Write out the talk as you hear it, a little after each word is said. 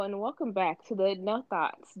And welcome back to the No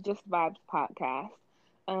Thoughts, Just Vibes podcast.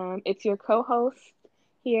 It's your co-host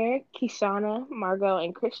here, Kishana, Margot,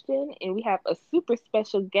 and Christian, and we have a super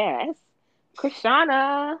special guest,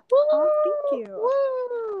 Chriseanna. Oh, thank you.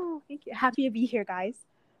 Woo! Thank you. Happy to be here, guys.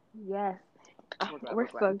 Yes, We're glad. we're We're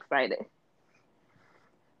so glad. excited.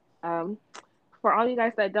 Um, for all you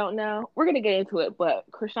guys that don't know, we're gonna get into it, but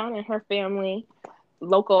Chriseanna and her family,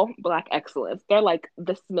 local Black excellence. They're like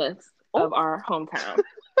the Smiths of Oh, our hometown.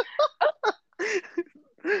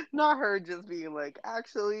 not her just being like,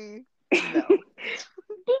 actually, no.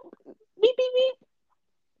 beep, beep, beep.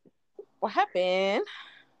 What happened?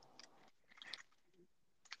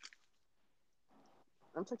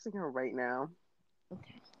 I'm texting her right now.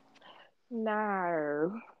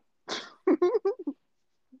 No.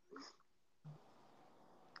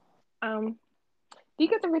 Do you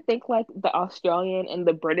guys ever think like the Australian and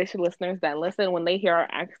the British listeners that listen when they hear our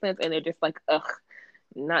accents and they're just like, ugh,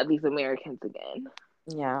 not these Americans again?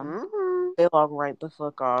 Yeah, hmm they log right the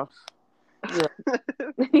fuck off. Yeah.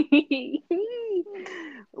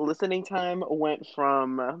 Listening time went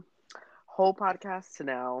from whole podcast to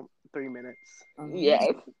now 3 minutes.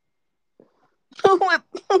 Yes. What?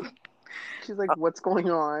 She's like, what's going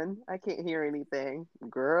on? I can't hear anything.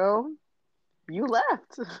 Girl, you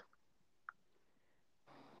left.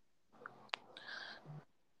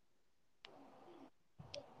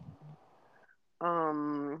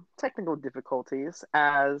 Technical difficulties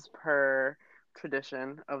as per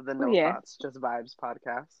tradition of the Oh No yeah. Thoughts Just Vibes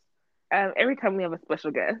podcast. Every time we have a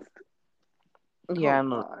special guest. Oh Yeah,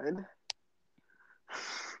 no. god.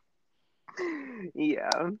 Yeah.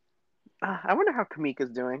 I wonder how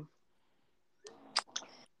Kamika's doing.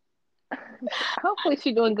 Hopefully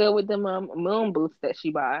she's doing good with them moon boots that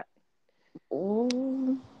she bought.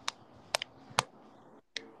 Ooh,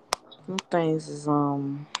 some things is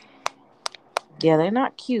yeah, they're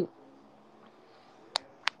not cute,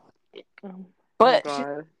 Um, Oh but she's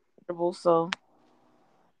god. comfortable. So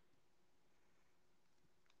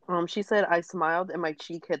She said I smiled and my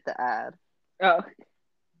cheek hit the ad. oh,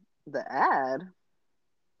 The ad?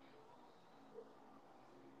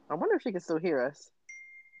 I wonder if she can still hear us.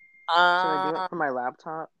 Should I do it um, from my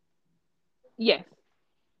laptop? yes.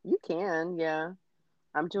 You can, yeah.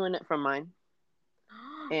 I'm doing it from mine.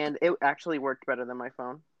 And it actually worked better than my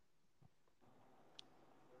phone.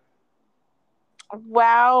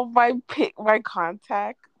 wow, my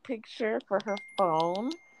contact picture for her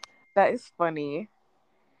phone. That is funny.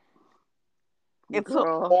 It's a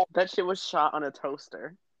Girl, old. that shit was shot on a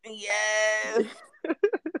toaster. Yes.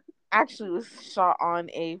 Actually was shot on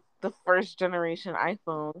the first generation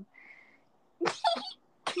iPhone.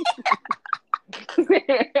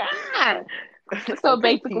 So Okay,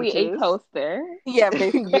 basically a Peaches. toaster. Yeah,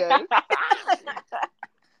 basically. Yes.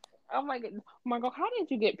 Oh my goodness. Margot, how did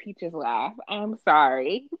you get Peaches laugh? I'm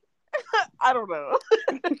sorry. I don't know.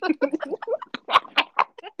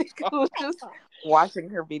 I was just watching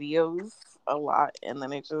her videos a lot, and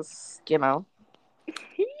then it just, got-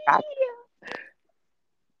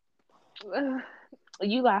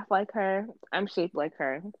 You laugh like her. I'm shaped like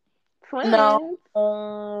her. no, Twins.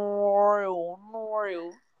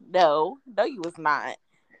 no, you was not.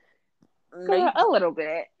 No, Girl, you. a little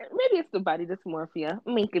bit. Maybe it's the body dysmorphia.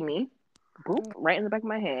 Minking me. Boop. Right in the back of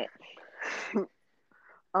my head.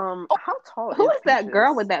 Oh, How tall who is is that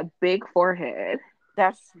girl with Peaches? that big forehead?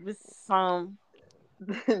 That's with some.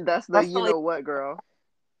 That's the That's the you lady know what girl.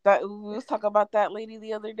 that we was talking about that lady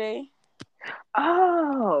the other day.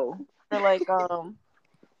 Oh, Or like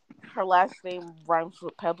her last name rhymes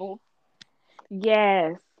with Pebble.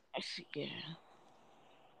 yes. Yeah.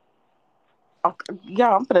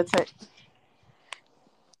 Yeah, I'm gonna take.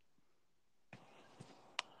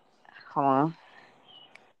 Hold on.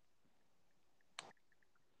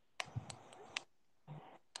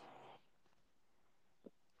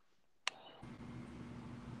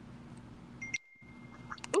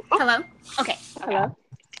 Hello? Okay. Hello.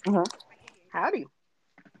 Mhm. Howdy.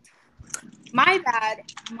 My bad.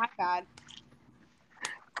 My bad.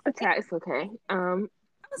 It's okay. I was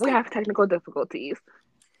We like, have technical difficulties.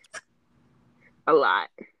 A lot.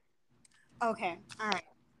 okay. All right.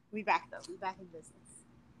 We back though. We back in business.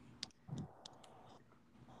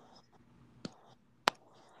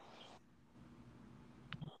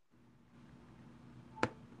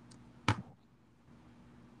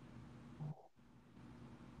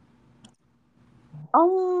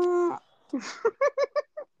 Um.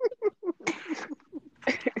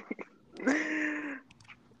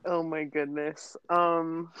 Oh my goodness.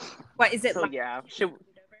 What is it? So Like yeah, you should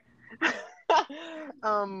started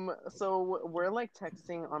over? so we're like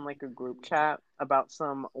texting on like a group chat about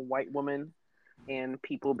some white woman and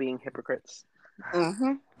people being hypocrites.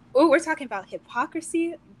 Mm-hmm. Oh, we're talking about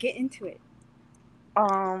hypocrisy. Get into it.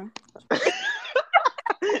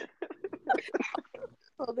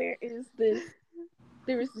 So there is this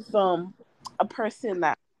a person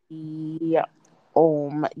that we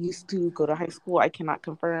used to go to high school. I cannot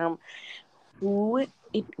confirm who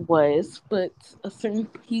it was, but a certain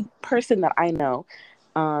person that I know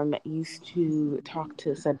used to talk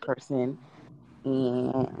to said person,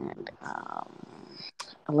 and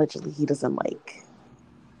allegedly he doesn't like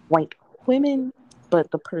white women,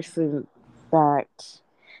 but the person that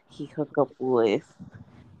he hooked up with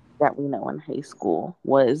that we know in high school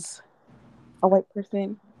was a white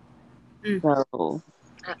person. Mm. So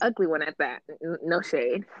An ugly one at that. No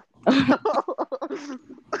shade.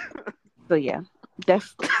 so yeah,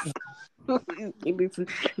 that's it is,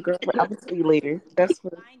 girl. I will tell you later. That's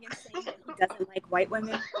what. Lying and saying that he doesn't like white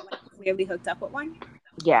women, but like clearly hooked up with one.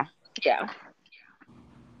 Yeah, Yeah. but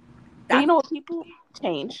you That's, know what? People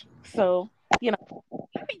change. So you know,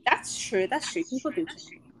 I mean, that's true. That's true. People do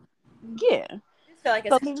change. yeah. I just feel like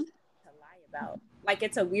it's So to lie about. Like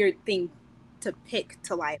it's a weird thing to pick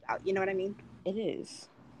to lie about. You know what I mean? it is.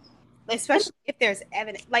 Especially if there's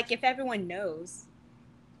evidence. Like if everyone knows,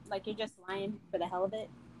 like you're just lying for the hell of it.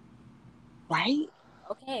 Right.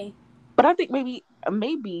 Okay. But I think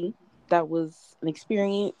maybe that was an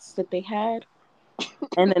experience that they had,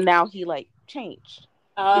 and then now he like changed.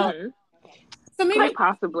 You know? Uh, Hmm. so maybe Quite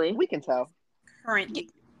possibly. We can tell. currently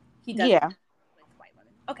he doesn't Yeah. with white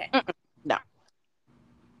women. Okay. No,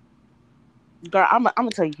 girl. I'm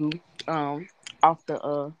gonna tell you who. Off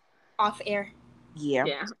the Off air. yeah.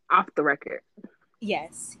 Yeah. Off the record.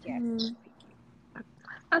 Yes. Yes. Mm.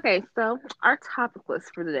 Okay, so our topic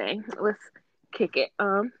list for today. Let's kick it.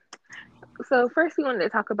 So first we wanted to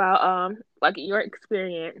talk about like your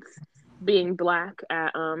experience being black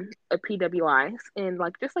at a PWI and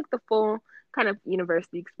like just like the full kind of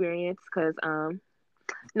university experience because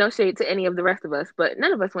no shade to any of the rest of us, but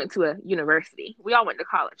none of us went to a university. We all went to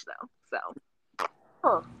college though. So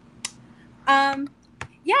Cool. Um.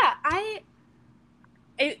 Yeah.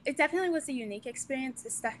 It definitely was a unique experience,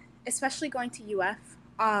 especially going to UF.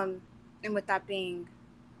 And with that being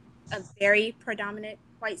a very predominant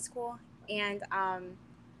white school, and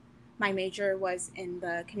my major was in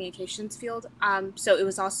the communications field. So it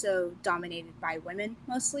was also dominated by women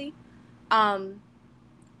mostly. Um,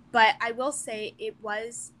 but I will say it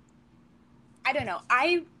was, I don't know,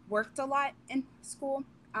 I worked a lot in school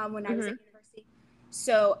when I was hmm at university.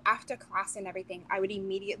 So after class and everything, I would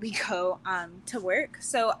immediately go to work.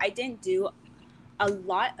 So I didn't do a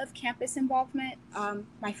lot of campus involvement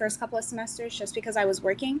my first couple of semesters just because I was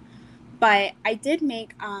working. But I did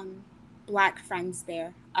make black friends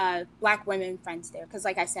there, black women friends there, because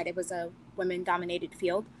like I said, it was a women dominated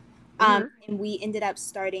field. hmm And we ended up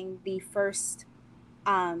starting the first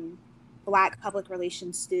um, Black Public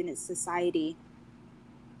Relations Student Society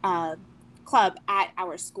uh, club at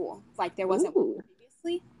our school. Like there wasn't one Ooh.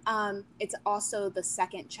 previously. It's also the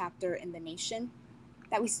second chapter in the nation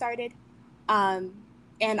that we started. Um,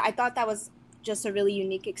 and I thought that was just a really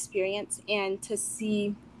unique experience. And to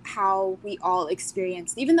see how we all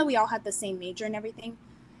experienced, even though we all had the same major and everything,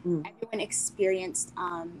 Mm. everyone experienced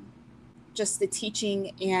just the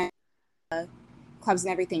teaching and clubs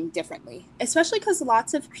and everything differently, especially because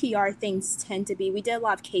lots of PR things tend to be, we did a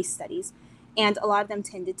lot of case studies, and a lot of them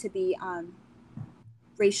tended to be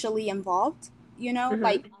racially involved, you know, hmm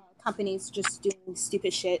like companies just doing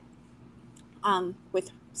stupid shit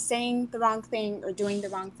with saying the wrong thing or doing the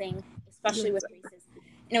wrong thing, especially with races.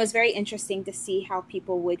 And it was very interesting to see how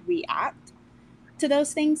people would react to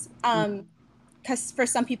those things. Because for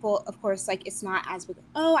some people, of course, like it's not as big.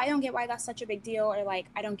 Oh, I don't get why that's such a big deal, or like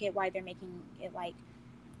I don't get why they're making it like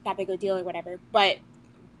that big a deal or whatever. But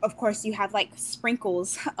of course, you have like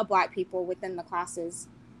sprinkles of black people within the classes.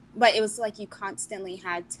 But it was like you constantly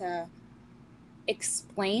had to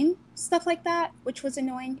explain stuff like that, which was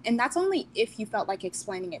annoying. And that's only if you felt like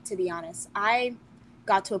explaining it, to be honest. I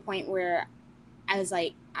got to a point where I was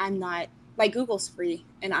like, I'm not, like, Google's free,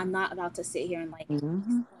 and I'm not about to sit here and like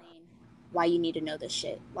Mm-hmm. explain why you need to know this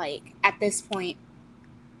shit. Like, at this point,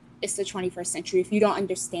 it's the 21st century. If you don't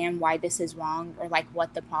understand why this is wrong or like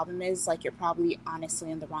what the problem is, like, you're probably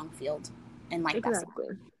honestly in the wrong field. And like, that's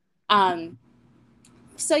Exactly. um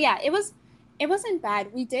so yeah, it wasn't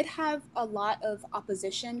bad. We did have a lot of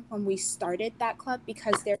opposition when we started that club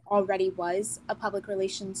because there already was a public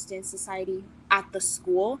relations student society at the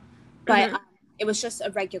school, but hmm it was just a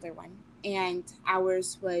regular one, and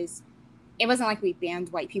ours was, it wasn't like we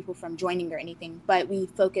banned white people from joining or anything, but we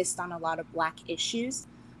focused on a lot of black issues,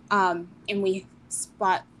 and we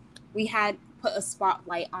had put a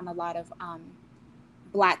spotlight on a lot of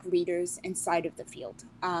Black leaders inside of the field,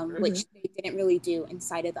 which they didn't really do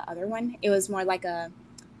inside of the other one. It was more like a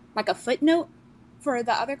footnote for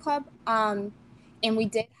the other club. And we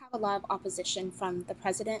did have a lot of opposition from the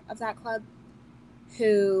president of that club,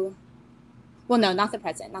 who, well, no, not the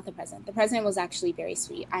president. The president was actually very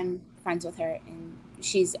sweet. I'm friends with her, and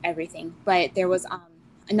she's everything. But there was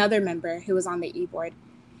another member who was on the e-board,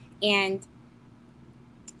 and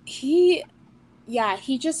he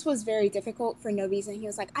just was very difficult for no reason. He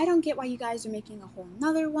was like, I don't get why you guys are making a whole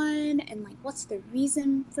nother one, and like, what's the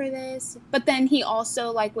reason for this? But then he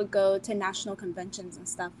also like would go to national conventions and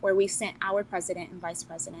stuff where we sent our president and vice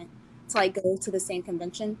president to like go to the same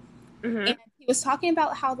convention. And he was talking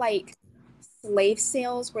about how like slave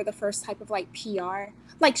sales were the first type of like PR,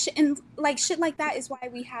 like shit like that is why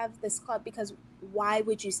we have this club. Because why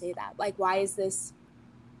would you say that? Like, why is this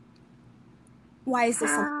something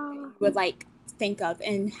that you would like think of,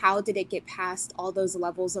 and how did it get past all those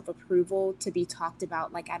levels of approval to be talked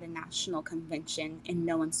about like at a national convention, and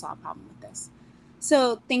no one saw a problem with this?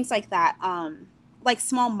 So things like that, like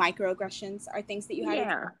small microaggressions are things that you had to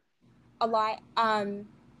do a lot.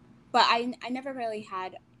 But I never really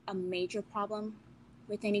had a major problem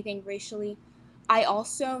with anything racially. I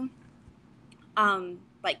also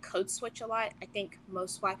like code switch a lot. I think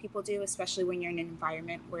most Black people do, especially when you're in an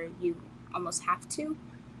environment where you almost have to.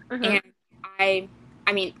 And I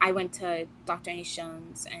mean, I went to Dr. Annie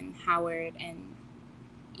Jones and Howard, and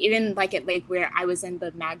even like at Lake, where I was in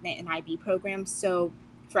the magnet and IB program. So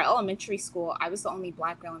for elementary school, I was the only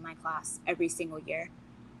Black girl in my class every single year,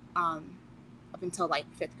 up until like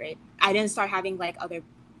 5th grade. I didn't start having like other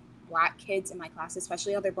Black kids in my class,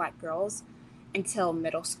 especially other Black girls, until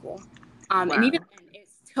middle school. And even then, it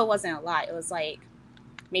still wasn't a lot. It was like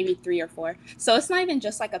maybe 3 or 4. So it's not even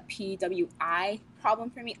just like a PWI problem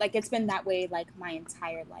for me. Like, it's been that way like my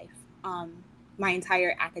entire life. My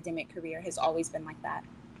entire academic career has always been like that.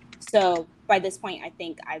 So by this point, I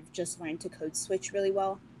think I've just learned to code switch really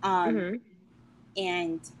well. And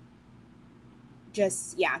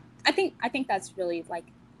just, yeah, I think that's really like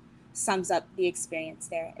sums up the experience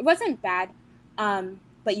there. It wasn't bad,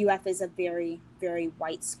 but UF is a very, very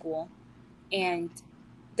white school. And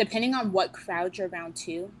depending on what crowd you're around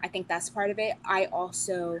too, I think that's part of it. I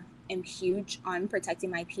also am huge on protecting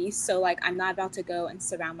my peace. So like, I'm not about to go and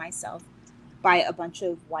surround myself by a bunch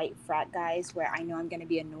of white frat guys where I know I'm going to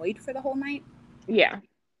be annoyed for the whole night. Yeah,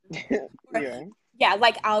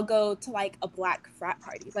 like I'll go to like a Black frat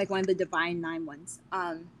party, like one of the Divine Nine ones,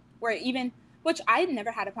 where even, which I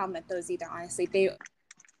never had a problem at those either, honestly.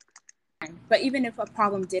 But even if a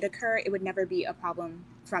problem did occur, it would never be a problem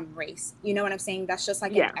from race. You know what I'm saying? That's just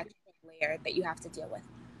like an extra layer that you have to deal with.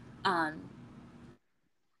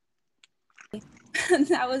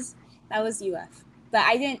 That was UF. But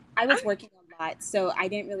I was working a lot, so I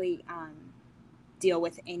didn't really deal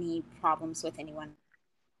with any problems with anyone.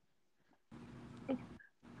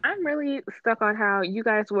 I'm really stuck on how you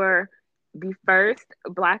guys were the first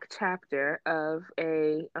Black chapter of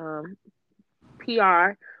a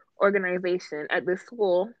PR organization at this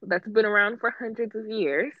school that's been around for hundreds of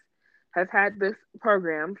years, has had this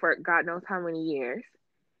program for God knows how many years.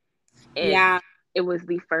 And it was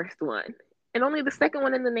the first one. And only the second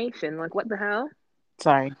one in the nation. Like, what the hell?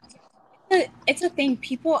 Sorry. It's a thing.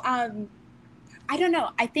 People, I don't know.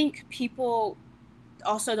 I think people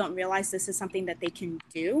also don't realize this is something that they can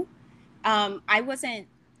do. I wasn't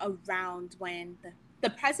around when the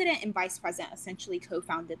president and vice president essentially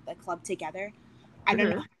co-founded the club together. I don't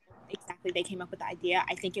know how exactly they came up with the idea.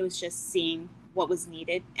 I think it was just seeing what was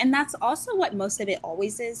needed. And that's also what most of it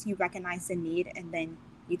always is. You recognize the need, and then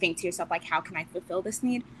you think to yourself, like, how can I fulfill this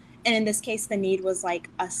need? And in this case, the need was like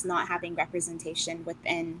us not having representation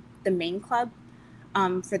within the main club,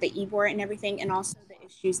 for the e-board and everything. And also the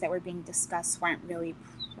issues that were being discussed weren't really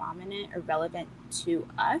prominent or relevant to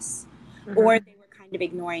us, or they were kind of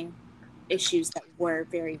ignoring issues that were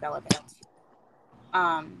very relevant.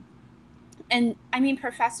 And I mean,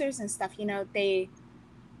 professors and stuff, you know, they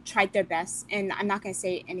tried their best. And I'm not going to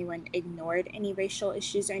say anyone ignored any racial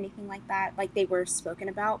issues or anything like that. Like, they were spoken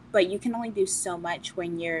about, but you can only do so much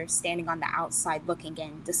when you're standing on the outside looking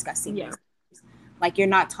in, discussing these issues. Like, you're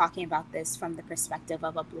not talking about this from the perspective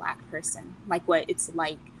of a Black person, like what it's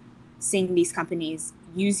like seeing these companies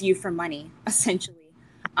use you for money, essentially,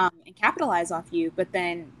 and capitalize off you, but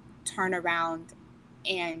then turn around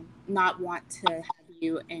and not want to have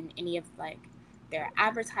you in any of like their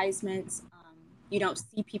advertisements. You don't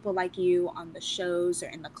see people like you on the shows or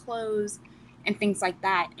in the clothes and things like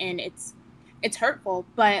that. And it's hurtful,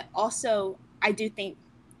 but also I do think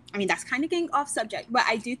I mean, that's kind of getting off subject, but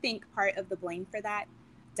I do think part of the blame for that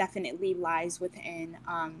definitely lies within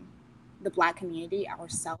the Black community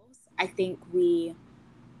ourselves. I think we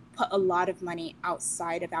put a lot of money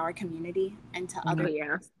outside of our community into Oh other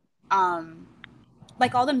yeah. um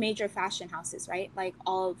like all the major fashion houses, right? Like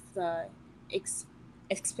all of the ex-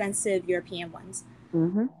 expensive European ones.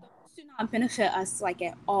 Mm-hmm. Those do not benefit us like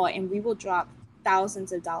at all, and we will drop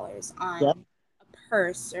thousands of dollars Yep. on a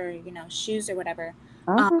purse or shoes or whatever.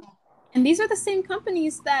 Um, Uh-huh. and these are the same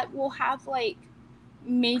companies that will have like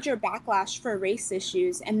major backlash for race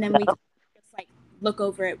issues, and then we Yep. just like look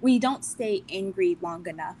over it. We don't stay angry long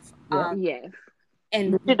enough. Yep. Yes.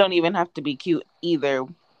 And The shit don't even have to be cute either.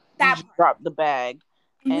 We that just part, drop the bag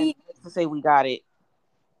and and we just to say we got it.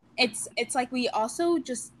 it's like we also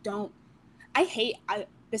just don't. I hate.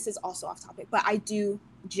 This is also off topic, but I do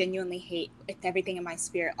genuinely hate with everything in my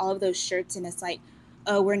spirit all of those shirts, and it's like,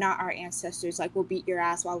 oh, we're not our ancestors. Like we'll beat your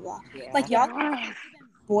ass, blah blah. Blah. Yeah. Like y'all Yes. even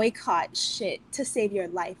boycott shit to save your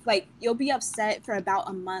life. Like you'll be upset for about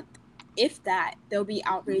a month, if that. They'll be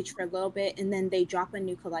outraged for a little bit, and then they drop a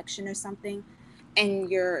new collection or something, and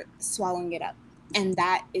you're swallowing it up. And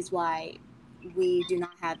that is why we do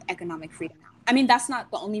not have economic freedom now. I mean, that's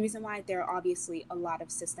not the only reason why. There are obviously a lot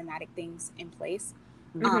of systematic things in place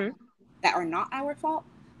Mm-hmm. that are not our fault,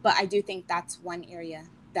 but I do think that's one area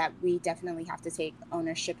that we definitely have to take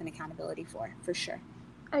ownership and accountability for sure.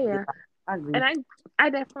 Oh Yeah. yeah. I agree. And I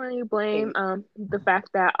definitely blame the fact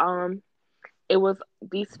that it was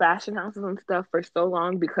these fashion houses and stuff for so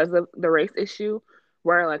long because of the race issue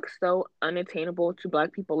were like so unattainable to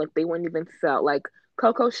black people. Like they wouldn't even sell. Like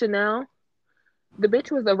Coco Chanel, the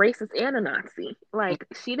bitch was a racist and a Nazi. Like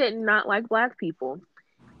she did not like black people.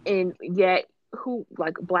 And yet who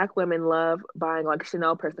like black women love buying like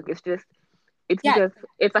Chanel purse. Like it's Yeah, because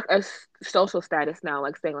it's like a social status now,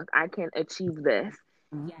 like saying like I can achieve this.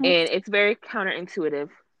 yeah. Mhm. And it's very counterintuitive,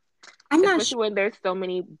 I'm not especially sure when there's so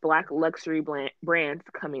many black luxury brands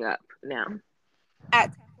coming up now.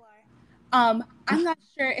 at Teflar. I'm not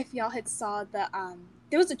sure if y'all had saw the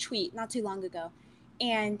there was a tweet not too long ago,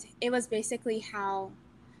 and it was basically how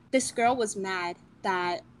this girl was mad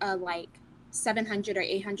that like $700 or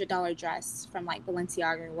 $800 dress from like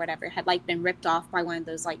Balenciaga or whatever had like been ripped off by one of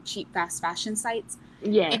those like cheap fast fashion sites.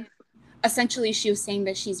 Yes. And essentially she was saying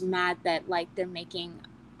that she's mad that like they're making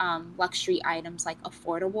luxury items like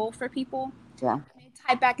affordable for people. Yeah. And it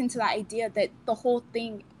tied back into the idea that the whole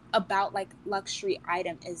thing about like luxury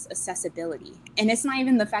item is accessibility, and it's not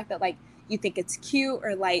even the fact that like you think it's cute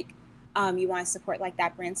or like you want to support like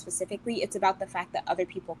that brand specifically. It's about the fact that other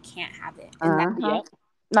people can't have it, and Uh-huh. Yep.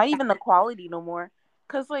 Not even the quality no more.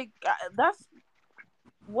 Cause like that's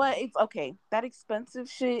what it's okay. That expensive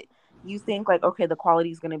shit. You think like okay, the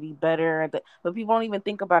quality is gonna be better, but people don't even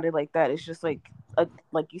think about it like that. It's just like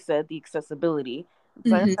you said, the accessibility. It's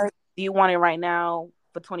like, Mhm. all right, do you want it right now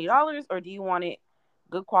for $20, or do you want it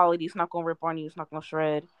good quality? It's not gonna rip on you. It's not gonna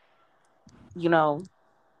shred. You know,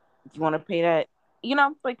 do you want to pay that?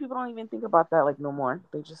 Like people don't even think about that like no more.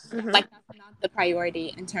 They just Hmm. Like that's not the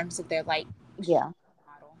priority in terms of their like yeah.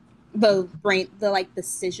 model. The brain, the like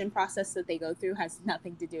decision process that they go through has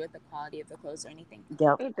nothing to do with the quality of the clothes or anything.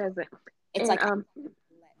 Yep. It doesn't. It's And like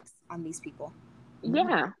flex on these people. Mhm.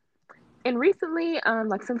 yeah. And recently,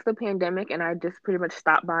 like since the pandemic, and I just pretty much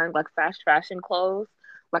stopped buying like fast fashion clothes.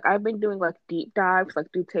 Like I've been doing like deep dives, like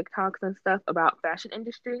do TikToks and stuff about fashion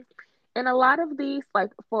industry. And a lot of these,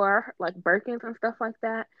 like for like Birkins and stuff like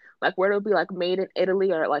that, like where it'll be like made in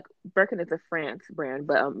Italy or like Birkin is a France brand,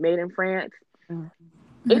 but made in France. Mhm.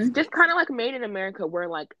 It's Mm-hmm. just kind of like made in America, where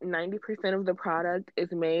like 90% of the product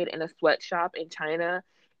is made in a sweatshop in China,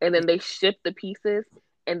 and then they ship the pieces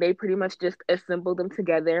and they pretty much just assemble them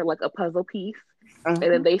together like a puzzle piece, and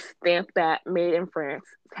then Mhm. they stamp that made in France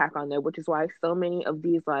tack on there, which is why so many of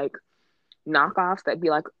these like knockoffs that be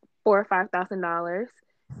like $4,000 or $5,000,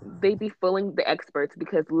 they be fooling the experts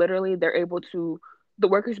because literally they're able to, the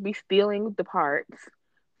workers be stealing the parts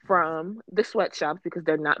from the sweatshops because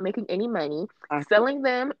they're not making any money, Uh-huh. selling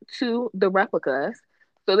them to the replicas.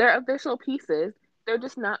 So they're official pieces. They're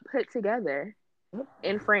just not put together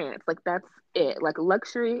in France. Like that's it. Like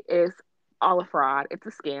luxury is all a fraud. It's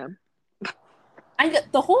a scam.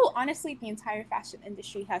 The whole, honestly, the entire fashion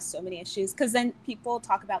industry has so many issues because then people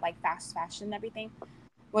talk about like fast fashion and everything,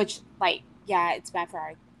 which like yeah, it's bad for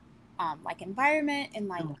our like environment and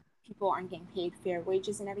like people aren't getting paid fair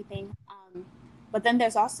wages and everything. But then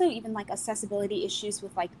there's also even like accessibility issues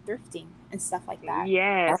with like thrifting and stuff like that.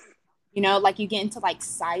 Yes. Like you get into like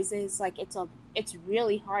sizes, like it's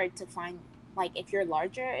really hard to find, like if you're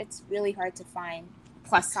larger, it's really hard to find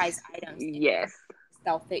plus size items and Yes.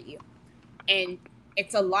 they'll fit you. And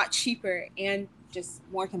it's a lot cheaper and just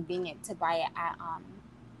more convenient to buy it at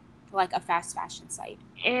like a fast fashion site.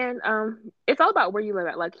 And it's all about where you live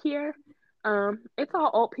at. Like here, it's all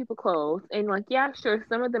old people clothes, and like yeah, sure,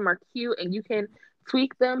 some of them are cute and you can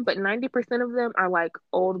tweak them, but 90% of them are like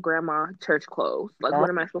old grandma church clothes. Like, what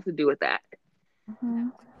am I supposed to do with that? Mm-hmm.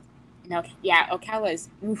 No, yeah, Ocala is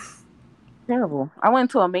oof. Terrible. I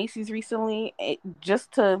went to a Macy's recently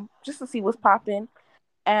just to see what's popping,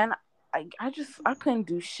 and I couldn't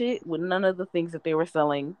do shit with none of the things that they were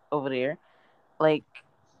selling over there. Like,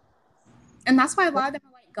 And that's why a lot of them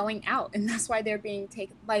are like going out, and that's why they're being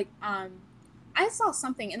taken. Like, I saw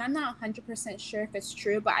something, and I'm not 100% sure if it's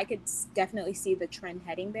true, but I could definitely see the trend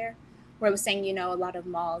heading there, where it was saying, you know, a lot of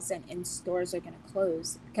malls and in stores are going to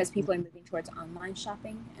close because people are moving towards online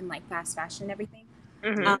shopping and like fast fashion and everything.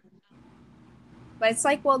 Mm-hmm. But it's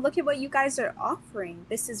like, well, look at what you guys are offering.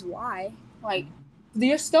 This is why. Like,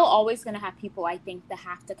 you're still always going to have people, I think, that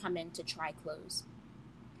have to come in to try clothes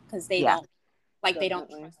because they don't. Like, Definitely. they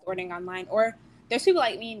don't trust ordering online. Or there's people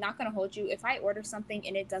like me, not going to hold you. If I order something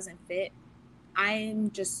and it doesn't fit,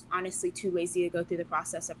 I'm just honestly too lazy to go through the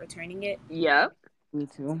process of returning it. Yep. me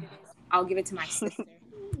too. I'll give it to my sister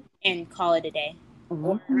and call it a day.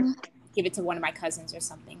 Or give it to one of my cousins or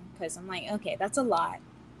something. Because I'm like, okay, that's a lot.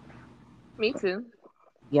 Me too.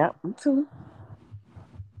 Yep, me too.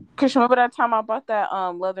 Cause remember that time I bought that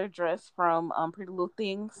leather dress from Pretty Little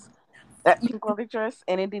Things, that pink leather dress,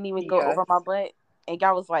 and it didn't even go over my butt. And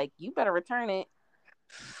guy was like, "You better return it."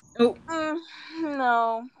 Oh,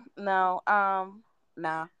 No,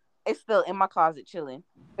 nah. It's still in my closet chilling.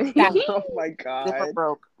 Oh my god. Zipper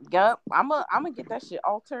broke. Yup. I'm gonna get that shit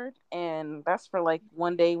altered, and that's for like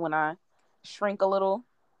one day when I shrink a little.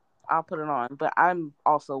 I'll put it on. But I'm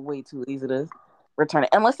also way too lazy to return it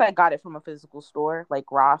unless I got it from a physical store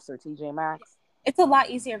like Ross or TJ Maxx. it's a lot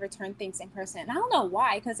easier to return things in person. I don't know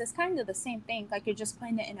why, because it's kind of the same thing. Like, you're just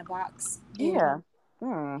putting it in a box. Yeah.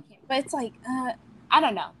 But it's like, I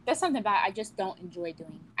don't know. There's something about it I just don't enjoy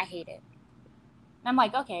doing. I hate it. And I'm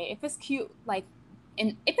like, okay, if it's cute, like,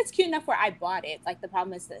 and if it's cute enough where I bought it, like, the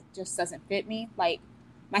problem is that it just doesn't fit me. Like,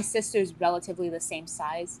 my sister's relatively the same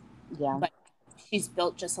size. Yeah. But she's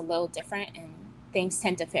built just a little different, and things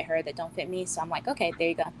tend to fit her that don't fit me. So I'm like, okay, there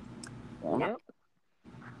you go. Yep.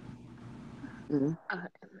 Mm-hmm.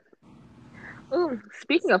 Ooh,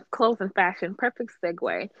 speaking of clothes and fashion, perfect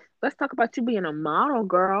segue. Let's talk about you being a model,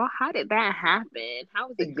 girl. How did that happen?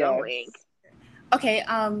 How is it going? Okay,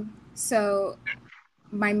 so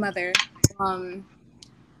my mother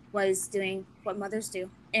was doing what mothers do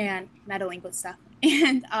and meddling with stuff.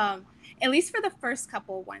 And at least for the first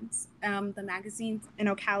couple ones, the magazines in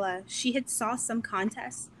Ocala, she had saw some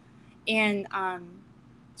contests and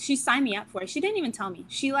she signed me up for it. She didn't even tell me.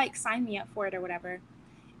 She like signed me up for it or whatever,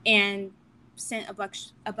 and sent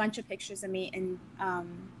a bunch of pictures of me, and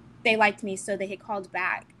they liked me, so they had called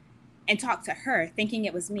back and talked to her, thinking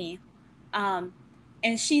it was me. And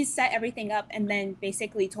she set everything up, and then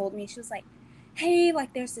basically told me, she was like, "Hey,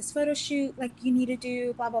 like there's this photo shoot, like you need to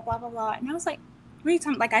do, blah blah blah blah blah." And I was like, "What are you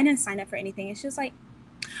talking?" Like I didn't sign up for anything. And she was like,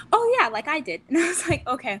 "Oh yeah, like I did." And I was like,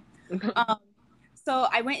 "Okay." So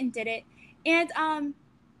I went and did it, and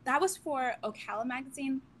that was for Ocala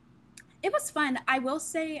magazine. It was fun. I will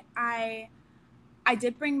say I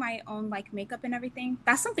did bring my own like makeup and everything.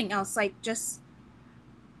 That's something else. Like just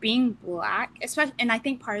being black, especially, and I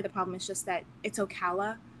think part of the problem is just that it's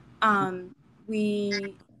Ocala. I'm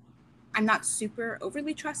not super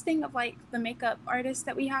overly trusting of like the makeup artists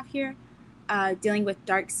that we have here, dealing with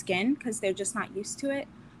dark skin because they're just not used to it.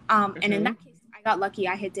 And in that case, I got lucky.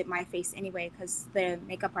 I had did my face anyway because the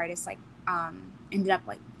makeup artist like ended up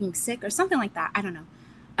like being sick or something like that. I don't know.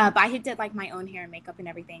 But I had did like my own hair and makeup and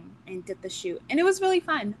everything and did the shoot, and it was really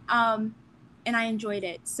fun. And I enjoyed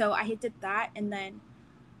it. So I had did that, and then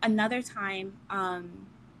another time,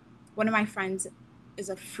 one of my friends is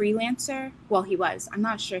a freelancer. Well, he was. I'm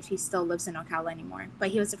not sure if he still lives in Ocala anymore, but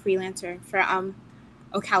he was a freelancer for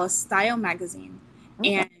Ocala Style magazine,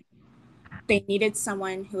 and they needed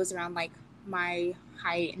someone who was around like my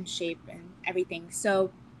height and shape and everything.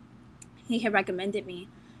 So he had recommended me,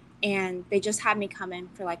 and they just had me come in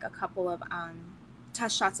for like a couple of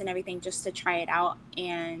test shots and everything just to try it out.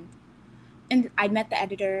 And I met the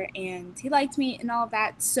editor, and he liked me and all of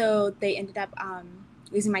that. So they ended up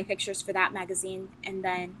using my pictures for that magazine. And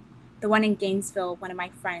then the one in Gainesville, one of my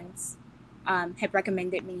friends had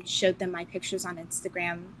recommended me, showed them my pictures on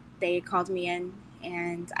Instagram. They called me in,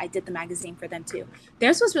 and I did the magazine for them too.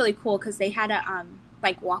 Theirs was really cool because they had a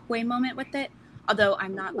like walkway moment with it. Although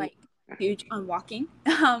I'm not like huge on walking,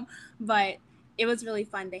 but it was really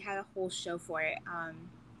fun. They had a whole show for it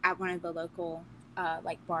at one of the local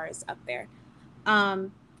like bars up there.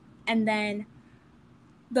 And then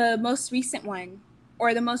the most recent one,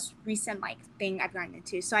 or the most recent like thing I've gotten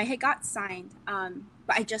into. So I had got signed,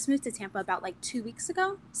 but I just moved to Tampa about like 2 weeks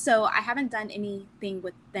ago. So I haven't done anything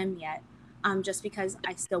with them yet, just because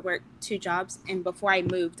I still work 2 jobs. And before I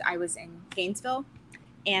moved, I was in Gainesville,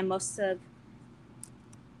 and most of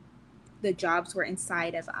the jobs were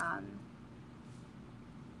inside of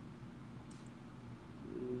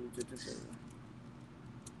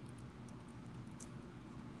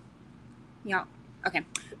yeah, okay.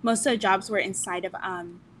 Most of the jobs were inside of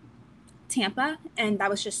Tampa, and that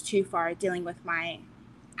was just too far dealing with my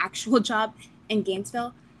actual job in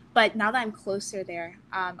Gainesville. But now that I'm closer there,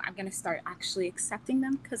 I'm gonna start actually accepting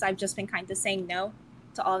them, because I've just been kind of saying no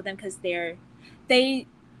to all of them, because they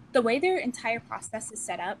the way their entire process is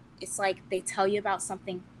set up, it's like they tell you about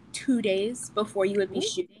something 2 days before you would be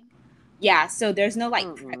shooting. Yeah, so there's no like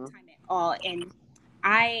prep time at all, and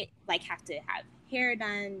I like have to have hair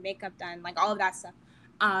done, makeup done, like all of that stuff.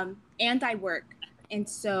 And I work, and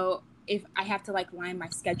so if I have to like line my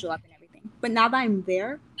schedule up and everything. But now that I'm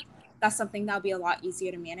there, that's something that'll be a lot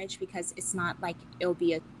easier to manage, because it's not like it'll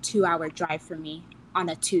be a 2 hour drive for me on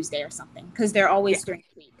a Tuesday or something, because they're always during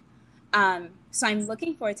the week. So I'm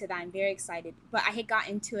looking forward to that. I'm very excited. But I had got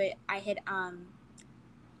into it. I had an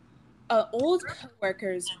old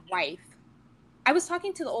coworker's wife. I was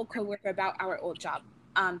talking to the old coworker about our old job,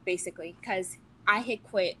 basically, because I had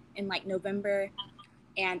quit in like November,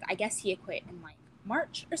 and I guess he had quit in like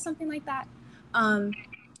March or something like that. And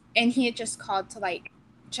he had just called to like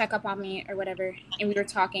check up on me or whatever, and we were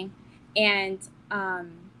talking, and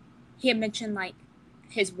he had mentioned like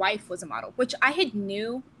his wife was a model, which I had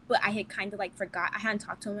knew, but I had kind of like forgot. I hadn't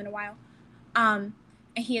talked to him in a while. And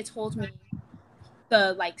he had told me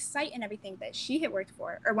the like site and everything that she had worked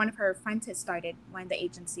for, or one of her friends had started one of the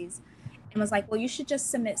agencies, and was like, well, you should just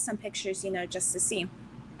submit some pictures, just to see.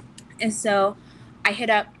 And so I hit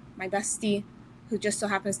up my bestie, who just so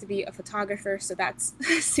happens to be a photographer, so that's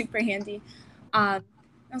super handy. I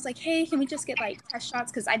was like, hey, can we just get like test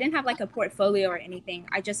shots? Because I didn't have like a portfolio or anything.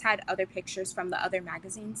 I just had other pictures from the other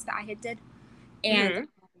magazines that I had did. And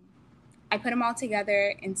I put them all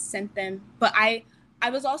together and sent them. But I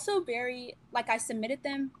was also very, like, I submitted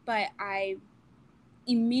them, but I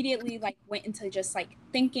immediately like went into just like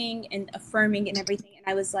thinking and affirming and everything. And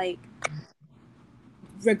I was like,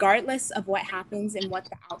 regardless of what happens and what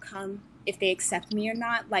the outcome, if they accept me or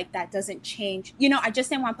not, like that doesn't change. I just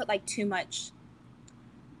didn't want to put like too much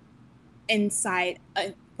inside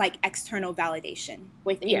like external validation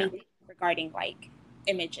with anything regarding like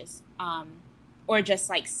images, or just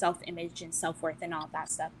like self-image and self-worth and all of that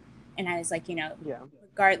stuff. And I was like,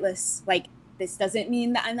 regardless, like this doesn't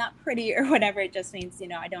mean that I'm not pretty or whatever. It just means,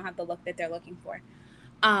 I don't have the look that they're looking for.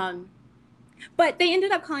 But they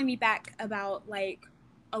ended up calling me back about like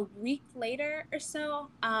a week later or so.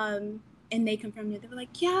 And they confirmed it. They were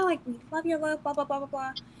like, yeah, like we love your look, blah, blah, blah, blah,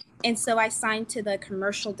 blah. And so I signed to the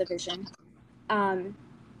commercial division,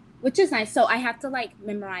 which is nice. So I have to like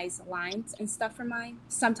memorize lines and stuff for mine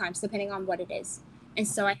sometimes, depending on what it is. And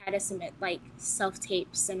so I had to submit like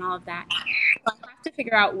self-tapes and all of that. So I have to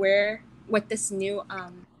figure out with this new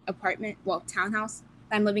apartment, townhouse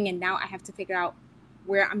that I'm living in now, I have to figure out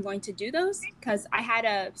where I'm going to do those, because I had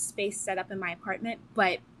a space set up in my apartment,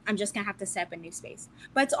 but I'm just gonna have to set up a new space.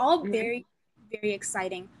 But it's all very, very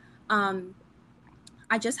exciting.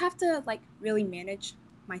 I just have to like really manage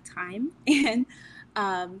my time, and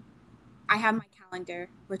I have my calendar,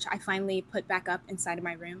 which I finally put back up inside of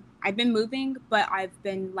my room. I've been moving, but I've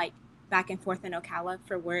been like back and forth in Ocala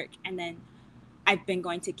for work, and then I've been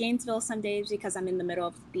going to Gainesville some days because I'm in the middle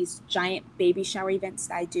of these giant baby shower events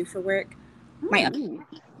that I do for work.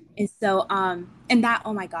 And so, and that,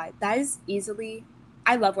 oh my God, that is easily,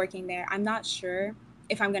 I love working there. I'm not sure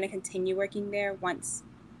if I'm going to continue working there once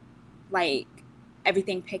like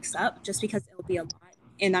everything picks up, just because it'll be a lot.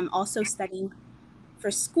 And I'm also studying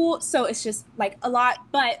for school. So it's just like a lot,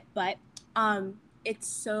 but it's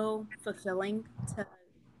so fulfilling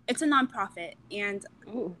it's a nonprofit, and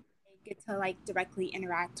I get to like directly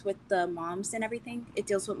interact with the moms and everything. It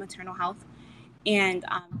deals with maternal health and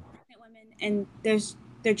pregnant women, and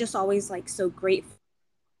they're just always like so grateful.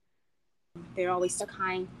 They're always so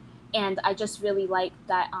kind, and I just really like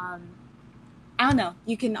that. I don't know,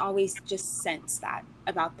 you can always just sense that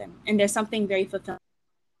about them, and there's something very fulfilling.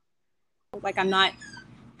 Like, I'm not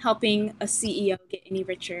helping a CEO get any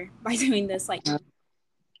richer by doing this, like, or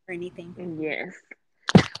anything. Yes,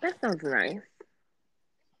 that sounds nice.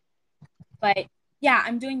 But yeah,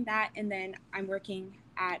 I'm doing that, and then I'm working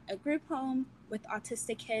at a group home with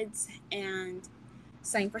autistic kids, and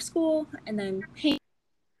studying for school and then paying.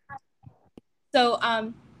 So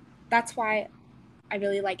that's why I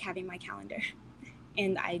really like having my calendar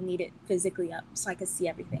and I need it physically up so I can see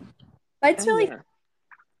everything. But it's really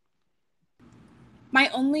my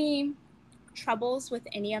only troubles with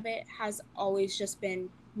any of it has always just been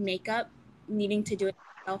makeup, needing to do it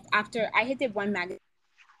myself. After I had did one magazine,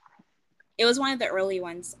 it was one of the early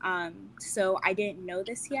ones, so I didn't know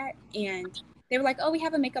this yet, and they were like, oh, we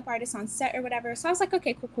have a makeup artist on set or whatever. So I was like,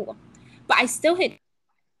 okay, cool. But I still hit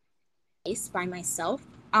face by myself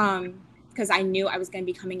because I knew I was going to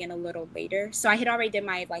be coming in a little later. So I had already did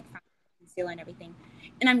my like concealer and everything,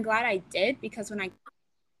 and I'm glad I did because when I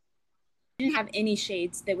didn't have any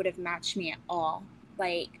shades that would have matched me at all.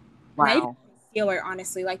 Like, not even concealer,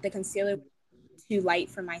 honestly. Like, the concealer was too light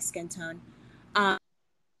for my skin tone.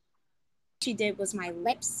 She did was my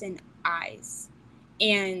lips and eyes.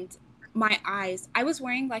 And my eyes, I was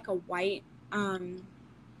wearing like a white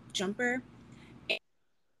jumper.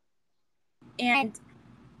 And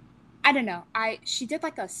I don't know. She did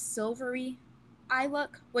like a silvery eye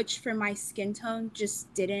look, which for my skin tone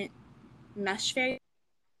just didn't mesh very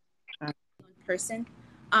well in person.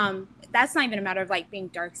 That's not even a matter of like being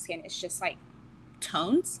dark skin. It's just like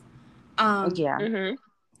tones. And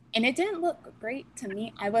it didn't look great to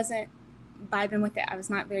me. I wasn't vibing with it. I was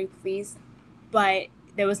not very pleased, but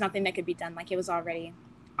there was nothing that could be done. Like, it was already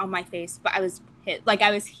on my face, but I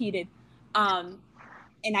was heated.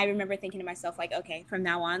 And I remember thinking to myself, like, okay, from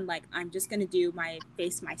now on, like, I'm just going to do my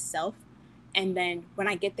face myself. And then when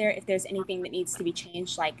I get there, if there's anything that needs to be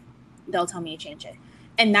changed, like, they'll tell me to change it.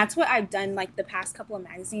 And that's what I've done, like, the past couple of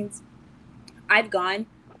magazines. I've gone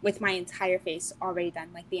with my entire face already done,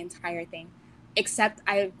 like, the entire thing. Except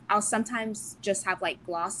I'll sometimes just have, like,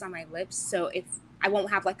 gloss on my lips. So if I won't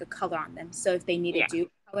have, like, a color on them. So if they need to do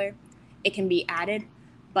color, it can be added.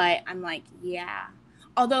 But I'm like, yeah.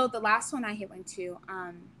 Although the last one I went to,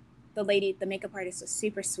 the makeup artist was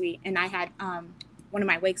super sweet. And I had one of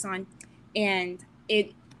my wigs on. And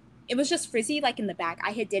it was just frizzy, like, in the back.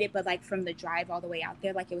 I had did it, but, like, from the drive all the way out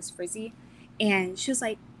there, like, it was frizzy. And she was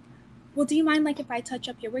like, well, do you mind, like, if I touch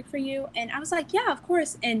up your wig for you? And I was like, yeah, of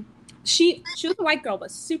course. And she was a white girl, but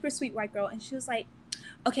super sweet white girl. And she was like,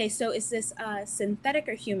 okay, so is this synthetic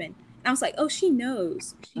or human? And I was like, oh, she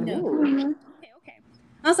knows. She knows. Okay.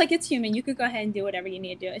 I was like, it's human. You could go ahead and do whatever you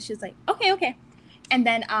need to do. And she was like, okay. And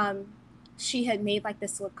then she had made, like,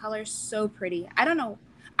 this lip color so pretty. I don't know.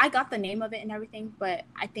 I got the name of it and everything, but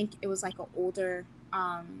I think it was, like, an older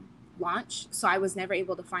launch, so I was never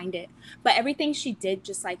able to find it. But everything she did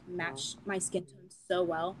just, like, matched my skin tone so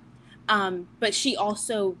well. But she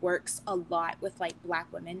also works a lot with, like,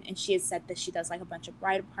 Black women, and she has said that she does, like, a bunch of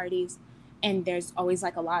bridal parties, and there's always,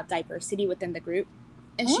 like, a lot of diversity within the group.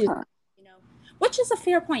 And she, you know, which is a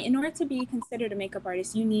fair point. In order to be considered a makeup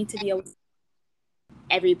artist, you need to be able to see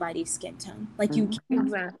everybody's skin tone. Like, you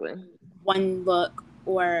can't one look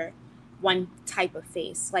or one type of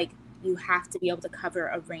face. Like, you have to be able to cover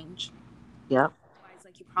a range. Yeah. Otherwise,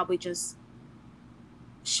 like, you probably just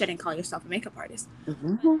shouldn't call yourself a makeup artist.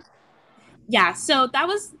 Yeah, so that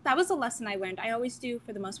was a lesson I learned. I always do,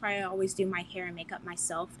 for the most part, I always do my hair and makeup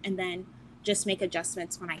myself, and then just make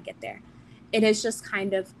adjustments when I get there. It is just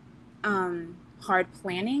kind of hard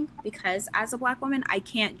planning, because as a Black woman, I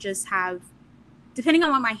can't just have, depending on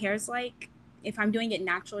what my hair is like, if I'm doing it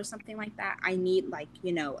natural or something like that, I need, like,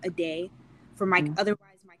 you know, a day for my,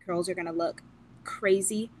 otherwise my curls are going to look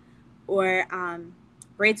crazy. Or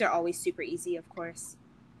braids are always super easy, of course,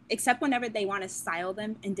 except whenever they want to style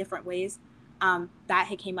them in different ways. That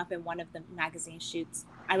had came up in one of the magazine shoots.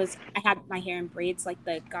 I had my hair in braids, like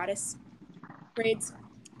the goddess braids.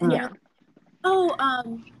 And they were like, oh,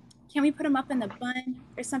 can we put them up in the bun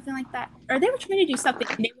or something like that? Or they were trying to do something.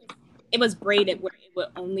 And it was braided where it would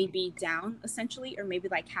only be down, essentially, or maybe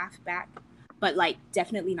like half back, but like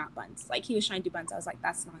definitely not buns. Like, he was trying to do buns. I was like,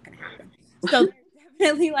 that's not going to happen. So there's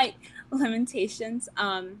definitely like limitations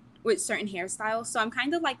with certain hairstyles. So I'm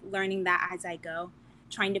kind of like learning that as I go,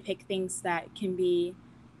 trying to pick things that can be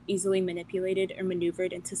easily manipulated or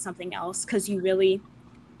maneuvered into something else, because you really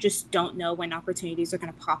just don't know when opportunities are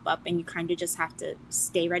going to pop up, and you kind of just have to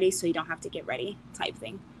stay ready so you don't have to get ready, type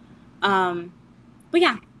thing. But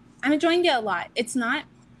yeah, I'm enjoying it a lot. It's not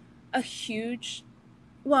a huge,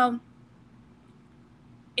 well,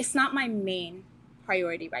 it's not my main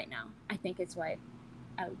priority right now, I think is what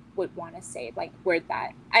I would want to say, like, word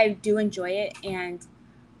that. I do enjoy it, and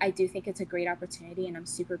I do think it's a great opportunity, and I'm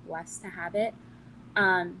super blessed to have it.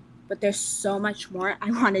 But there's so much more I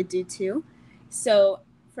want to do too. So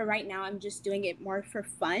for right now, I'm just doing it more for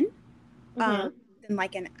fun than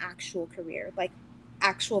like an actual career. Like,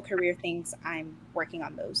 actual career things, I'm working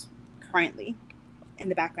on those currently in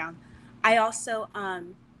the background. I also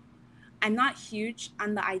I'm not huge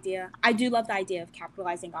on the idea. I do love the idea of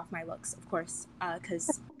capitalizing off my looks, of course,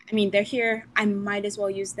 because I mean they're here. I might as well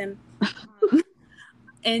use them.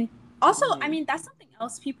 And also, I mean that's something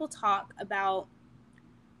else. People talk about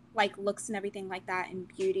like looks and everything like that and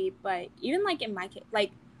beauty, but even like in my case,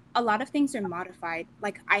 like a lot of things are modified.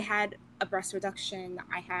 Like I had a breast reduction,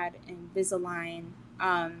 I had Invisalign,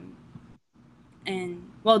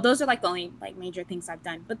 and well, those are like the only like major things I've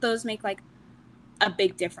done, but those make like a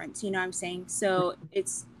big difference. You know what I'm saying? So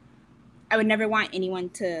it's I would never want anyone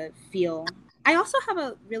to feel. I also have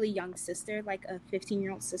a really young sister, like a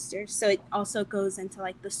 15-year-old sister. So it also goes into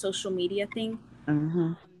like the social media thing.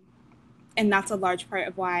 Mm-hmm. And that's a large part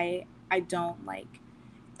of why I don't like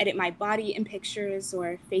edit my body in pictures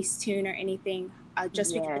or Facetune or anything.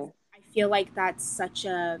 Just because I feel like that's such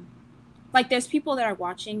a like there's people that are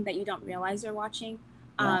watching that you don't realize they're watching.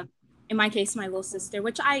 In my case, my little sister,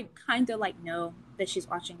 which I kind of like know that she's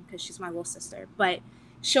watching because she's my little sister, but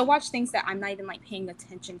she'll watch things that I'm not even like paying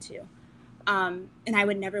attention to. And I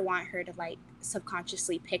would never want her to like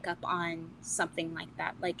subconsciously pick up on something like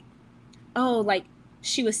that. Like, oh, like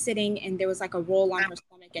she was sitting and there was like a roll on her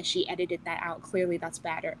stomach and she edited that out. Clearly that's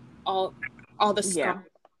bad. Or all the scars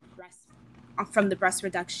from the breast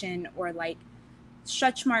reduction or like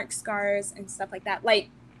stretch mark scars and stuff like that. Like,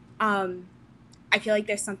 I feel like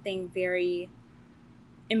there's something very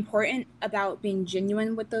important about being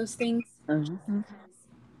genuine with those things. Mm-hmm.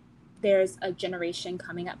 There's a generation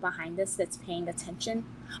coming up behind us that's paying attention.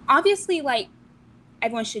 Obviously, like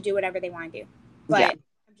everyone should do whatever they want to do, but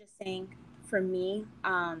I'm just saying, for me,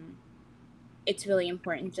 it's really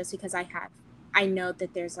important just because I know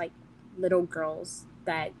that there's like little girls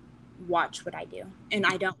that watch what I do, and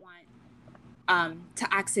I don't want to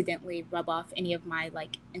accidentally rub off any of my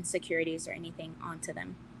like insecurities or anything onto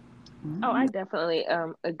them. Oh, I definitely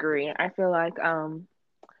agree. I feel like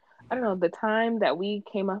I don't know, the time that we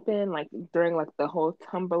came up in, like during like the whole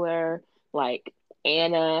Tumblr, like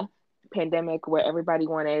Anna pandemic, where everybody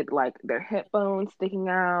wanted like their hip bones sticking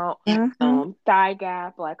out, thigh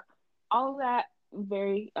gap, like all of that,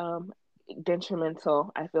 very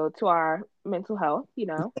detrimental, I feel, to our mental health. You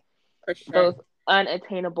know, For sure. those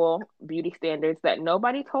unattainable beauty standards that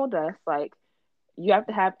nobody told us, like you have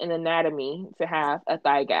to have an anatomy to have a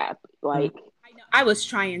thigh gap, like. I know. I was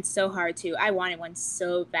trying so hard too. I wanted one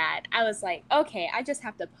so bad. I was like, okay, I just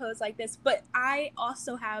have to pose like this. But I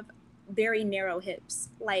also have very narrow hips.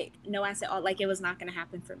 Like, no ass at all. Like, it was not going to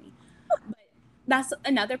happen for me. But that's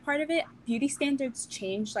another part of it. Beauty standards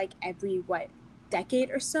change like every, what,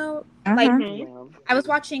 decade or so? Like, I was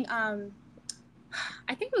watching, I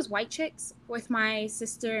think it was White Chicks with my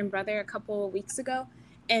sister and brother a couple of weeks ago.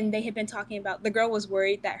 And they had been talking about, the girl was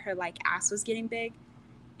worried that her, like, ass was getting big.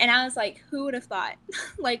 And I was like, who would have thought?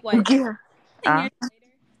 Like, what? 10 years later?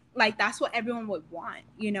 Like, that's what everyone would want.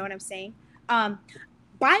 You know what I'm saying?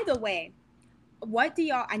 By the way, what do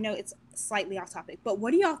y'all, I know it's slightly off topic, but what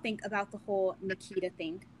do y'all think about the whole Nikita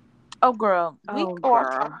thing? Oh, girl. We go off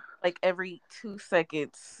topic like every 2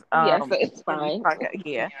 seconds. Yeah, so it's fine.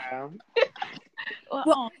 Yeah.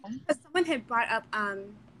 Well, someone had brought up,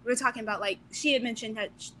 we were talking about, like, she had mentioned that,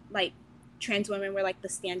 like, trans women were, like, the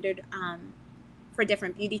standard, for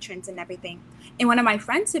different beauty trends and everything. And one of my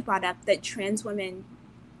friends had brought up that trans women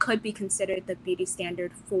could be considered the beauty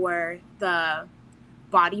standard for the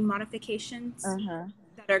body modifications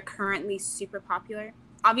that are currently super popular.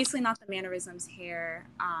 Obviously not the mannerisms, hair,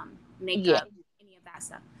 makeup, any of that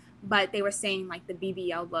stuff. But they were saying like the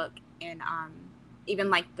BBL look and even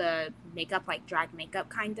like the makeup, like drag makeup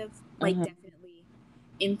kind of, like definitely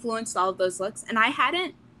influenced all of those looks. And I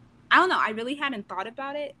don't know, I really hadn't thought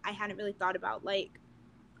about it. I hadn't really thought about like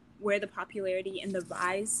where the popularity and the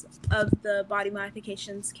rise of the body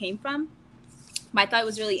modifications came from. But I thought it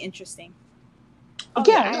was really interesting. Oh,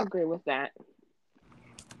 yeah, I agree with that.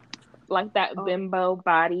 Like that bimbo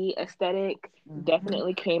body aesthetic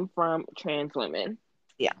definitely came from trans women.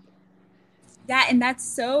 Yeah. That, and that's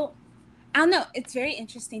so, I don't know, it's very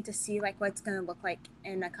interesting to see like what it's going to look like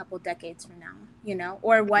in a couple decades from now, you know,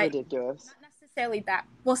 or what. Ridiculous. Not necessarily that.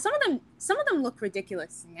 Well, some of them look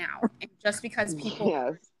ridiculous now, and just because people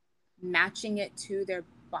are matching it to their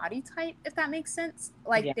body type, if that makes sense.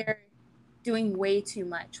 Like they're doing way too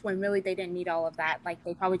much when really they didn't need all of that. Like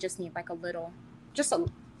they probably just need like a little, just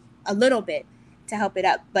a little bit to help it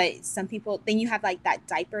up. But some people, then you have like that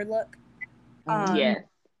diaper look. Yes.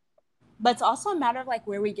 But it's also a matter of like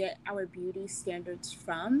where we get our beauty standards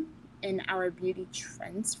from and our beauty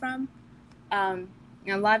trends from.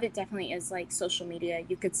 And a lot of it definitely is like social media.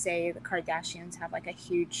 You could say the Kardashians have like a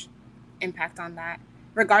huge impact on that,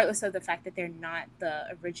 regardless of the fact that they're not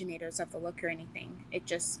the originators of the look or anything. It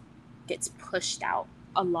just gets pushed out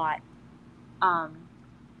a lot um,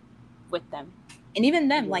 with them. And even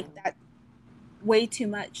them, Yeah. like that, way too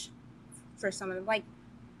much for some of them. Like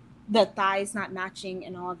the thighs not matching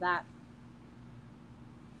and all of that.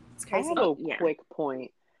 It's I crazy. have Oh, a yeah. quick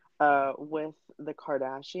point with the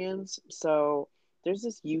Kardashians. So there's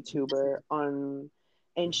this YouTuber on,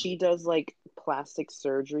 and she does like plastic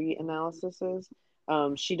surgery analyses.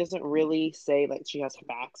 She doesn't really say like she has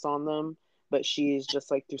facts on them, but she's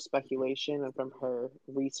just like through speculation and from her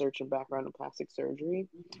research and background in plastic surgery.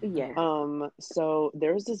 Yeah. So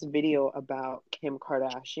there's this video about Kim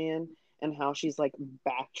Kardashian and how she's like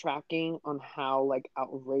backtracking on how like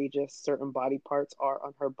outrageous certain body parts are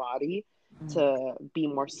on her body to be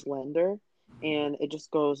more slender. And it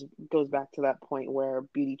just goes back to that point where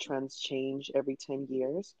beauty trends change every 10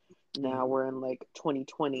 years. Now we're in like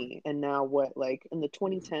 2020, and now what, like in the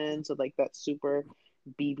 2010s with like that super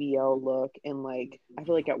BBL look, and like I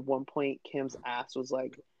feel like at one point Kim's ass was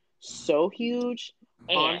like so huge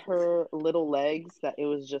on And her little legs that it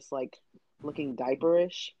was just like looking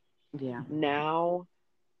diaperish. Yeah. Now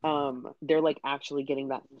they're like actually getting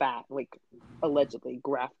that fat, like allegedly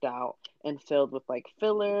graphed out and filled with like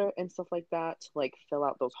filler and stuff like that to like fill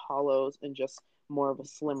out those hollows, and just more of a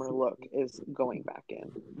slimmer look is going back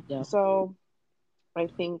in. Yeah. So I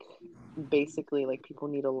think basically like people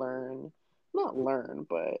need to learn, not learn,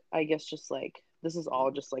 but I guess just like this is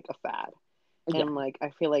all just like a fad. Yeah. And like I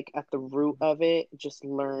feel like at the root of it, just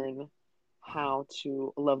learn how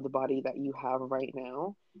to love the body that you have right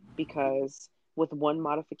now, because with one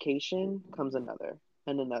modification comes another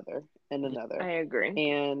and another and I another.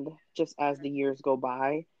 agree. And just as the years go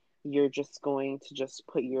by, you're just going to just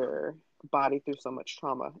put your body through so much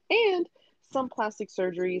trauma. And some plastic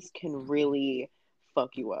surgeries can really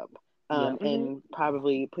fuck you up, Yeah. Hmm. and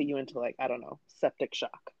probably put you into like, I don't know, septic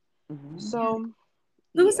shock. Mm-hmm. Yeah. So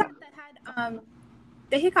Who was yeah. that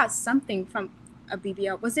they had got something from a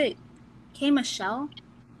BBL? Was it K Michelle?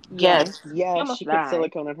 Yes. Yes. Yes, She yes, almost she put died.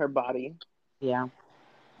 silicone in her body. Yeah.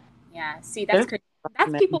 Yeah, see, that's There's crazy. a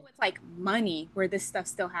That's people documentary. with like money where this stuff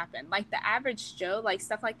still happened. Like the average Joe, like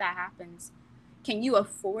stuff like that happens. Can you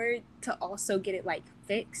afford to also get it like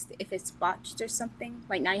fixed if it's botched or something?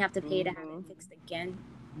 Like now you have to pay to have it Hmm. fixed again.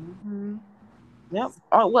 Mm-hmm. Yep.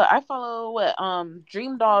 Oh, well, I follow what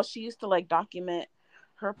Dream Doll. She used to like document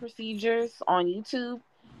her procedures on YouTube,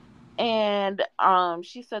 and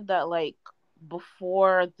she said that like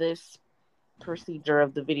before this procedure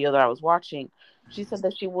of the video that I was watching, she said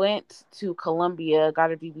that she went to Colombia,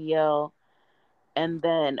 got a BBL, and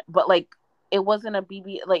then but like it wasn't a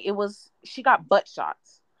BB, like it was, she got butt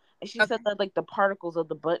shots, and she Okay. said that like the particles of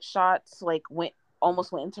the butt shots like went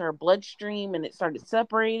into her bloodstream, and it started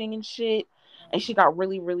separating and shit, and she got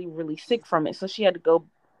really really really sick from it, so she had to go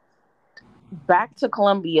back to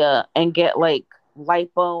Colombia and get like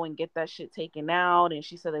lipo and get that shit taken out, and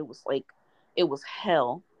she said it was like it was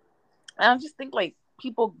hell. And I just think like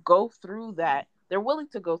people go through that, they're willing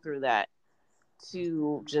to go through that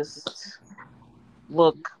to just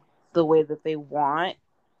look the way that they want,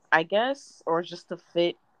 I guess, or just to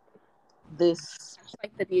fit this.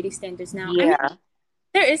 Like the beauty standards now. I mean, Yeah.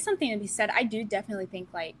 there is something to be said. I do definitely think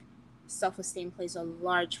like self esteem plays a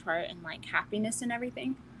large part in like happiness and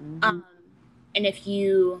everything. Mm-hmm. Um, and if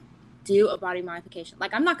you do a body modification,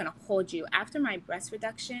 like I'm not gonna hold you after my breast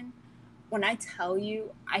reduction. When I tell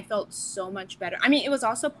you, I felt so much better. I mean, it was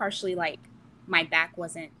also partially like my back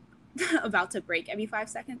wasn't about to break every 5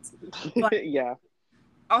 seconds, but Yeah.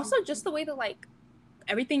 also just the way that like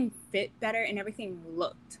everything fit better and everything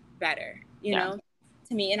looked better, Yeah.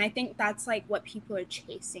 to me. And I think that's like what people are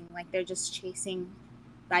chasing. Like they're just chasing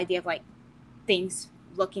the idea of like things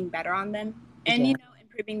looking better on them and, Yeah.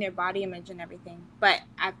 improving their body image and everything. But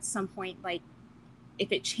at some point, like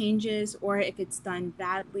if it changes or if it's done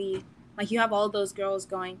badly, like you have all those girls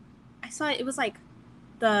going, I saw it was like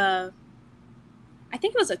the, I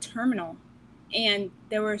think it was a terminal and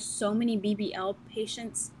there were so many BBL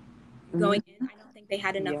patients Mm-hmm. going in. I don't think they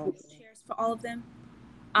had enough Yes. wheelchairs for all of them.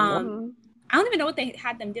 Yep. Um, Hmm. I don't even know what they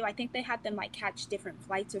had them do. I think they had them like catch different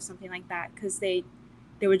flights or something like that because there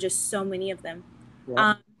were just so many of them. Yep.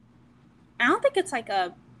 Um, I don't think it's like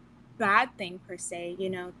a bad thing per se,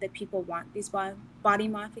 that people want these body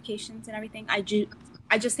modifications and everything. I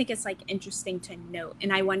just think it's like interesting to note,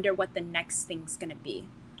 and I wonder what the next thing's gonna be.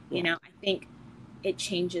 Yeah. I think it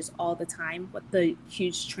changes all the time. What the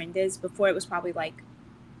huge trend is. Before it was probably like,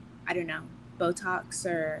 I don't know, Botox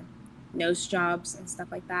or nose jobs and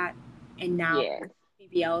stuff like that, and now Yes.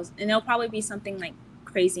 BBLs, and it'll probably be something like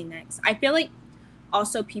crazy next. I feel like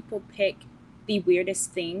also people pick the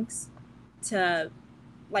weirdest things to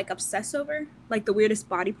like obsess over, like the weirdest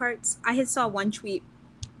body parts. I had saw one tweet,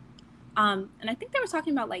 and I think they were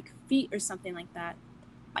talking about like feet or something like that,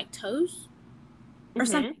 like toes or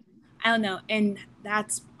something. I don't know, and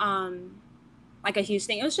that's like a huge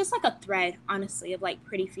thing. It was just like a thread, honestly, of like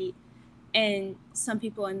pretty feet, and some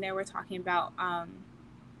people in there were talking about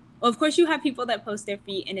well, of course you have people that post their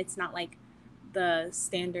feet and it's not like the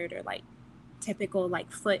standard or like typical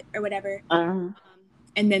like foot or whatever. And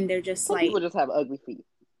then they're just Some like people just have ugly feet.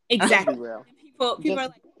 exactly. Let's be real. People Just are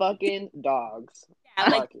like fucking dogs. yeah,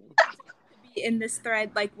 like Barking. to be in this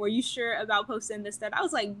thread. Like, were you sure about posting this thread? I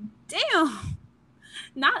was like, damn,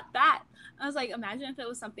 not that. I was like, imagine if it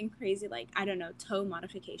was something crazy like I don't know, toe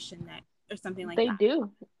modification neck or something like They that.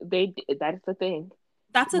 do. That's the thing.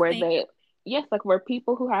 That's a Where thing. yes, like where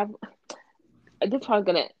people who have, this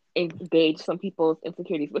probably gonna engage some people's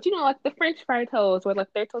insecurities, but you know, like the French fry toes, where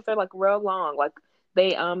like their toes are like real long, like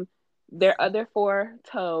they their other four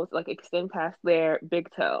toes like extend past their big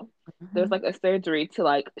toe. There's like a surgery to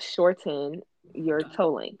like shorten your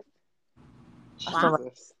toe length, I feel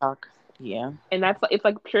Jesus. like yeah. and that's it's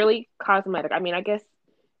like purely cosmetic. I mean, I guess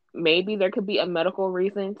maybe there could be a medical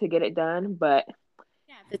reason to get it done, but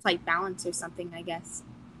Yeah, if it's like balance or something, I guess.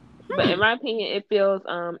 in my opinion, it feels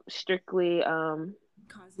strictly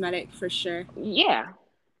Cosmetic for sure. yeah.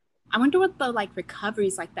 I wonder what the like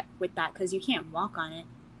recovery's like that with that because you can't walk on it.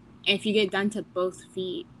 And if you get done to both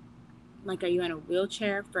feet, like are you in a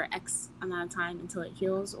wheelchair for X amount of time until it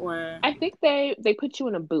heals, or I think they put you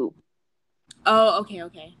in a boot. oh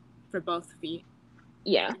okay for both feet.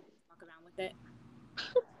 Yeah. Walk around with it.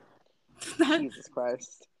 Jesus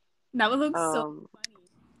Christ. That would look so funny.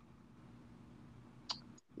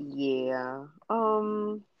 Yeah.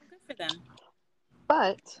 Good for them.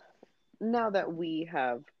 But now that we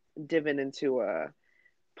have divin into a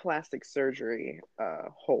plastic surgery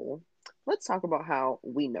hole, let's talk about how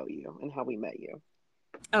we know you and how we met you.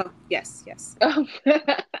 Oh yes. I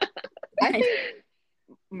think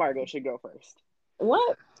Margot should go first.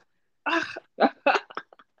 What?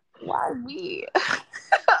 Why me?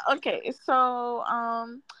 Okay, so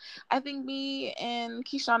I think me and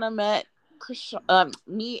Chriseanna met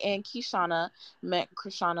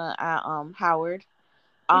Chriseanna at Howard.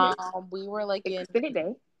 We were like in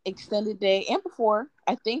extended day and before,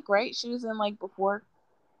 I think, right? She was in like before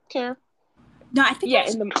care. No, I think yeah,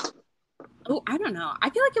 it was, I don't know. I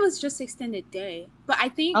feel like it was just extended day, but I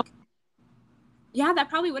think yeah, that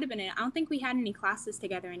probably would have been it. I don't think we had any classes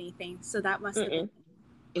together or anything, so that must have been.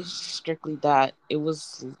 It's strictly that. It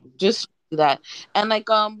was just that, and like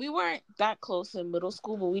we weren't that close in middle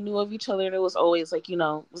school, but we knew of each other, and it was always like, it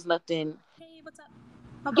was nothing. Hey, what's up?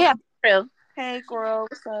 Yeah, for real. Hey, girl,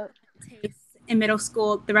 what's up? In middle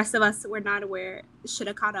school, the rest of us were not aware. Should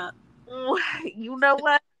have caught up. You know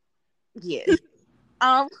what? Yeah.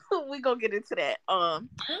 We gonna get into that.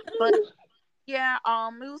 But yeah,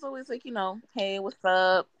 it was always like, hey, what's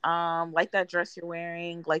up? Like that dress you're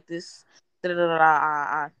wearing, like this,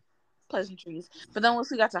 pleasantries. But then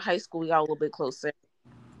once we got to high school, we got a little bit closer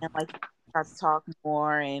and like got to talk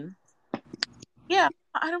more. And yeah,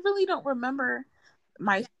 I really don't remember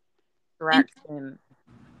my interaction.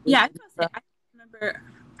 Yeah, I don't remember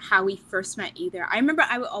how we first met either. I remember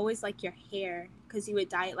I would always like your hair because you would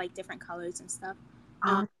dye it like different colors and stuff.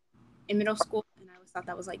 In middle school, and I always thought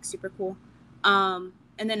that was like super cool. And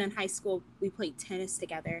then in high school, we played tennis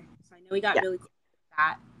together, so I know we got really cool with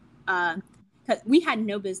that. Because we had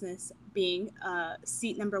no business being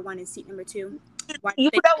seat number 1 and seat number 2. Why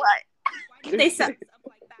did they set us up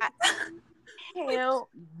like that? Hell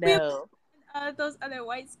no. Those other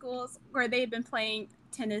white schools where they had been playing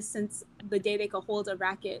tennis since the day they could hold a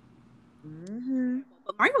racket.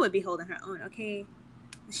 But Margaret would be holding her own, okay?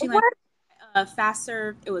 She went fast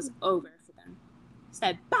serve, it was over for them.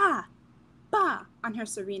 Said bah on her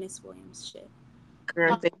Serenus Williams shit.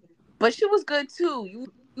 Girl, but she was good too. You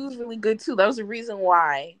was really good too. That was the reason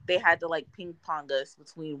why they had to like ping pong us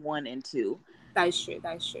between 1 and 2. That is true.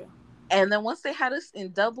 And then once they had us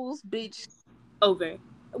in doubles, bitch, over.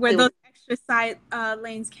 Where those extra side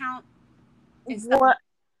lanes count. What?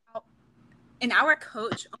 And our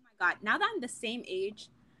coach, oh my god, now that I'm the same age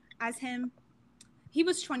as him, he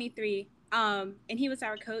was 23, and he was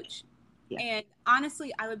our coach. Yeah. And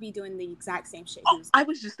honestly, I would be doing the exact same shit. I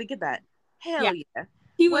was just thinking that. Hell yeah.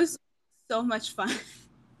 He was so much fun.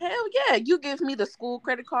 Hell yeah. You give me the school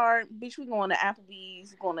credit card, bitch, we going to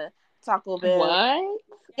Applebee's, we're going to Taco Bell. What?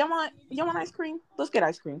 Y'all want ice cream? Let's get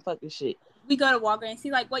ice cream. Fuck this shit. we go to Walgreens,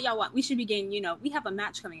 see like what y'all want. We should be getting, we have a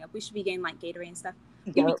match coming up. We should be getting like Gatorade and stuff.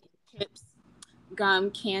 We'd be Yep. getting chips,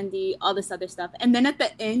 gum, candy, all this other stuff. And then at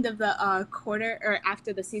the end of the quarter, or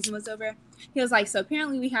after the season was over, he was like, so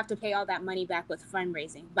apparently we have to pay all that money back with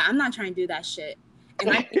fundraising, but I'm not trying to do that shit. And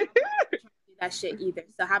I'm not trying to do that shit either.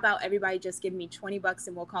 So how about everybody just give me $20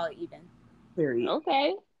 and we'll call it even. Period.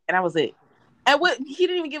 Okay. And that was it. And what he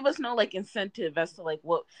didn't even give us no like incentive as to like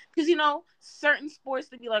what, because certain sports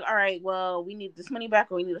to be like, all right, well, we need this money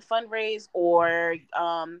back, or we need a fundraise, or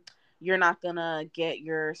you're not gonna get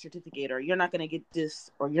your certificate, or you're not gonna get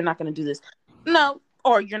this, or you're not gonna do this. No,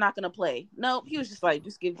 or you're not gonna play. No, he was just like,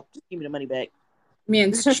 just give me the money back.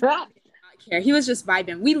 Man, did not care. He was just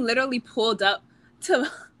vibing. We literally pulled up to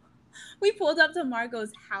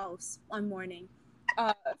Margot's house one morning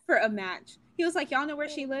for a match. He was like, y'all know where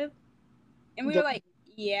she lived? And we were like,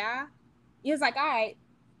 yeah. He was like, all right.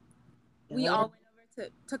 We all went over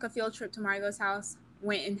took a field trip to Margot's house,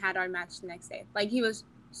 went and had our match the next day. Like, he was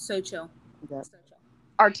so chill. Yeah. So chill.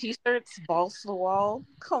 Our t-shirts, balls to the wall.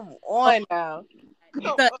 Come on now.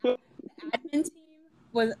 The admin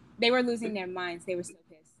team they were losing their minds. They were so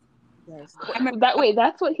pissed. Yes.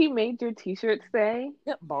 That's what he made your t-shirt say?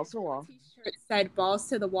 Yep, balls to the wall. T-shirt said balls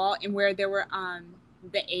to the wall, and where there were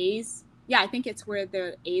the A's. Yeah, I think it's where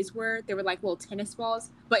the A's were. They were like little tennis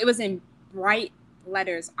balls, but it was in bright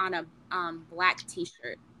letters on a black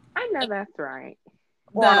t-shirt. I know that's right.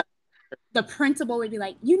 The principal would be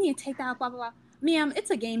like, you need to take that out, blah, blah, blah. Ma'am, it's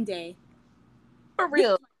a game day. For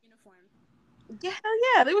real. Uniform. Yeah,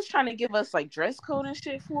 hell yeah. They was trying to give us like dress code and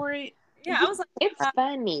shit for it. Yeah, I was like, it's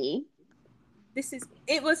funny.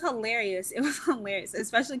 It was hilarious. It was hilarious,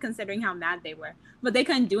 especially considering how mad they were. But they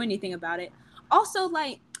couldn't do anything about it. Also,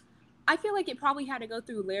 like, I feel like it probably had to go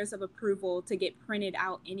through layers of approval to get printed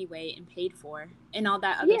out anyway and paid for and all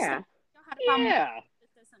that other stuff. Yeah.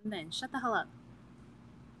 Then shut the hell up.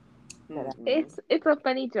 It's a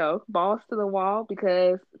funny joke. Balls to the wall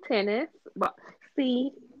because tennis. But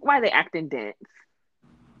see why they acting dense.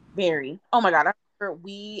 Very. Oh my god! I remember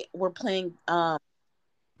we were playing.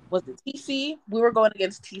 Was it TC? We were going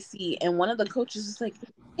against TC, and one of the coaches was like,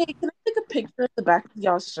 "Hey, can I take a picture of the back of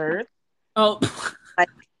y'all's shirt?" Oh, like,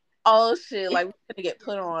 oh shit! Like, we're gonna get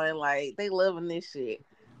put on. Like, they loving this shit.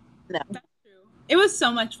 No, that's true. It was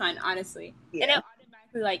so much fun, honestly. Yeah. And it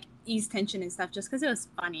automatically like eased tension and stuff, just because it was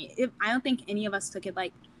funny. I don't think any of us took it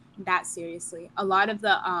like that seriously. A lot of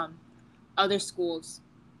the other schools,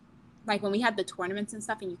 like when we had the tournaments and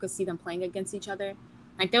stuff, and you could see them playing against each other.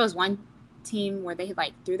 Like there was one team where they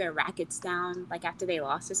like threw their rackets down like after they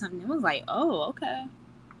lost or something. It was like, oh, okay,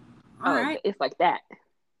 all right, it's like that.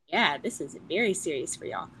 Yeah, this is very serious for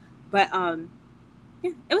y'all. But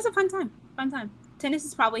yeah, it was a fun time. Tennis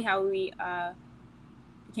is probably how we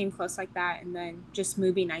became close like that, and then just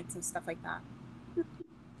movie nights and stuff like that.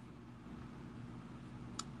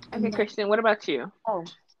 Okay, Christian, what about you? Oh,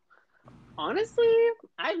 honestly,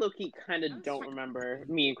 I low-key kind of don't remember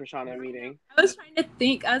me and Chriseanna meeting. I was trying to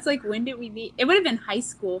think. I was like, when did we meet? It would have been high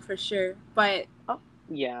school for sure, but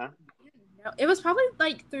yeah, it was probably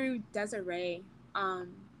like through Desiree,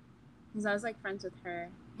 because I was like friends with her,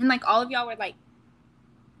 and like all of y'all were like,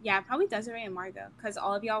 yeah, probably Desiree and Margot, because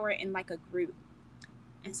all of y'all were in like a group,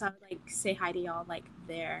 and so I would like say hi to y'all like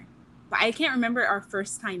there, but I can't remember our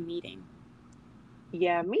first time meeting.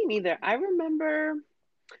 Yeah, me neither. I remember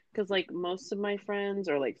because like most of my friends,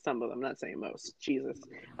 or like some of them, not saying most, Jesus,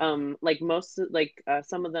 like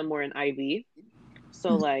some of them were in IB,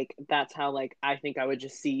 so like that's how like I think I would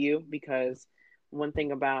just see you, because one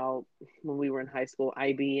thing about when we were in high school,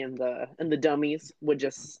 IB and the dummies would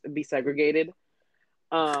just be segregated.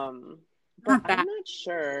 But I'm not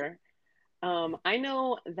sure. I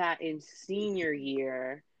know that in senior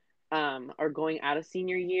year, or going out of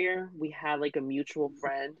senior year, we had like a mutual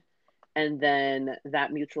friend, and then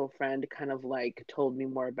that mutual friend kind of like told me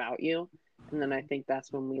more about you, and then I think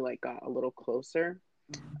that's when we like got a little closer,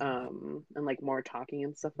 and like more talking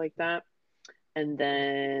and stuff like that. And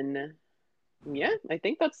then yeah, I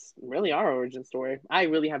think that's really our origin story. I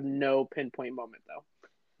really have no pinpoint moment though.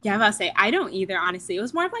 Yeah, I'm about to say I don't either, honestly. It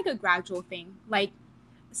was more of like a gradual thing, like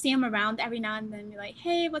see him around every now and then, be like,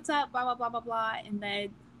 hey, what's up, blah blah blah blah blah. And then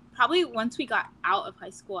probably once we got out of high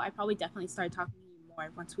school, I probably definitely started talking to you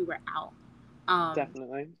more once we were out.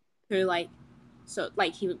 Definitely. Through like, so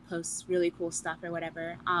like he would post really cool stuff or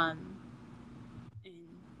whatever. And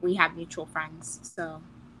we have mutual friends, so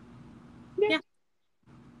yeah.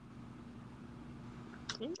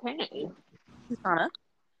 Okay. Chriseanna?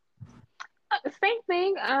 Same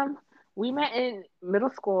thing. We met in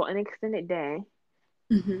middle school, an extended day.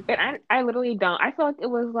 Mm-hmm. And I literally don't. I feel like it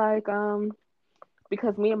was like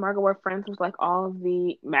because me and Margaret were friends with like all of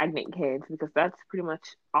the magnet kids because that's pretty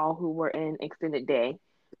much all who were in extended day.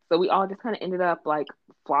 So we all just kind of ended up like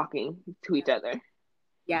flocking to each other.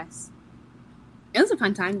 Yes. It was a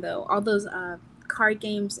fun time though. All those card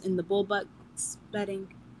games and the bullbucks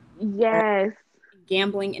betting, Yes.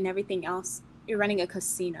 gambling and everything else. You're running a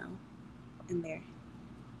casino in there.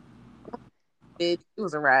 It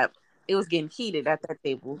was a wrap. It was getting heated at that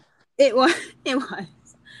table. It was. It was.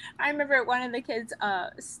 I remember one of the kids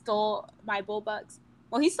stole my bullbucks.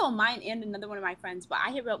 Well, he stole mine and another one of my friends, but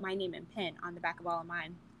I had wrote my name in pen on the back of all of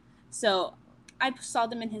mine. So I saw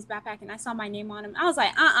them in his backpack and I saw my name on them. I was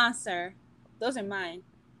like, sir, those are mine.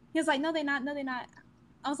 He was like, no, they're not. No, they're not.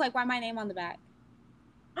 I was like, why my name on the back?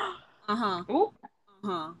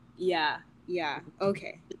 Yeah.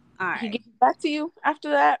 Okay. All right. He gave it back to you after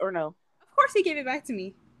that, or no? Of course, he gave it back to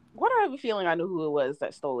me. What do I have a feeling I knew who it was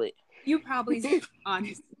that stole it? You probably do.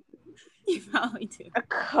 Honestly, you probably do. A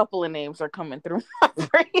couple of names are coming through my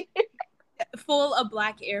brain. Full of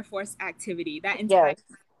Black Air Force activity. That entire Yes.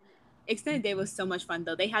 extended day was so much fun,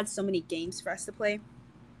 though. They had so many games for us to play.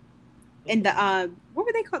 And the what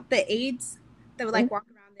were they called? The aides that would like walk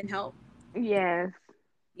around and help. Yes.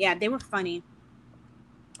 Yeah, they were funny.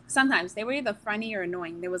 Sometimes they were either funny or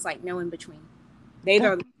annoying. There was like no in between. They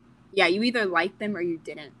either, you either liked them or you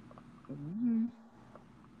didn't. Mm-hmm.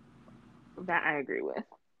 That I agree with.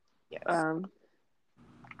 Yes.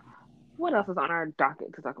 What else is on our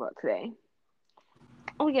docket to talk about today?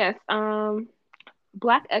 Oh yes,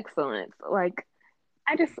 Black excellence. Like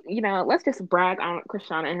I just, let's just brag on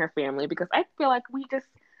Chriseanna and her family because I feel like you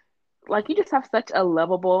just have such a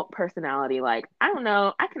lovable personality. Like I don't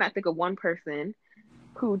know, I cannot think of one person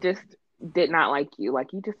who just did not like you.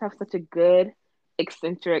 Like you just have such a good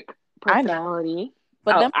eccentric personality.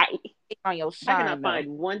 But on your shine, I cannot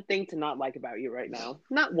find one thing to not like about you right now.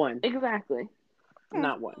 Not one. Exactly.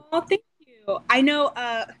 Not one. Oh, thank you. I know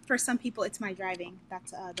for some people it's my driving.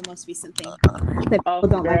 That's the most recent thing. Oh,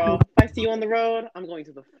 girl, if I see you on the road, I'm going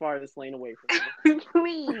to the farthest lane away from you.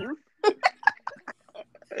 Please.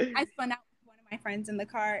 I spun out with one of my friends in the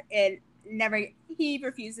car and he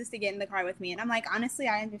refuses to get in the car with me. And I'm like, honestly,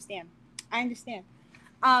 I understand.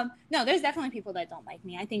 No, there's definitely people that don't like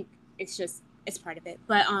me. I think it's part of it.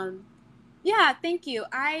 But yeah, thank you.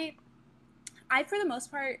 I for the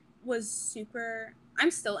most part I'm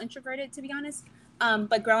still introverted, to be honest.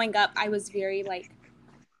 But growing up, I was very like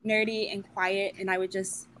nerdy and quiet, and I would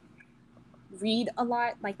just read a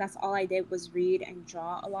lot. Like that's all I did was read and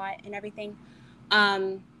draw a lot and everything.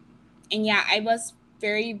 And yeah, I was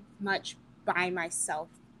very much by myself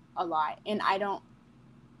a lot, and I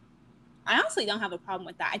honestly don't have a problem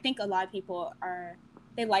with that. I think a lot of people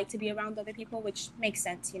they like to be around other people, which makes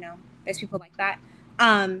sense. There's people like that.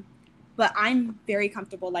 But I'm very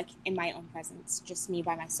comfortable, like, in my own presence, just me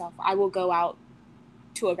by myself. I will go out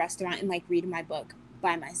to a restaurant and, like, read my book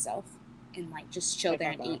by myself and, like, just chill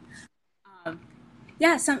there and eat.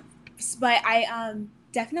 But I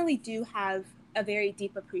definitely do have a very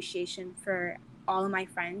deep appreciation for all of my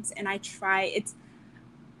friends. And I try,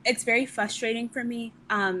 it's very frustrating for me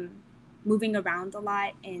moving around a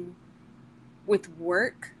lot and with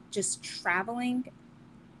work, just traveling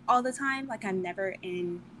all the time. Like,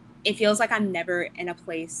 it feels like I'm never in a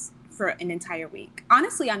place for an entire week.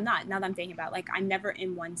 Honestly, I'm not. Now that I'm thinking about it, like I'm never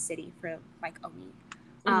in one city for like a week.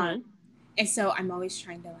 And so I'm always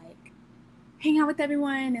trying to like hang out with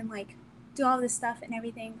everyone and like do all this stuff and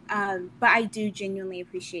everything. But I do genuinely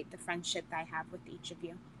appreciate the friendship that I have with each of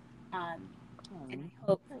you. And I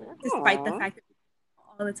hope, despite the fact that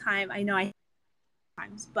all the time, I know I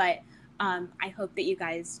times, but I hope that you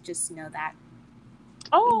guys just know that.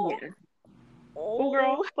 Oh. Yeah. Oh,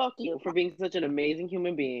 girl, fuck you for being such an amazing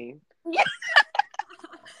human being. Yeah.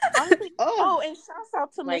 And shouts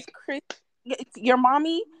out to Miss Chris, your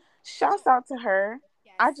mommy. Shouts out to her.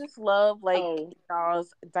 Yes. I just love like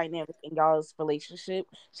y'all's dynamic in y'all's relationship.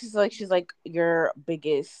 She's like your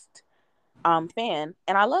biggest fan,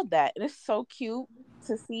 and I love that. And it's so cute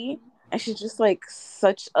to see. And she's just like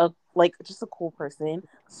such a just a cool person.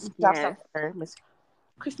 Shouts out to her, Miss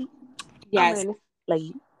Christy. Yes.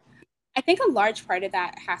 Lady. I think a large part of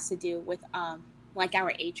that has to do with like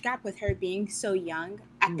our age gap, with her being so young.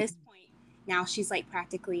 At this point now, she's like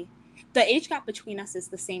practically, the age gap between us is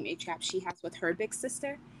the same age gap she has with her big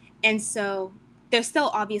sister. And so there's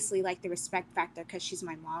still obviously like the respect factor because she's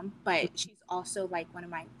my mom, but she's also like one of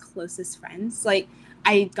my closest friends. Like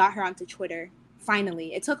I got her onto Twitter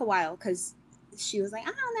finally. It took a while because she was like,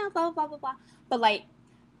 I don't know, blah, blah, blah, blah. But like,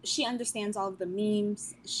 she understands all of the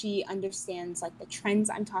memes. She understands like the trends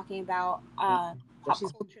I'm talking about, pop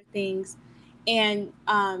culture things. And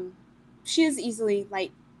she is easily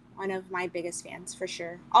like one of my biggest fans for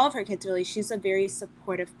sure. All of her kids really. She's a very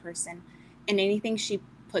supportive person, and anything she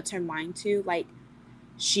puts her mind to, like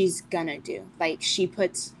she's gonna do. Like she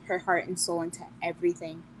puts her heart and soul into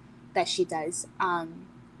everything that she does,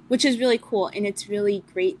 which is really cool, and it's really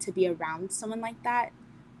great to be around someone like that.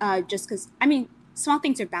 Just because I mean, small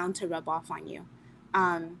things are bound to rub off on you,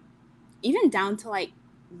 even down to like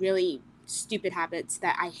really stupid habits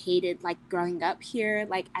that I hated like growing up here,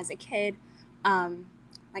 like as a kid. Um,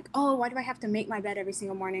 like, oh, why do I have to make my bed every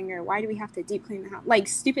single morning? Or why do we have to deep clean the house? Like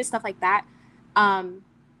stupid stuff like that.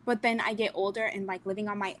 But then I get older and like living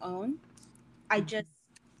on my own, I just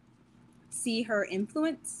see her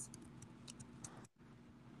influence.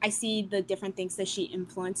 I see the different things that she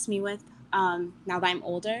influenced me with now that I'm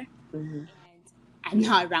older and I'm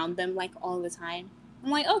not around them like all the time. I'm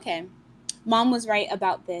like, okay, mom was right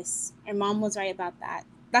about this, or mom was right about that.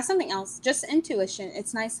 That's something else. Just intuition.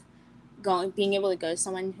 It's nice being able to go to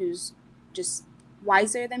someone who's just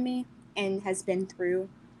wiser than me and has been through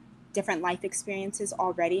different life experiences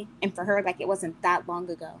already. And for her, like it wasn't that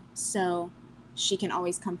long ago, so she can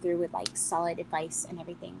always come through with like solid advice and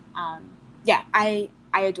everything. Yeah, I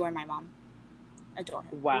adore my mom. Adore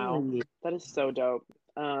her. Wow, that is so dope.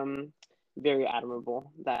 Very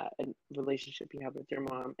admirable, that relationship you have with your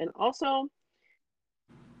mom, and also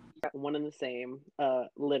one and the same.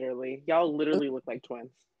 Literally, y'all literally look like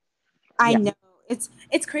twins. I know.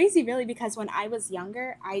 It's crazy really, because when I was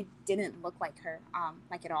younger, I didn't look like her,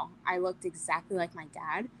 like at all. I looked exactly like my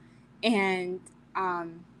dad. And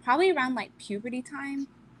probably around like puberty time,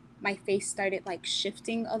 my face started like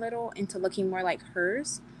shifting a little into looking more like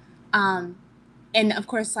hers. And of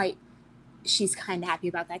course, like she's kind of happy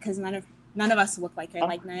about that because none of us look like her.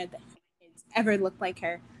 Like none of the kids ever looked like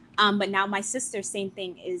her. But now my sister, same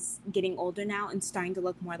thing, is getting older now and starting to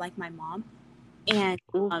look more like my mom. And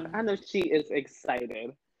I know she is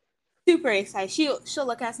excited. Super excited. She'll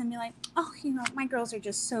look at us and be like, "Oh, my girls are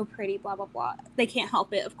just so pretty. Blah blah blah. They can't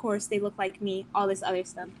help it. Of course, they look like me. All this other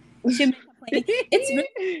stuff." She'll be complaining.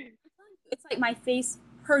 It's like my face.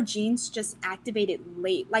 Her genes just activated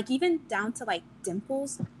late. Like even down to like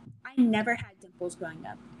dimples. I never had dimples growing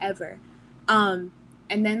up ever. And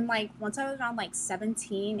then like once I was around like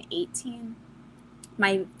 17, 18,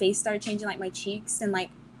 my face started changing, like my cheeks and like,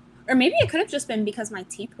 or maybe it could have just been because my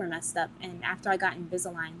teeth were messed up, and after I got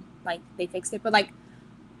Invisalign, like they fixed it. But like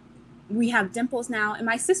we have dimples now, and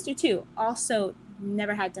my sister too also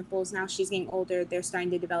never had dimples. Now she's getting older, they're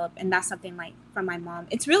starting to develop, and that's something like from my mom.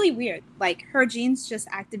 It's really weird, like her genes just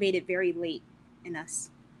activated very late in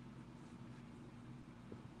us.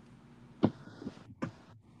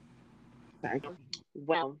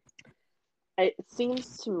 Well, it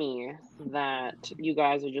seems to me that you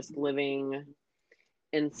guys are just living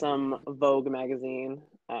in some Vogue magazine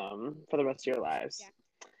for the rest of your lives.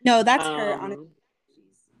 No, that's her. Honestly, she's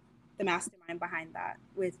the mastermind behind that.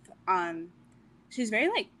 With she's very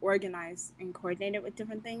like organized and coordinated with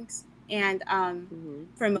different things, and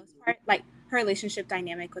for the most part, like her relationship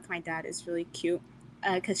dynamic with my dad is really cute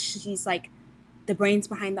because she's like the brains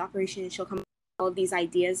behind the operation, and she'll come up with all of these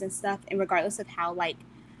ideas and stuff. And regardless of how like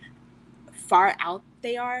far out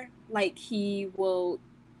they are, like he will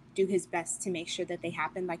do his best to make sure that they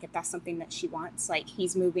happen. Like if that's something that she wants, like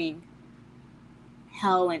he's moving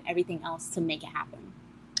hell and everything else to make it happen.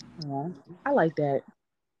 Yeah, I like that.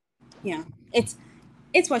 Yeah, it's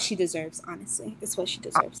what she deserves. Honestly, it's what she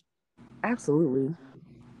deserves. Absolutely.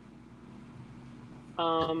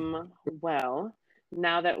 Well,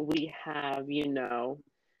 now that we have,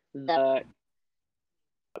 the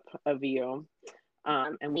of you,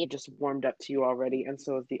 and we just warmed up to you already, and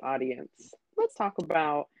so is the audience. Let's talk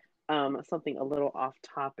about something a little off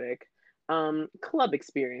topic. Club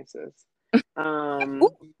experiences. And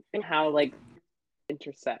how like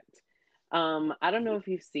intersect. I don't know if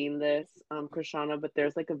you've seen this, Chriseanna, but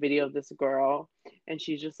there's like a video of this girl and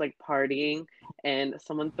she's just like partying and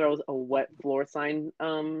someone throws a wet floor sign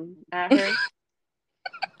at her.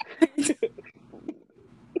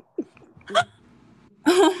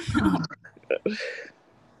 Oh no.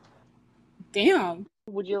 Damn.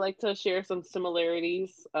 Would you like to share some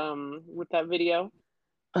similarities with that video?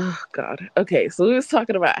 Oh God. Okay, so we was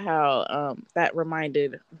talking about how that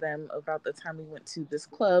reminded them about the time we went to this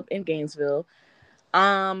club in Gainesville.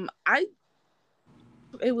 It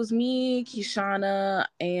was me, Chriseanna,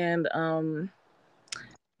 and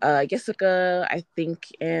Jessica, I think,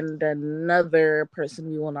 and another person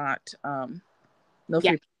we will not no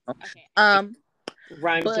free people. Okay.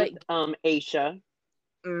 Rhymes with Aisha.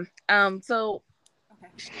 So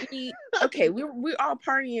we're all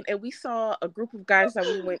partying and we saw a group of guys that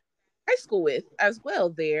we went to high school with as well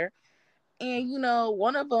there. And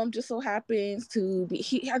one of them just so happens to be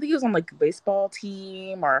I think he was on like a baseball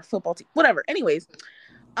team or a football team, whatever. Anyways,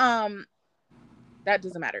 that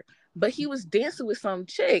doesn't matter. But he was dancing with some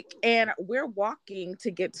chick, and we're walking to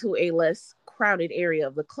get to a less crowded area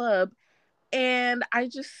of the club, and I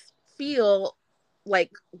just feel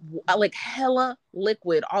like hella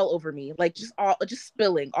liquid all over me, like just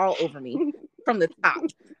spilling all over me from the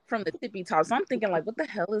tippy top. So I'm thinking, like, what the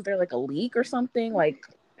hell, is there like a leak or something, like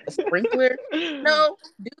a sprinkler? No,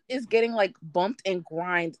 dude is getting like bumped and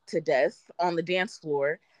grind to death on the dance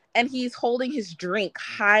floor, and he's holding his drink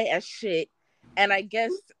high as shit. And I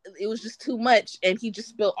guess it was just too much, and he just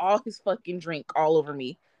spilled all his fucking drink all over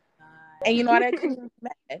me. And you know what? I couldn't even be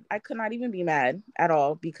mad. I could not even be mad at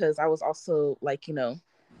all, because I was also like, I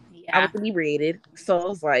was inebriated. So I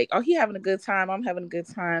was like, oh, he having a good time. I'm having a good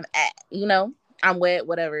time. I'm wet,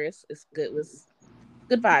 whatever. It's good. It was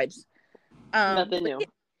good vibes. Nothing new.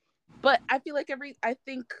 But I feel like I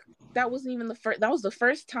think that wasn't even that was the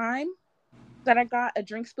first time that I got a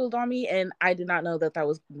drink spilled on me, and I did not know that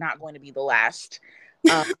was not going to be the last.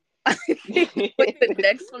 I think like the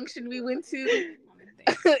next function we went to,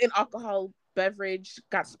 an alcohol beverage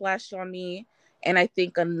got splashed on me, and I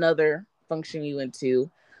think another function we went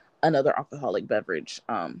to, another alcoholic beverage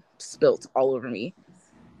spilt all over me.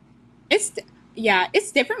 It's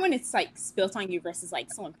different when it's like spilt on you versus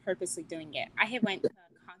like someone purposely doing it. I had went to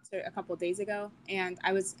a concert a couple of days ago, and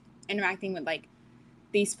I was interacting with like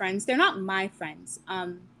these friends. They're not my friends.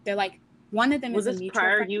 They're like, one of them was is a this mutual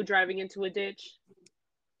prior friend. you driving into a ditch?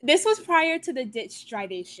 This was prior to the ditch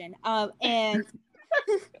drivation. And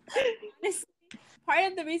honestly,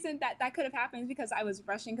 part of the reason that could have happened is because I was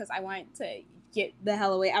rushing, because I wanted to get the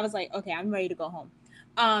hell away. I was like, okay, I'm ready to go home.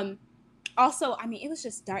 Also, I mean, it was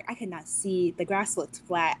just dark. I could not see. The grass looked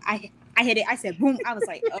flat. I hit it. I said, boom. I was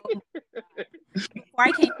like, oh my God. Before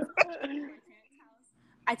I came to my parents' house,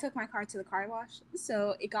 I took my car to the car wash,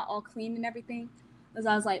 so it got all clean and everything. Because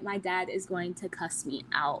I was like, my dad is going to cuss me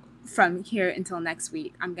out from here until next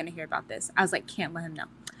week. I'm going to hear about this. I was like, can't let him know.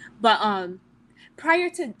 But prior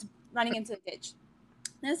to running into the ditch,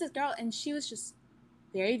 there's this girl, and she was just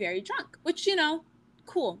very, very drunk, which,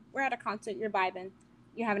 cool. We're at a concert. You're vibing.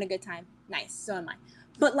 You're having a good time. Nice. So am I.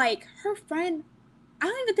 But like her friend, I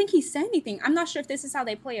don't even think he said anything. I'm not sure if this is how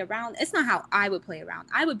they play around. It's not how I would play around.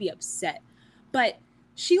 I would be upset. But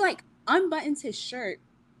she like unbuttons his shirt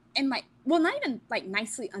and like, well, not even like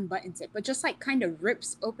nicely unbuttons it, but just like kind of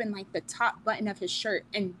rips open like the top button of his shirt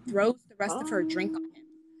and throws the rest of her drink on him.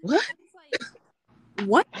 What? It's like,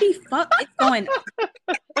 what the fuck is going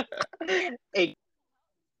on? Hey,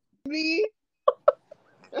 me?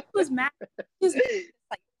 She was mad. She was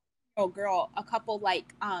like, girl, a couple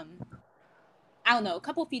like I don't know, a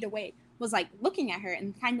couple feet away, was like looking at her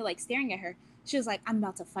and kind of like staring at her. She was like, I'm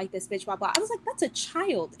about to fight this bitch, blah, blah. I was like, that's a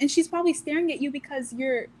child. And she's probably staring at you because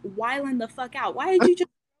you're wilding the fuck out. Why did you just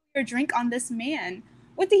throw your drink on this man?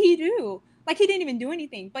 What did he do? Like, he didn't even do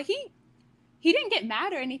anything. But he didn't get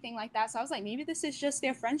mad or anything like that. So I was like, maybe this is just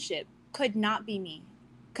their friendship. Could not be me.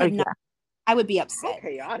 Could not. I would be upset. How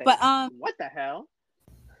chaotic. But what the hell?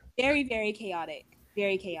 Very, very chaotic.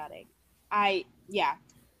 Very chaotic. I've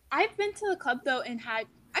been to the club though and had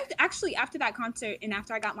actually after that concert and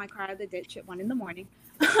after I got my car out of the ditch at 1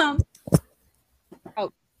 a.m,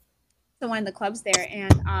 to one of the clubs there,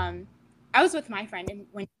 and I was with my friend, and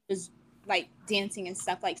when he was like dancing and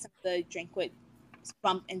stuff, like some of the drink would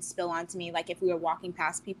bump and spill onto me, like if we were walking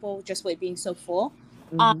past people, just with it being so full.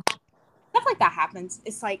 Stuff like that happens.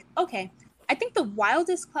 It's like, okay, I think the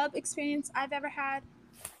wildest club experience I've ever had,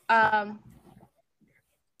 I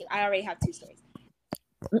already have 2 stories.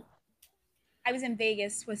 I was in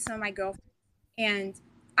Vegas with some of my girlfriends, and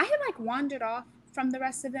I had like wandered off from the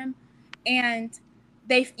rest of them, and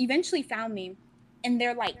they eventually found me, and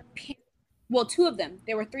they're like, well, 2 of them,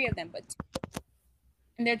 there were 3 of them, but 2,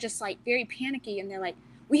 and they're just like very panicky, and they're like,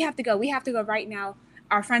 we have to go right now,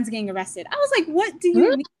 our friend's getting arrested. I was like, what do you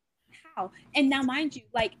mean? How? And now mind you,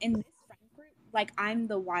 like in this friend group, like I'm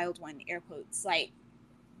the wild one, air quotes, like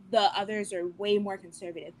the others are way more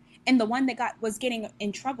conservative, and the one that was getting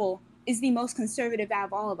in trouble is the most conservative out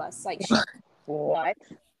of all of us. Like she, what?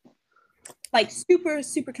 Like super,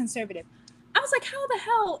 super conservative. I was like, how the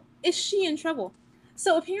hell is she in trouble?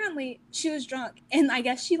 So apparently she was drunk, and I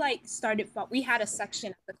guess she like started. We had a section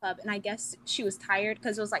at the club, and I guess she was tired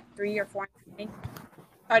because it was like 3 or 4 in the morning.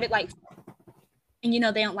 Started like, and they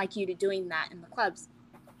don't like you to doing that in the clubs.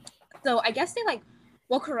 So I guess they like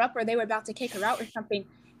woke her up, or they were about to kick her out or something,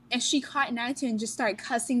 and she caught an attitude and just started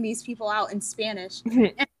cussing these people out in Spanish.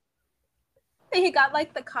 And they got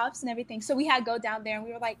like the cops and everything, so we had to go down there, and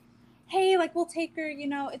we were like, hey, like we'll take her,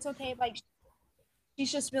 it's okay, like she's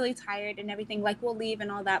she's just really tired and everything. Like, we'll leave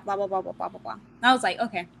and all that, blah, blah, blah, blah, blah, blah, blah. And I was like,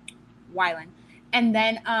 okay, wildin'. And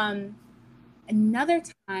then another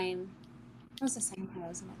time, what was the second time I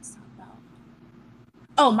was about to talk about?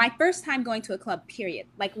 Oh, my first time going to a club, period.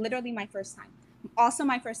 Like, literally my first time. Also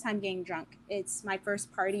my first time getting drunk. It's my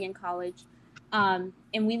first party in college. And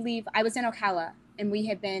we leave, I was in Ocala, and we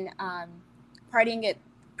had been partying at,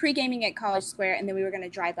 pre-gaming at College Square, and then we were going to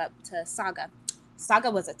drive up to Saga. Saga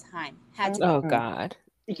was a time. Had to Oh God.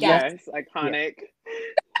 Yes, iconic.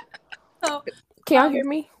 So, Can y'all hear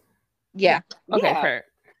me? Yeah. Okay, Yeah. fair.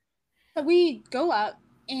 so we go up,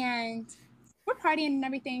 and we're partying and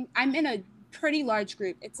everything. I'm in a pretty large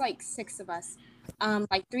group. It's like 6 of us.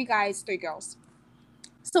 Like 3 guys, 3 girls.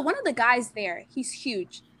 So one of the guys there, he's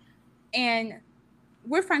huge, and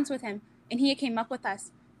we're friends with him, and he came up with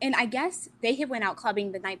us. And I guess they had went out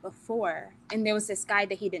clubbing the night before, and there was this guy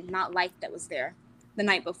that he did not like that was there the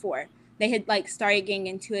night before. They had like started getting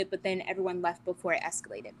into it, but then everyone left before it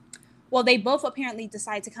escalated. Well, they both apparently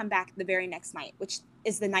decided to come back the very next night, which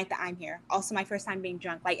is the night that I'm here. Also my first time being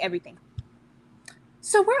drunk, like everything.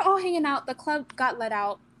 So we're all hanging out. The club got let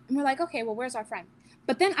out, and we're like, okay, well, where's our friend?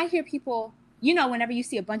 But then I hear people, you know, whenever you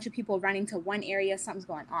see a bunch of people running to one area, something's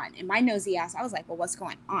going on. And my nosy ass, I was like, well, what's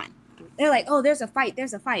going on? They're like, oh, there's a fight.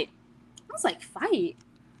 There's a fight. I was like, fight?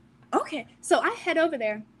 Okay. So I head over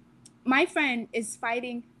there. My friend is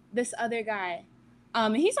fighting this other guy.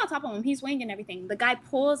 And he's on top of him. He's weighing and everything. The guy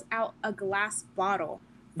pulls out a glass bottle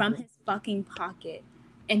from his fucking pocket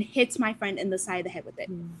and hits my friend in the side of the head with it.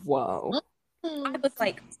 Whoa. I was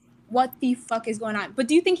like, what the fuck is going on? But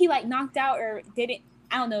do you think he like knocked out or did it,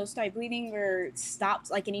 I don't know, started bleeding or stopped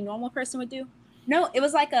like any normal person would do? No, it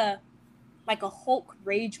was like a Hulk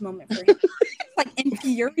rage moment for him. Like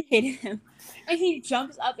infuriated him. And he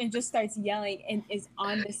jumps up and just starts yelling and is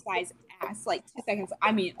on this guy's ass like 2 seconds.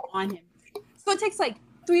 I mean, on him. So it takes like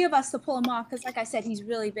 3 of us to pull him off because like I said, he's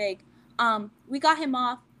really big. We got him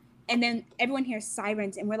off, and then everyone hears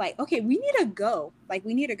sirens, and we're like, okay, we need to go. Like,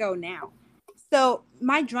 we need to go now. So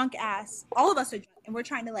my drunk ass, all of us are drunk, and we're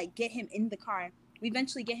trying to like get him in the car. We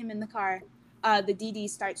eventually get him in the car. The DD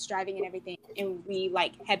starts driving and everything, and we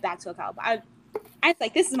like head back to Ocala. But I was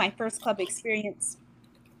like, this is my first club experience.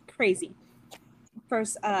 Crazy.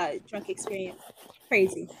 First drunk experience.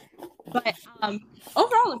 Crazy. But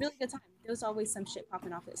overall, a really good time. There was always some shit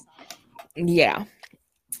popping off this side. Yeah.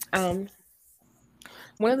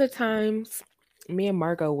 One of the times me and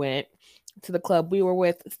Margot went to the club, we were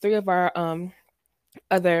with 3 of our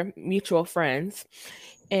other mutual friends,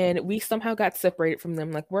 and we somehow got separated from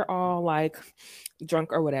them. Like, we're all like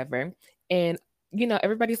drunk or whatever, and you know,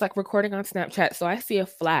 everybody's like recording on Snapchat. So I see a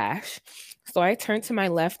flash, so I turn to my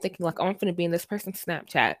left thinking like, oh, I'm gonna be in this person's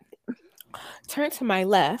Snapchat. Turn to my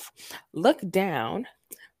left, look down.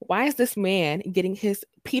 Why is this man getting his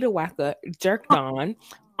PWI jerked on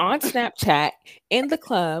Snapchat in the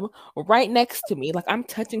club right next to me? Like, I'm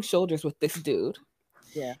touching shoulders with this dude.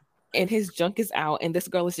 Yeah. And his junk is out, and this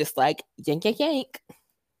girl is just like, yank, yank, yank.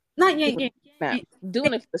 Not yank. Snap.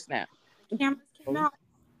 Doing it for the snap. The cameras came out.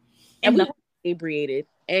 And we were inebriated.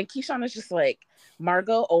 And Keyshawn just like,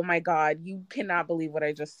 Margot, oh my God, you cannot believe what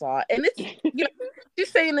I just saw. And it's, you know,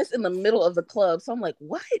 she's saying this in the middle of the club. So I'm like,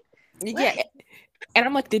 what? Yeah. And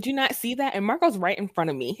I'm like, did you not see that? And Marco's right in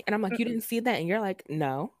front of me. And I'm like, you didn't see that? And you're like,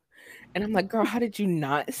 no. And I'm like, girl, how did you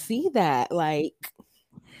not see that? Like,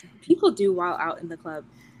 people do wild out in the club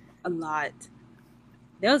a lot.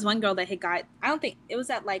 There was one girl that had got, I don't think it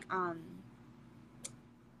was at like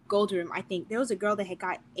Gold Room. I think there was a girl that had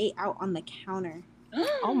got ate out on the counter.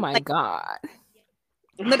 Oh my God.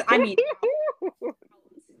 I mean,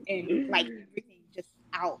 and like everything just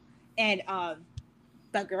out. And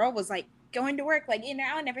the girl was like going to work, like in and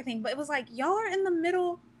out and everything. But it was like, y'all are in the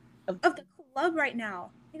middle of the club right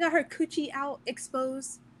now. You got her coochie out,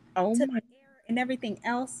 exposed to the air and everything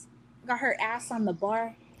else. Got her ass on the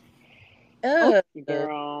bar.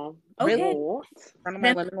 Girl. Okay. Really? Front of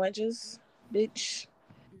my lemon wedges, bitch.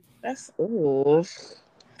 That's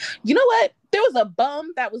You know what? There was a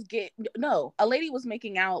bum that was a lady was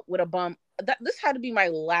making out with a bum. This had to be my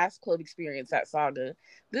last club experience at Saga.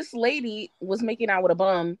 This lady was making out with a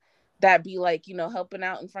bum that be like, you know, helping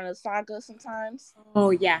out in front of Saga sometimes. Oh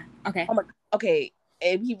yeah. Okay. Oh my. Okay.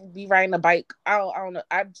 And he would be riding a bike. I don't know.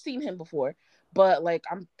 I've seen him before, but like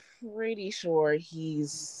I'm pretty sure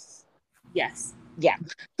he's yes. Yeah.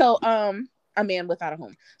 So a man without a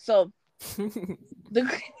home. So we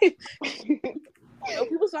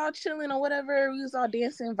was all chilling or whatever. We was all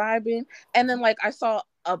dancing, vibing, and then like I saw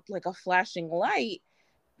a flashing light,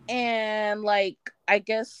 and like I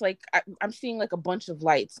guess like I'm seeing like a bunch of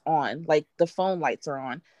lights on, like the phone lights are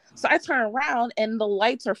on. So I turn around and the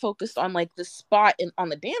lights are focused on like the spot on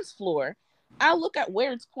the dance floor. I look at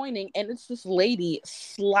where it's pointing, and it's this lady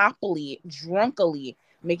sloppily, drunkily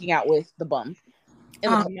making out with the bum.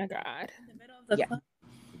 In the Oh club. my God. In the middle of the Yeah. club.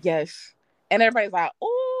 Yes. And everybody's like,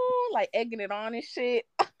 oh, like egging it on and shit.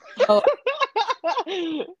 Oh,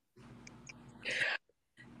 Oh,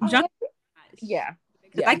 drunk. yeah.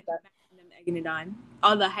 Because Yeah. I can imagine them egging it on.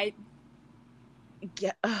 All the hype.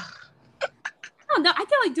 Yeah. I don't know. I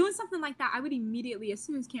feel like doing something like that, I would immediately, as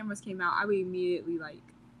soon as cameras came out, I would immediately like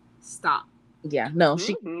stop. Yeah. No,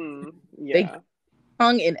 she they Yeah.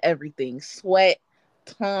 tongue and everything. Sweat,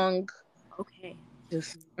 tongue, Okay.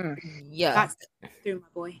 just Yeah. That's through my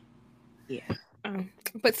boy. yeah.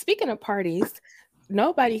 But speaking of parties,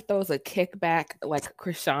 nobody throws a kickback like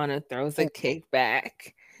Chriseanna throws a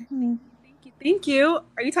kickback. Thank you.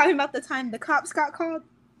 Are you talking about the time the cops got called?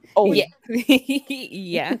 Oh Yeah.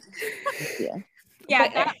 Yeah. yeah. Yeah,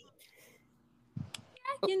 But, that.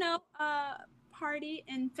 You know, party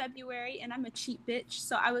in February, and I'm a cheap bitch,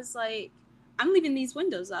 so I was like, I'm leaving these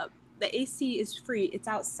windows up. The AC is free. It's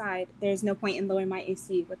outside. There's no point in lowering my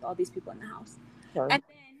AC with all these people in the house. Sorry. And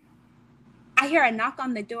then I hear a knock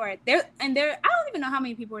on the door. I don't even know how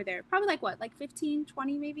many people were there. Probably like what, like 15,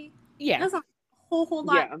 20 maybe? yeah. That's a whole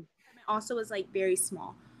lot. Yeah. Also was like very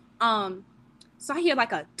small. So I hear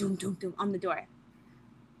like a doom doom doom on the door.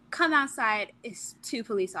 Come outside, it's 2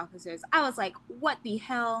 police officers. I was like, what the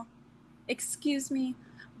hell? Excuse me.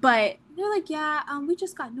 But they're like, yeah, we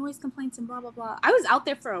just got noise complaints and blah blah blah. I was out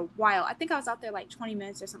there for a while. I think I was out there like 20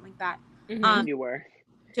 minutes or something like that. Mhm. You were.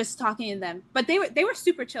 Just talking to them. But they were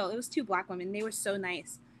super chill. It was 2 black women. They were so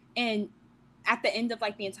nice. And at the end of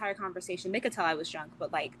like the entire conversation, they could tell I was drunk,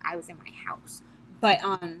 but like I was in my house. But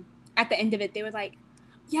at the end of it, they were like,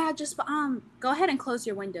 yeah, just go ahead and close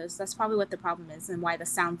your windows. That's probably what the problem is and why the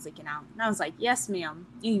sound's leaking out. And I was like, yes, ma'am.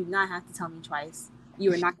 You do not have to tell me twice.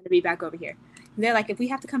 You are not going to be back over here. And they're like, if we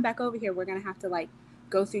have to come back over here, we're going to have to like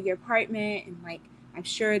go through your apartment, and like I'm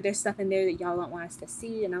sure there's stuff in there that y'all don't want us to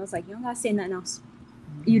see. And I was like, you don't got to say nothing else.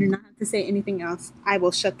 You do not have to say anything else. I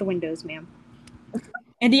will shut the windows, ma'am.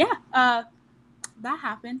 And yeah, that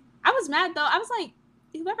happened. I was mad though. I was like,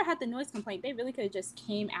 whoever had the noise complaint, they really could have just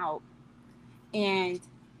came out and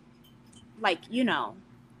like, you know,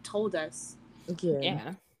 told us.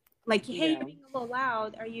 Yeah. Like, hey, you're being a little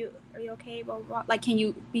loud. Are you okay? Blah, blah, blah. Like, can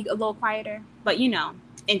you be a little quieter? But you know,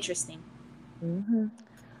 interesting. Mm-hmm.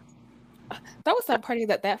 That was that party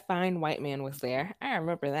that fine white man was there. I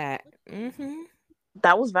remember that. Mm-hmm.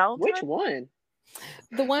 That was Valentine. Which one?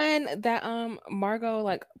 The one that Margot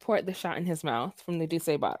like poured the shot in his mouth from the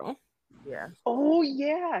Douce bottle. Yeah. Oh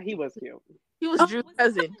yeah, he was cute. He was Drew's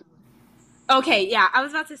cousin. Okay, yeah, I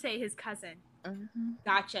was about to say his cousin. Mm-hmm.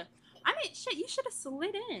 Gotcha. I mean, shit, you should have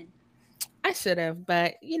slid in. I should have,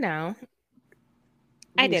 but you know,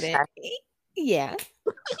 I didn't. Yeah.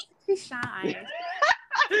 She's shy.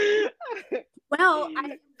 Well, I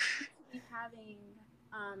will be having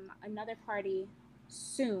another party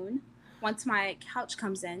soon once my couch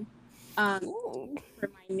comes in for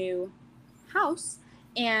my new house,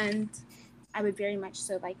 and I would very much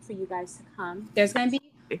so like for you guys to come. There's going to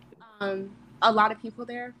be a lot of people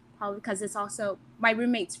there, probably because it's also my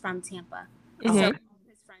roommate's from Tampa, so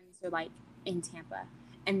his friends are like in Tampa,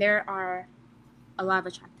 and there are a lot of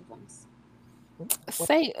attractive ones.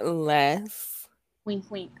 Say less. Wink,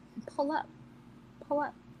 wink. Pull up.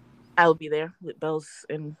 I'll be there with bells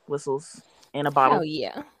and whistles and a bottle. Hell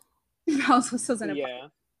yeah. Bells, whistles, and a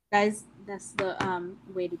bottle. That's the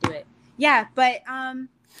way to do it. Yeah, but I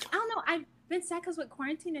don't know. I've been sad because with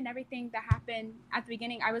quarantine and everything that happened at the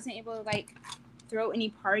beginning, I wasn't able to like throw any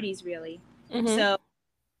parties really. So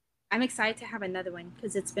I'm excited to have another one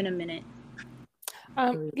because it's been a minute.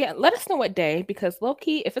 Yeah, let us know what day, because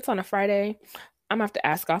low-key, if it's on a Friday, I'm gonna have to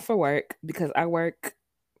ask off for work because I work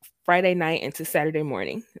Friday night into Saturday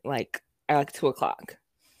morning, like at like 2:00.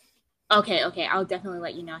 Okay. I'll definitely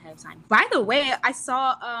let you know ahead of time. By the way, I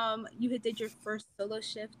saw you had did your first solo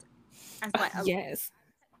shift as what? Yes.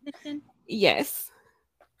 Technician? Yes.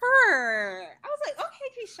 Her. I was like, okay,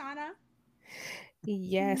 Chriseanna.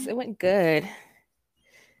 Yes, it went good.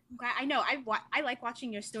 I know. I like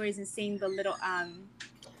watching your stories and seeing the little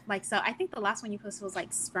like, so I think the last one you posted was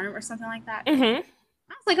like sperm or something like that. I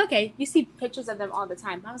was like, okay, you see pictures of them all the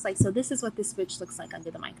time. I was like, so this is what this bitch looks like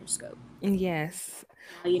under the microscope. Yes.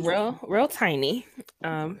 You know. Real tiny.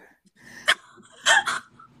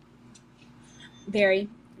 Very,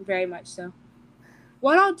 very much so.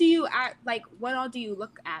 What all do you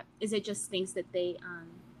look at? Is it just things that they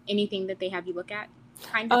anything that they have you look at?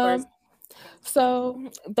 Kind of. So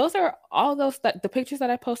those are all the pictures that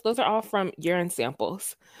I post, those are all from urine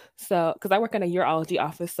samples. So because I work in a urology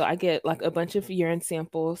office, so I get like a bunch of urine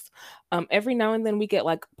samples. Every now and then we get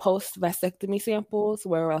like post vasectomy samples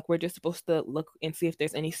where like we're just supposed to look and see if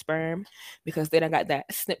there's any sperm because they don't got that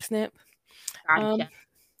snip snip. Um, Gotcha.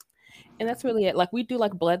 and that's really it. Like we do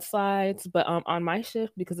like blood slides, but on my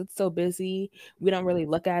shift because it's so busy, we don't really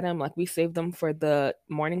look at them. Like we save them for the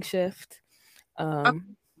morning shift. Oh,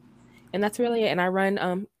 Um, and that's really it. And I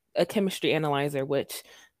run a chemistry analyzer, which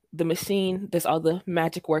the machine does all the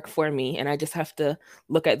magic work for me, and I just have to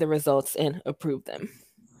look at the results and approve them.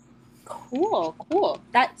 cool.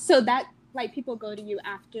 That like people go to you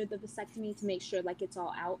after the vasectomy to make sure like it's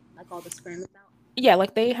all out, like all the sperm is out. Yeah,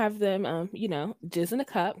 like they have them, jizz in a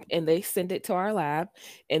cup, and they send it to our lab,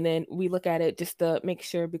 and then we look at it just to make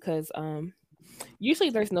sure because usually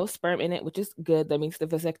there's no sperm in it, which is good. That means the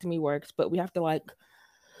vasectomy works, but we have to like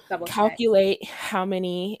Double check. calculate how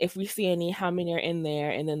many, if we see any, how many are in there,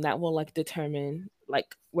 and then that will like determine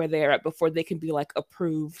like where they're at before they can be like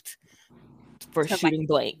approved for To like shooting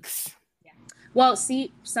blanks. yeah. Well,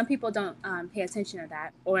 see, some people don't pay attention to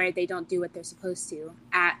that, or they don't do what they're supposed to.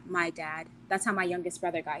 At my dad, that's how my youngest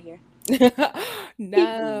brother got here.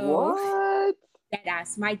 No. What? Dead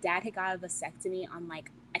ass. My dad had got a vasectomy on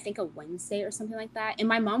like I think a Wednesday or something like that, and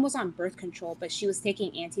my mom was on birth control, but she was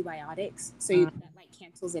taking antibiotics, so that like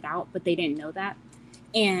cancels it out. But they didn't know that,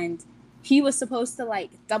 and he was supposed to like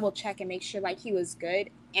double check and make sure like he was good,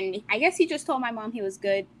 and I guess he just told my mom he was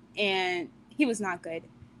good, and he was not good,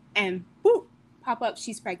 and boop, pop up,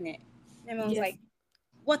 she's pregnant. And everyone's Yes. like,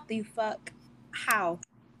 "What the fuck? How?"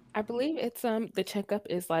 I believe it's the checkup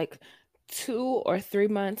is like 2 or 3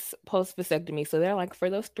 months post vasectomy. So they're like for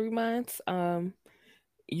those 3 months,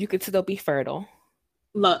 you could still be fertile.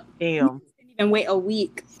 Look, Damn. didn't even wait a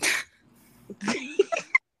week.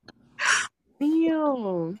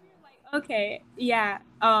 Damn. Okay, yeah.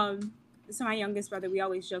 So my youngest brother, we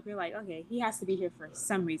always joke, we're like, okay, he has to be here for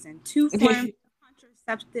some reason. 2 forms of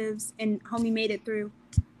contraceptives, and homie made it through.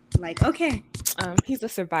 Like, okay, He's a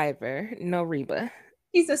survivor, no Reba.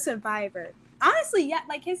 he's a survivor. Honestly, yeah,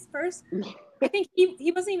 like his first, I think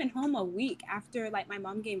he wasn't even home a week after like my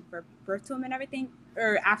mom gave birth to him and everything,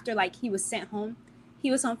 or after like he was sent home.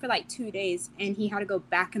 He was home for like 2 days, and he had to go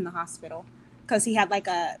back in the hospital because he had like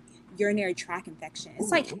a urinary tract infection.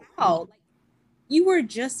 It's like, how? Like, you were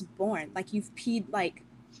just born. Like, you've peed like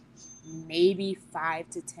maybe 5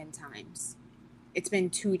 to 10 times. It's been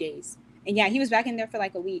 2 days. And yeah, he was back in there for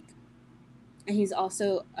like a week. And he's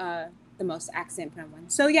also the most accident prone one.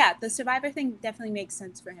 So yeah, the survivor thing definitely makes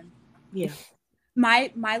sense for him. Yeah.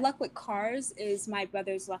 My luck with cars is my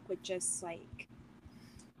brother's luck with just like,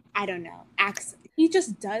 I don't know, he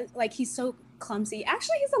just does, like, he's so clumsy.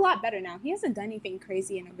 Actually, he's a lot better now. He hasn't done anything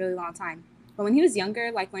crazy in a really long time. But when he was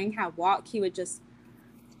younger, like learning how to walk, he would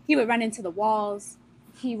run into the walls.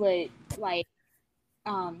 He would like,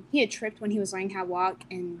 he had tripped when he was learning how to walk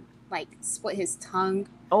and like split his tongue.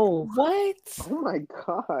 Oh, What? Oh my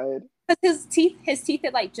god. Because his teeth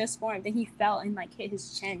had like just formed, and he fell and like hit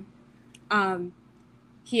his chin.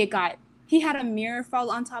 He had a mirror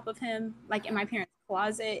fall on top of him, like in my parents'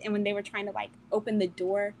 closet. And when they were trying to like open the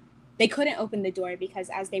door, they couldn't open the door because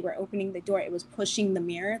as they were opening the door, it was pushing the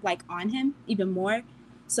mirror like on him even more.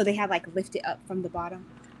 So they had like lift it up from the bottom.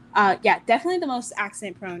 Yeah, definitely the most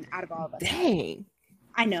accident prone out of all of us. Dang.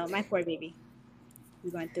 I know, my poor baby. We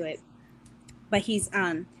went through it. But he's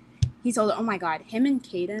older. Oh my god, him and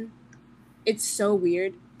Caden, it's so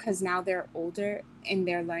weird because now they're older and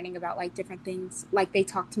they're learning about like different things. Like they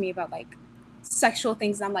talk to me about like sexual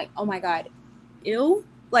things, and I'm like, oh my god, ew.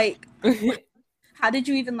 Like, how did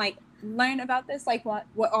you even like learn about this? Like, what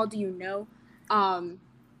all do you know?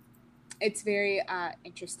 It's very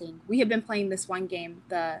interesting. We have been playing this one game.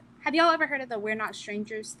 Have y'all ever heard of the We're Not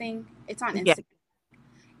Strangers thing? It's on Instagram.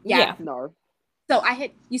 Yeah. No. So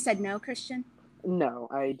you said no, Christian? No,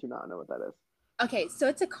 I do not know what that is. Okay, so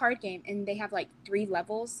it's a card game, and they have like 3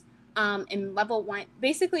 levels. And level 1,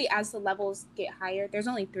 basically, as the levels get higher, there's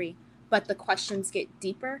only 3, but the questions get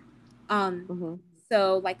deeper.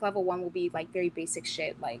 So like level 1 will be like very basic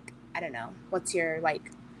shit, like, I don't know, what's your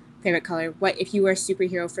like favorite color? What if you were a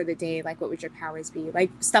superhero for the day? Like, what would your powers be? Like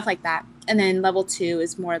stuff like that. And then level 2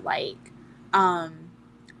 is more like,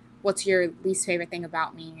 what's your least favorite thing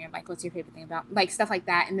about me? Or like, what's your favorite thing about, like, stuff like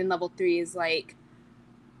that. And then level 3 is like,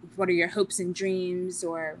 what are your hopes and dreams,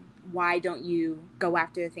 or why don't you go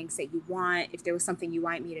after the things that you want? If there was something you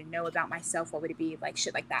wanted me to know about myself, what would it be? Like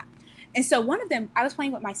shit like that. And so one of them, I was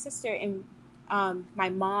playing with my sister and my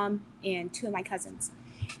mom and 2 of my cousins.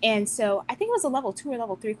 And so I think it was a level 2 or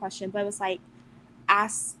level 3 question, but it was like,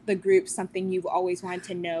 ask the group something you've always wanted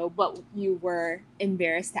to know, but you were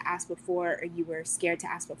embarrassed to ask before, or you were scared to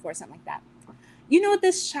ask before, something like that. You know what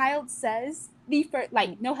this child says?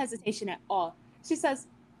 Like, no hesitation at all. She says,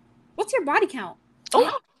 "What's your body count?"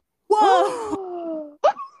 Oh, Whoa!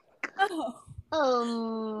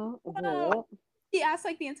 Well, He asked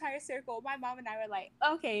like the entire circle. My mom and I were like,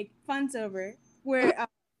 "Okay, fun's over. We're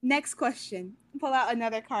next question. Pull out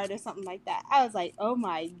another card or something like that." I was like, "Oh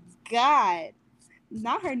my god!"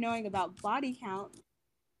 Not her knowing about body count.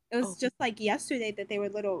 It was just like yesterday that they were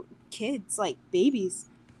little kids, like babies.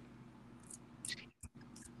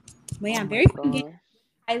 But yeah, very fun game.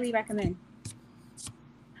 Highly recommend.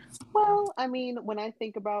 well, I mean, when I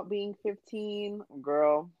think about being 15,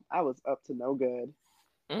 girl, I was up to no good.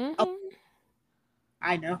 Oh,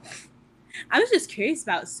 I know. I was just curious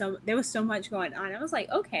about there was so much going on. I was like,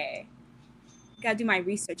 okay, gotta do my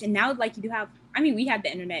research. And now, like, you do have, I mean, we had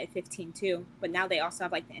the internet at 15 too, but now they also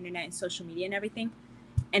have like the internet and social media and everything.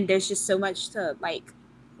 And there's just so much to like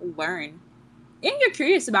learn. And you're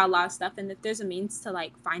curious about a lot of stuff. And if there's a means to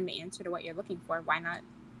like find the answer to what you're looking for, why not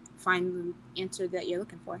find the answer that you're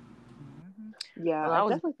looking for? Yeah, I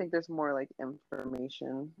definitely think there's more like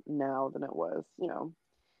information now than it was,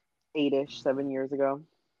 8-ish, 7 years ago.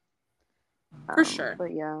 For sure.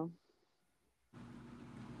 But yeah.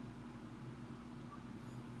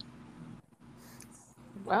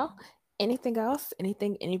 Well, anything else?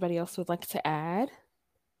 Anything anybody else would like to add?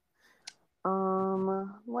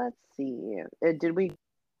 Let's see. Did we?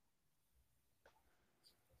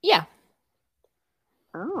 Yeah.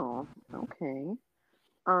 Oh, okay.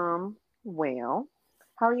 Well,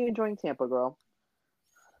 how are you enjoying Tampa, girl?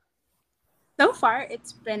 So far,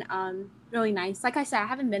 it's been really nice. Like I said, I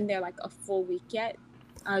haven't been there like a full week yet,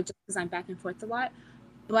 just because I'm back and forth a lot.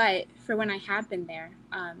 But for when I have been there,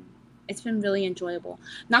 it's been really enjoyable.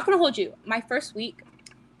 Not gonna hold you. My first week,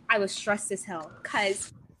 I was stressed as hell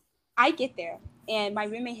because I get there and my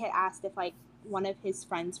roommate had asked if like one of his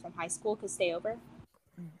friends from high school could stay over.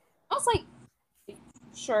 I was like,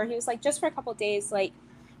 sure. He was like, just for a couple of days, like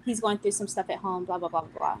he's going through some stuff at home, blah blah blah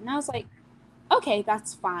blah blah. And I was like, okay,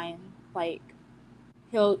 that's fine. Like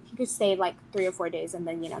he could stay like 3 or 4 days, and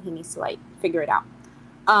then he needs to like figure it out.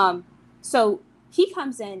 So he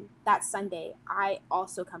comes in that Sunday. I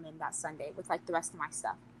also come in that Sunday with like the rest of my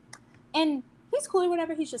stuff, and he's cool or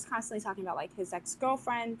whatever. He's just constantly talking about like his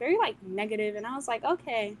ex-girlfriend, very like negative. And I was like,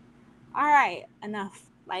 okay, all right, enough.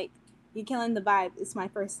 Like, you're killing the vibe. It's my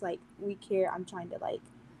first like week here. I'm trying to like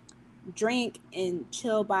drink and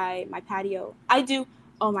chill by my patio.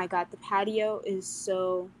 Oh my god, the patio is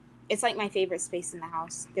it's like my favorite space in the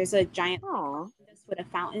house. There's a giant with a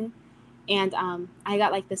fountain, and I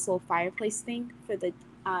got like this little fireplace thing for the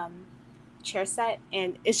chair set,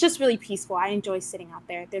 and it's just really peaceful. I enjoy sitting out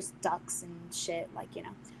there. There's ducks and shit, like,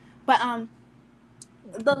 but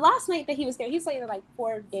the last night that he was there, he was like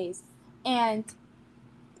 4 days, and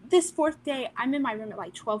this 4th day I'm in my room at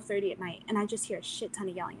like 12:30 at night, and I just hear a shit ton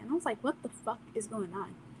of yelling, and I was like, what the fuck is going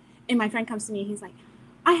on? And my friend comes to me, he's like,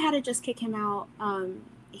 I had to just kick him out.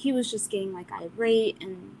 He was just getting like irate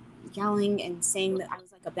and yelling and saying that I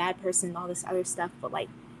was like a bad person and all this other stuff, but like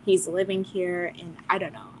he's living here and I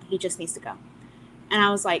don't know, he just needs to go. And I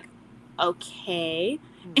was like, okay.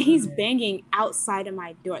 And he's banging outside of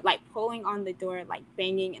my door, like pulling on the door, like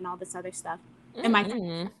banging and all this other stuff. And my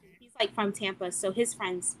friend, he's like from Tampa, so his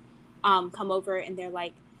friends come over and they're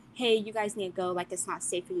like, hey, you guys need to go, like it's not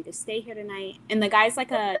safe for you to stay here tonight. And the guy's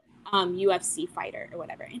like a UFC fighter or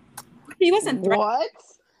whatever. He wasn't what?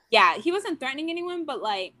 Yeah, he wasn't threatening anyone, but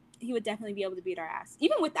like he would definitely be able to beat our ass.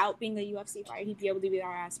 Even without being a UFC fighter, he'd be able to beat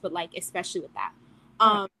our ass, but like especially with that.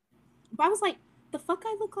 But I was like, the fuck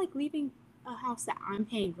I look like leaving a house that I'm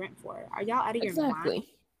paying rent for? Are y'all out of your mind?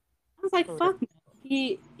 I was like, fuck no.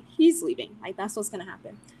 He's leaving. Like that's what's gonna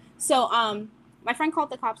happen. So my friend called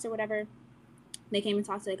the cops or whatever. They came and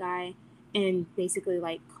talked to the guy and basically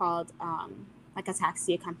like called like a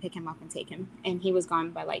taxi to come pick him up and take him. And he was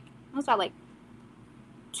gone by like, it was about like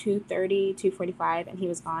 2:30, 2:45, and he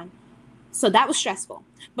was gone. So that was stressful.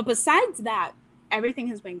 But besides that, everything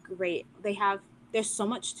has been great. There's so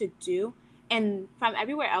much to do. And from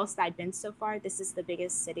everywhere else that I've been so far, this is the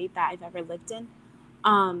biggest city that I've ever lived in.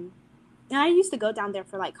 And I used to go down there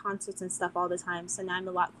for like concerts and stuff all the time. So now I'm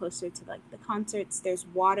a lot closer to like the concerts. There's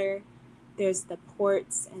water, there's the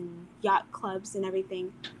ports and yacht clubs and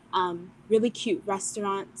everything. Really cute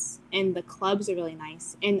restaurants, and the clubs are really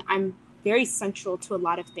nice. And I'm very central to a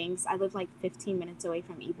lot of things. I live like 15 minutes away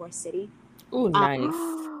from Ybor City. Oh, nice.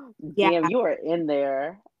 Damn, you are in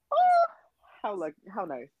there. Oh, how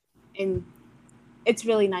nice. And it's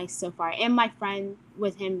really nice so far. And my friend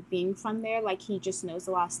with him being from there, like he just knows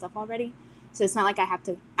a lot of stuff already. So it's not like I have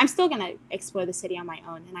to. I'm still gonna explore the city on my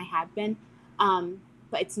own, and I have been.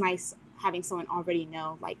 But it's nice having someone already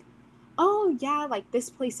know, like, oh yeah, like this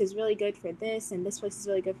place is really good for this, and this place is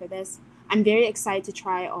really good for this. I'm very excited to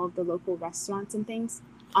try all of the local restaurants and things.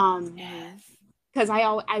 Yes. Because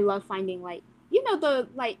I love finding, like, the,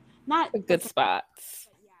 like, not The good spots.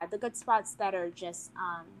 yeah, the good spots that are just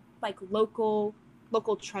like local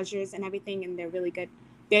treasures and everything, and they're really good.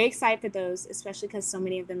 Very excited for those, especially because so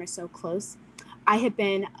many of them are so close. I have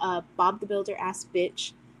been a Bob the Builder ass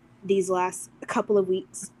bitch these last couple of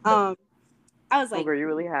weeks. I was like, girl, you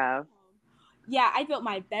really have. yeah, I built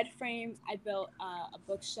my bed frame. I built a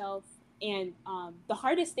bookshelf, and the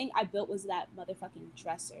hardest thing I built was that motherfucking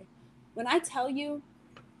dresser. When I tell you,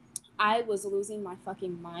 I was losing my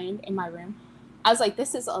fucking mind in my room. I was like,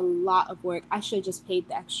 this is a lot of work. I should have just paid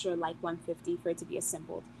the extra like $150 for it to be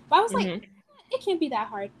assembled. But I was like, it can't be that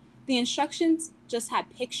hard. The instructions just had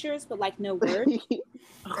pictures, but like no words.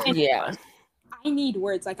 And Yeah. I need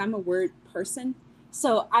words. Like, I'm a word person.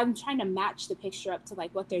 So I'm trying to match the picture up to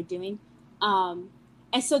like what they're doing. And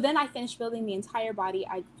so then I finished building the entire body.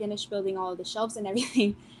 I finished building all of the shelves and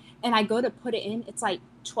everything. And I go to put it in. It's like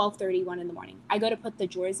 12:31 in the morning. I go to put the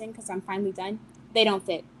drawers in because I'm finally done. They don't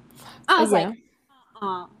fit. I was like,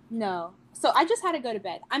 no. So I just had to go to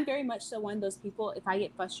bed. I'm very much so one of those people, if I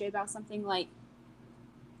get frustrated about something, like,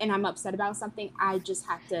 and I'm upset about something, I just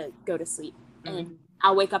have to go to sleep. And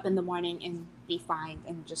I'll wake up in the morning and be fine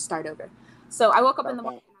and just start over. So I woke up in the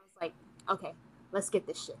morning and I was like, okay, let's get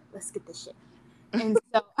this shit. And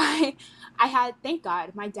so I had, thank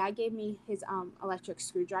God, my dad gave me his electric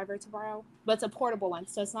screwdriver to borrow, but it's a portable one.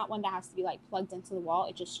 So it's not one that has to be like plugged into the wall.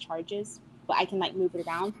 It just charges, but I can like move it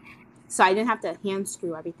around. So I didn't have to hand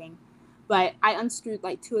screw everything. But I unscrewed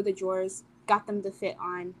like 2 of the drawers, got them to fit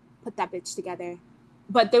on, put that bitch together.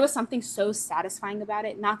 But there was something so satisfying about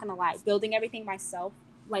it. Not gonna lie, building everything myself,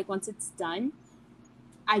 like once it's done,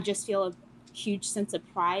 I just feel a huge sense of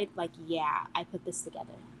pride. Like, yeah, I put this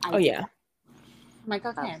together. Yeah. I'm like,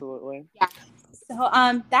 okay. Absolutely. Yeah. So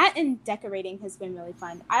that and decorating has been really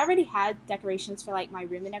fun. I already had decorations for like my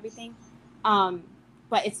room and everything.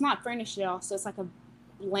 But it's not furnished at all, so it's like a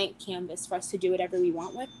blank canvas for us to do whatever we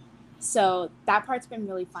want with. So that part's been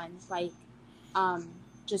really fun. Like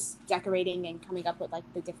just decorating and coming up with like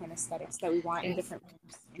the different aesthetics that we want in different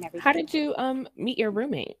rooms and everything. How did you meet your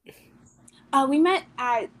roommate? We met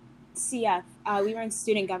at CF. We were in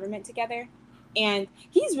student government together, and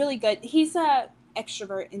he's really good. He's a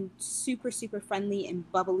extrovert and super, super friendly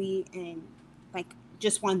and bubbly and like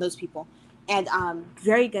just one of those people. And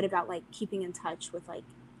very good about like keeping in touch with like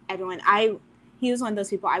everyone. He was one of those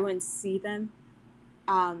people I wouldn't see them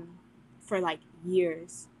for like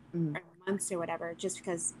years or months or whatever, just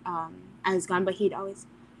because I was gone. But he'd always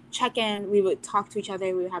check in. We would talk to each other.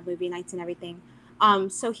 We would have movie nights and everything.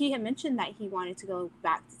 So he had mentioned that he wanted to go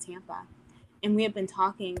back to Tampa, and we had been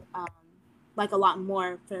talking like a lot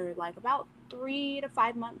more for like about 3 to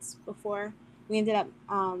 5 months before we ended up.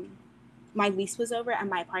 My lease was over at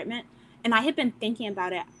my apartment, and I had been thinking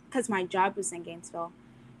about it because my job was in Gainesville,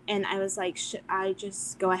 and I was like, should I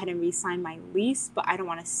just go ahead and re-sign my lease? But I don't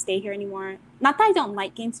want to stay here anymore. Not that I don't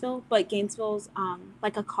like Gainesville, but Gainesville's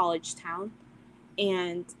like a college town,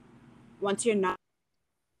 and once you're not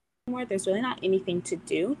anymore, there's really not anything to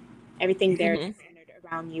do. Everything there is centered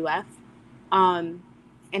around UF.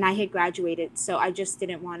 And I had graduated, so I just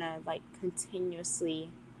didn't want to like continuously.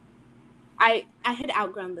 I had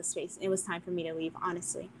outgrown the space. It was time for me to leave,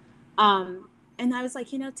 honestly. And I was like,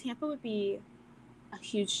 Tampa would be a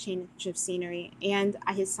huge change of scenery. And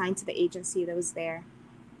I had signed to the agency that was there.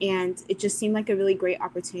 And it just seemed like a really great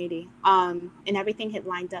opportunity. And everything had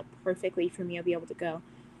lined up perfectly for me to be able to go.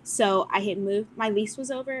 So I had moved, my lease was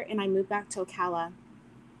over, and I moved back to Ocala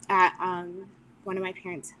at one of my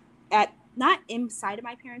parents, not inside of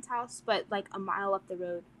my parents' house, but like a mile up the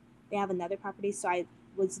road. They have another property, so I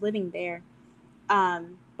was living there. But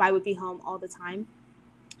I would be home all the time.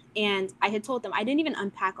 And I had told them, I didn't even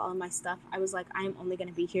unpack all of my stuff. I was like, I'm only going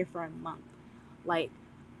to be here for a month. Like,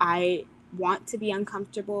 I want to be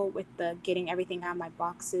uncomfortable with the getting everything out of my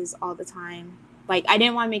boxes all the time. Like, I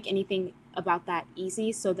didn't want to make anything about that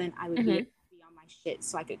easy, so then I would be on my shit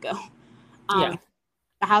so I could go.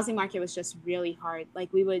 The housing market was just really hard.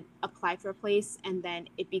 Like, we would apply for a place, and then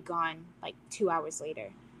it'd be gone, like, 2 hours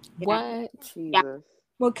later. What? Yeah.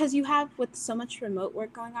 Well, because you have, with so much remote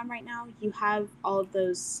work going on right now, you have all of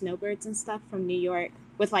those snowbirds and stuff from New York,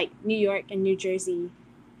 with, like, New York and New Jersey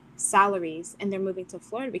salaries, and they're moving to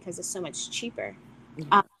Florida because it's so much cheaper.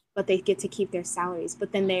 but they get to keep their salaries.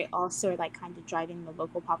 But then they also are like kind of driving the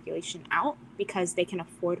local population out because they can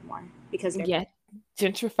afford more because they're Yeah.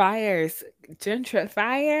 Gentrifiers.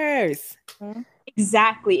 Gentrifiers.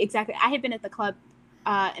 exactly. I had been at the club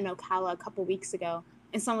in Ocala a couple weeks ago,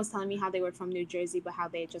 and someone was telling me how they were from New Jersey, but how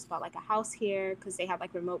they just bought like a house here because they have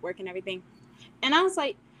like remote work and everything. And I was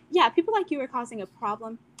like, yeah, people like you are causing a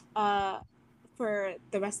problem for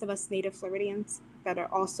the rest of us native Floridians that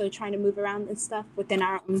are also trying to move around and stuff within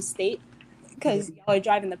our own state because y'all are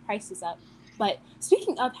driving the prices up. But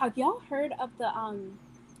speaking of, have y'all heard of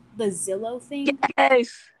the Zillow thing?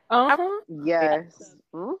 Yes. Uh-huh. Yes.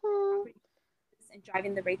 Mm-hmm. And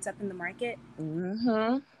driving the rates up in the market.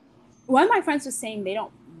 Mm-hmm. One of my friends was saying they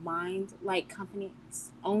don't mind like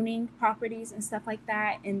companies owning properties and stuff like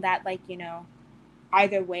that, and that like, you know,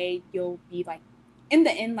 either way you'll be like in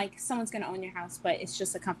the end like someone's gonna own your house, but it's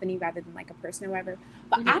just a company rather than like a person or whatever.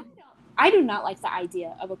 But I do not like the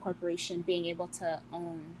idea of a corporation being able to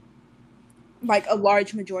own like a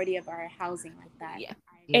large majority of our housing like that. Yeah.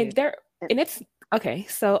 And it's okay.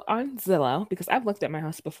 So on Zillow, because I've looked at my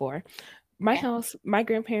house before, my house, my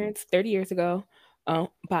grandparents 30 years ago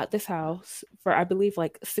bought this house for I believe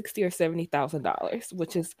like $60,000 or $70,000,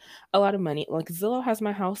 which is a lot of money. Like Zillow has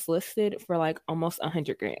my house listed for like almost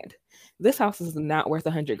 100 grand. This house is not worth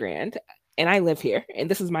 100 grand, and I live here, and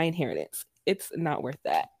this is my inheritance. It's not worth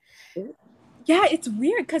that. Yeah, it's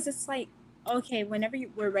weird because it's like, okay, whenever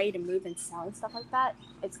we're ready to move and sell and stuff like that,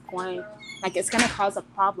 it's gonna cause a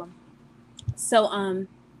problem. So I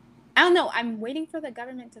don't know. I'm waiting for the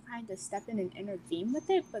government to kind of step in and intervene with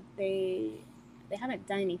it, but they haven't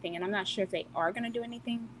done anything, and I'm not sure if they are gonna do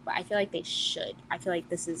anything. But I feel like they should. I feel like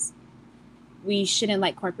we shouldn't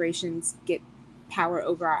let corporations get power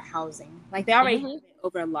over our housing. Like they already have it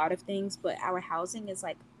over a lot of things, but our housing is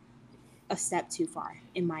like a step too far,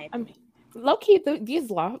 in my opinion. Low key, these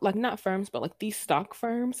law, like not firms, but like these stock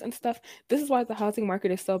firms and stuff. This is why the housing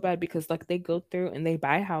market is so bad, because like they go through and they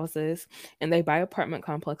buy houses and they buy apartment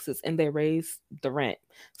complexes and they raise the rent.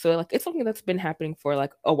 So like it's something that's been happening for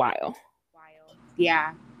like a while.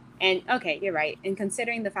 Yeah. And okay, you're right. And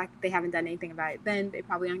considering the fact that they haven't done anything about it then, they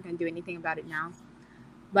probably aren't going to do anything about it now.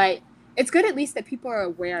 But it's good at least that people are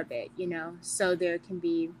aware of it, you know, so there can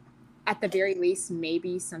be, at the very least,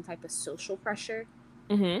 maybe some type of social pressure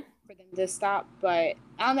for them to stop. But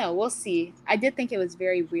I don't know. We'll see. I did think it was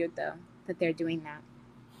very weird, though, that they're doing that.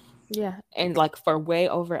 Yeah. And like for way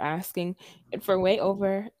over asking and for way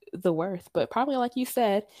over the worth. But probably like you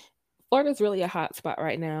said, Florida's really a hot spot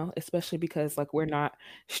right now, especially because like we're not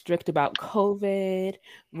strict about COVID.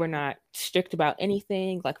 We're not strict about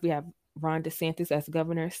anything. Like we have Ron DeSantis as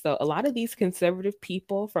governor. So a lot of these conservative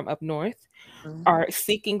people from up north are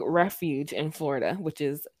seeking refuge in Florida, which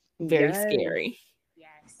is very scary.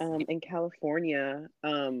 Yes. In California,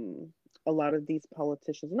 a lot of these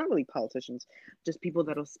politicians, not really politicians, just people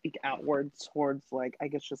that'll speak outwards towards like, I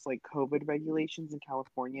guess just like COVID regulations in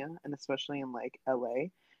California and especially in like LA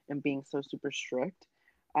and being so super strict.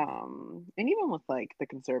 And even with like the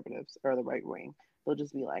conservatives or the right wing, they'll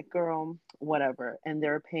just be like, girl, whatever. And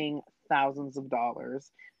they're paying thousands of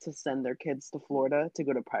dollars to send their kids to Florida to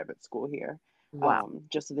go to private school here. Wow.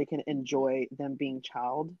 Just so they can enjoy them being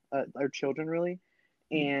or children really.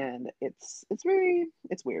 And it's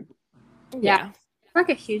weird. Yeah. Like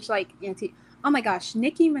a huge like anti. Oh my gosh,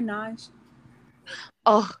 Nicki Minaj.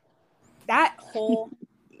 Oh, that whole.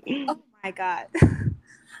 Oh my god.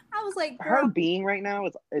 I was like, girl, her being right now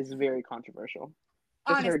is very controversial.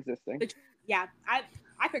 Just her existing. Yeah,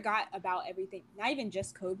 I forgot about everything. Not even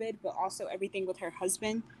just COVID, but also everything with her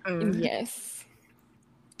husband. Yes.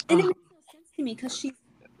 And it makes no sense to me because she's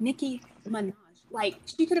Nicki Minaj. Like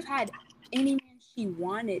she could have had any man she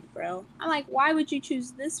wanted, bro. I'm like, why would you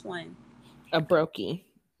choose this one? A brokey.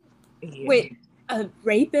 Yeah. Wait, a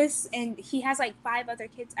rapist, and he has like 5 other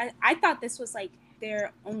kids. I thought this was like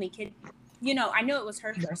their only kid. You know, I knew it was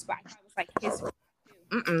her first, but I thought it was like his first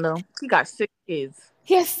too. No, he got 6 kids.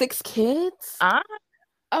 He has 6 kids? Ah.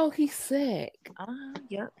 Oh, he's sick.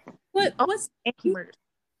 Yep. What's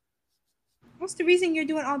the reason you're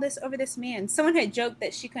doing all this over this man? Someone had joked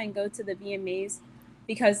that she couldn't go to the VMAs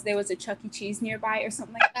because there was a Chuck E. Cheese nearby or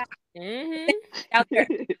something like that. Out there,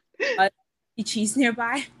 Chuck E. Cheese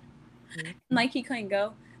nearby, like he couldn't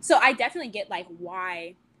go. So I definitely get like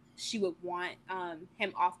why she would want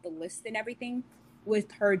him off the list and everything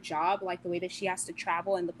with her job, like the way that she has to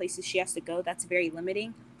travel and the places she has to go. That's very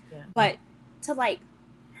limiting. Yeah. But to like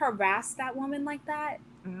harass that woman like that,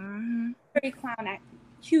 very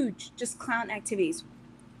huge, just clown activities.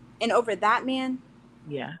 And over that man,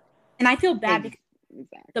 yeah. And I feel bad because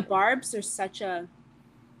the Barbs are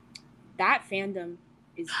that fandom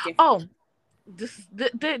is different. Oh,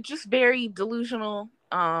 they're just very delusional,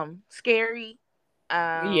 scary,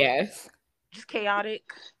 Yes. just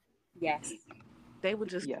chaotic. Yes. They would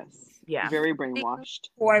just, Yes. yeah, Very brainwashed.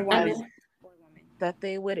 Poor I woman. mean, Poor woman. that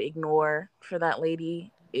they would ignore for that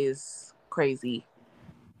lady is crazy.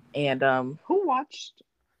 And Who watched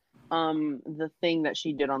the thing that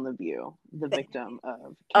she did on The View, the The- victim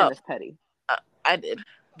of oh, Kenneth Petty? I did.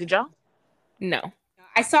 Did y'all? no.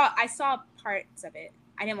 I saw parts of it.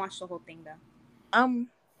 I didn't watch the whole thing though. Me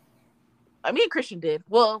and Christian did.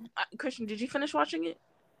 Well, Christian, did you finish watching it?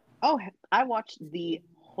 Oh, I watched the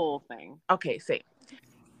whole thing. Okay, same.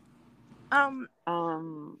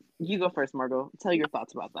 You go first, Margot. Tell your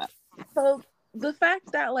thoughts about that. So the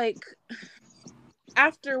fact that like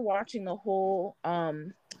after watching the whole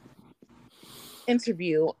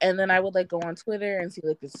interview, and then I would like go on Twitter and see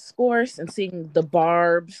like the scores and seeing the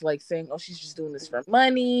barbs like saying, oh, she's just doing this for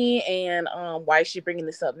money, and why is she bringing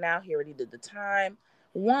this up now? He already did the time.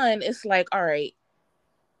 One, it's like, all right,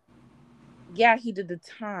 yeah, he did the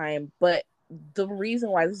time, but the reason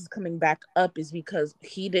why this is coming back up is because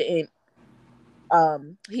he didn't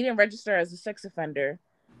register as a sex offender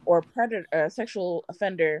or predator, sexual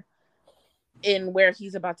offender in where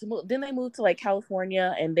he's about to move. Then they moved to like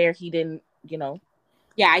California, and there he didn't,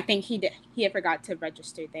 Yeah, I think he did. He had forgot to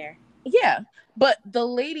register there. Yeah, but the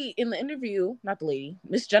lady in the interview, not the lady,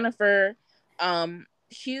 Miss Jennifer,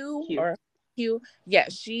 Hugh, yeah,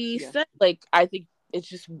 she said like, I think it's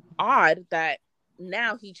just odd that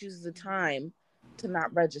now he chooses a time to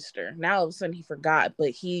not register. Now all of a sudden he forgot, but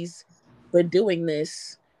he's been doing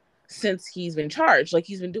this since he's been charged. Like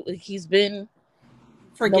he's been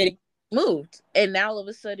Forgetting. moved, and now all of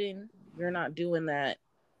a sudden you're not doing that.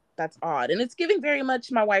 That's odd, and it's giving very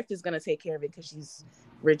much my wife is gonna take care of it because she's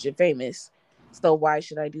rich and famous. So why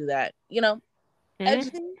should I do that?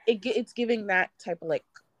 It's giving that type of like,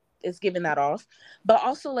 it's giving that off. But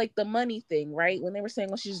also like the money thing, right? When they were saying,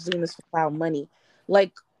 well, she's doing this for foul money,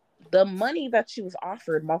 like the money that she was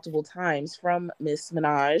offered multiple times from Miss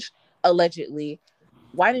Minaj, allegedly,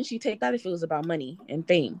 why didn't she take that if it was about money and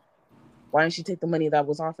fame? Why didn't she take the money that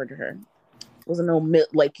was offered to her? It wasn't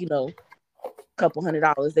no couple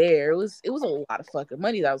 $100 there. It was a lot of fucking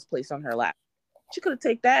money that was placed on her lap. She could have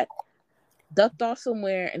taken that, ducked off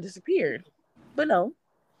somewhere, and disappeared. But no,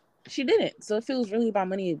 she didn't. So if it was really about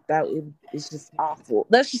money, it's just awful.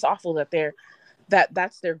 That's just awful that's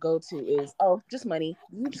their go-to is, oh, just money.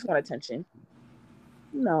 You just want attention.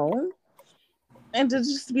 No. And to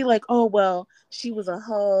just be like, oh, well, she was a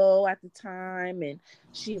hoe at the time and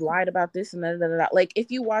she lied about this and that. Like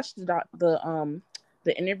if you watch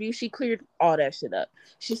the interview, she cleared all that shit up.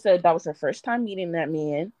 She said that was her first time meeting that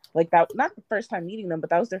man. Like that, not the first time meeting them, but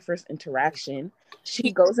that was their first interaction.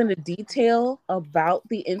 She goes into detail about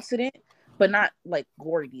the incident, but not like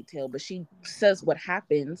gory detail, but she says what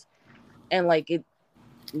happens. And like it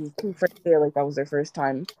was proof right there, like that was their first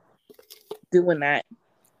time doing that,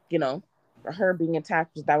 her being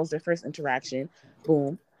attacked, that was their first interaction.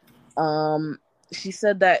 Boom. She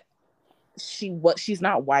said that she's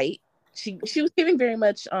not white. She was giving very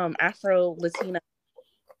much Afro Latina.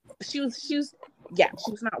 She was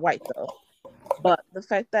not white though. But the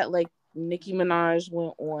fact that like Nicki Minaj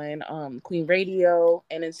went on Queen Radio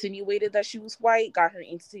and insinuated that she was white got her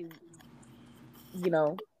into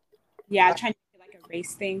Yeah, trying to make it like a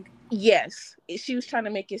race thing. Yes, she was trying to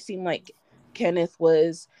make it seem like Kenneth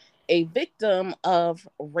was a victim of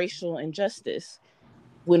racial injustice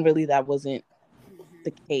when really that wasn't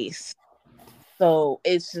the case. So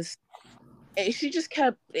it's just, she just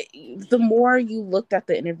kept, the more you looked at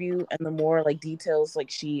the interview and the more like details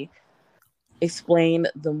like she explained,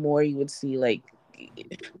 the more you would see like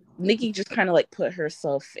Nikki just kind of like put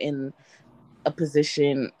herself in a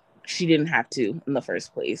position she didn't have to in the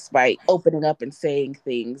first place by opening up and saying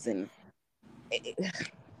things, and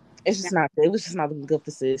it's just not, it was just not good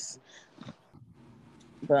for sis.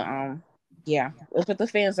 But yeah, but the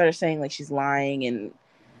fans that are saying like she's lying, and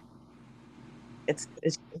it's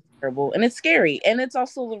terrible and it's scary, and it's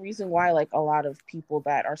also the reason why like a lot of people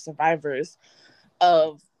that are survivors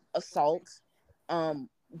of assault don't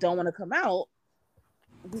want to come out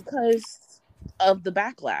because of the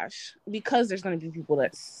backlash, because there's going to be people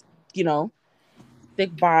that's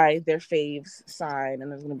stick by their faves side, and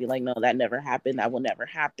there's going to be like, no, that never happened, that will never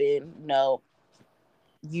happen, no,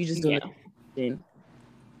 you just doing it,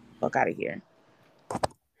 fuck out of here.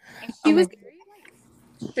 And she was very like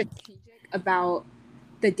strategic about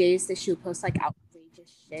the days that she would post like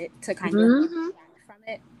outrageous shit to kind of distract from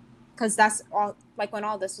it, because that's all, like when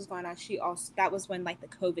all this was going on, she also, that was when like the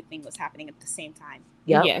COVID thing was happening at the same time.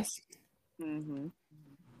 Yes.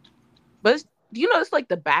 But do you notice like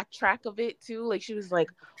the backtrack of it too? Like she was like,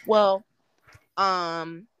 well,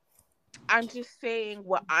 I'm just saying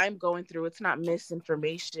what I'm going through. It's not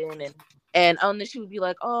misinformation. And then she would be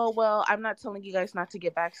like, oh, well, I'm not telling you guys not to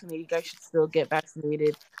get vaccinated. You guys should still get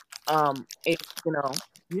vaccinated. If,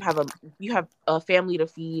 you have a family to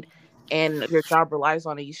feed and your job relies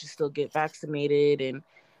on it, you should still get vaccinated.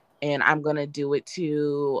 And I'm going to do it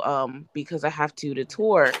too, because I have to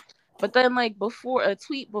tour. But then like before a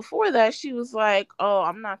tweet before that, she was like, oh,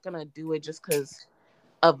 I'm not going to do it just because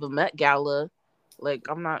of the Met Gala. Like,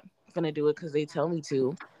 I'm not gonna do it because they tell me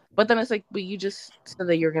to. But then it's like, but you just said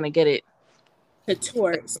that you're gonna get it. The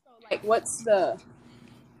tour. So like, what's the?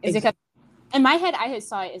 Is it? In my head, I had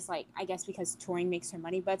saw it as like, I guess because touring makes her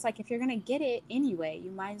money, but it's like if you're gonna get it anyway,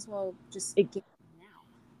 you might as well just get it now.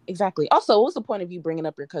 Exactly. Also, what's the point of you bringing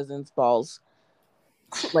up your cousin's balls?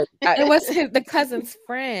 Like it was the cousin's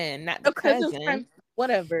friend, not the cousin. Friend,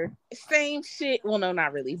 whatever. Same shit. Well, no,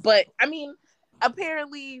 not really. But I mean,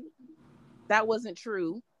 apparently that wasn't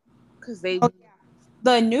true because they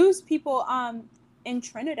the news people in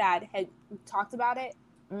Trinidad had talked about it.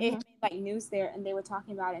 Mm-hmm. It made like news there, and they were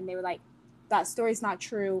talking about it, and they were like, that story's not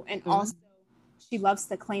true. And also, she loves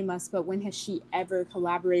to claim us, but when has she ever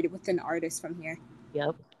collaborated with an artist from here?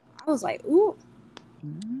 Yep. I was like, ooh.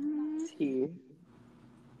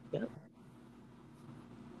 Yep.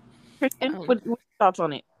 Kristen, what's your thoughts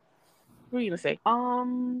on it? What are you gonna say?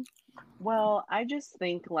 Well, I just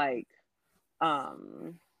think like,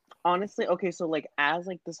 honestly, okay, so like as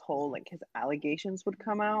like this whole like his allegations would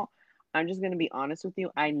come out, I'm just gonna be honest with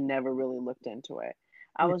you, I never really looked into it.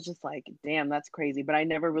 I was just like, damn, that's crazy. But I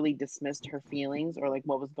never really dismissed her feelings or like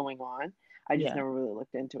what was going on. I just never really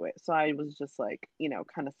looked into it. So I was just like,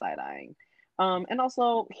 kind of side-eyeing. And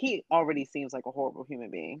also he already seems like a horrible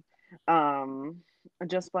human being.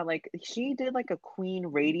 Just by like she did like a Queen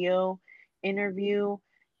radio interview,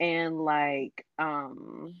 and like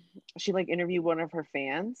she like interviewed one of her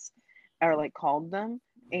fans, or like called them,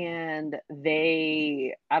 and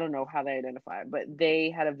I don't know how they identify, but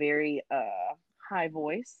they had a very high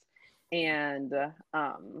voice, and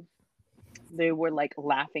they were like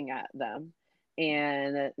laughing at them,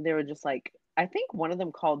 and they were just like, I think one of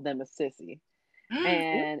them called them a sissy,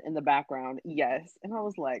 and in the background, yes, and I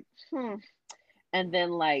was like, and then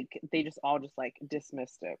like they just all just like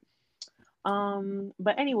dismissed it.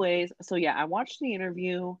 But anyways, so yeah, I watched the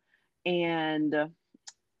interview, and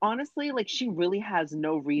honestly, like she really has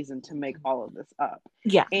no reason to make all of this up.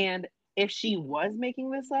 Yeah. And if she was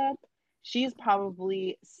making this up, she's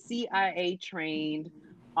probably CIA trained,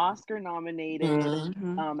 Oscar nominated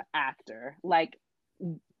actor. Like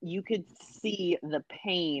you could see the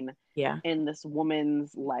pain in this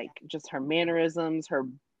woman's, like just her mannerisms, her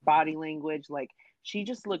body language. Like she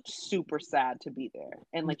just looked super sad to be there,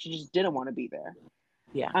 and like she just didn't want to be there.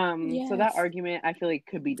 Yeah. So that argument I feel like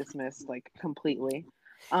could be dismissed like completely.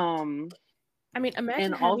 I mean,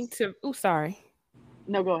 imagine having to. Oh, sorry.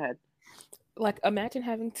 No, go ahead. Like, imagine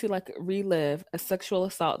having to like relive a sexual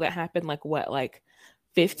assault that happened like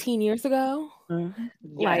 15 years ago. Mm-hmm.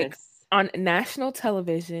 Like on national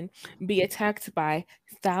television, be attacked by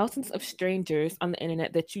thousands of strangers on the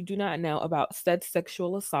internet that you do not know about said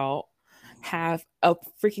sexual assault. Have a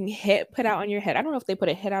freaking hit put out on your head. I don't know if they put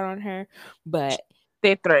a hit out on her, but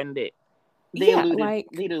they threatened it. They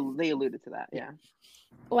alluded to that. Yeah.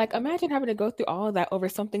 Like, imagine having to go through all of that over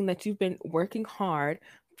something that you've been working hard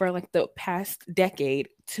for like the past decade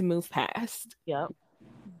to move past. Yep.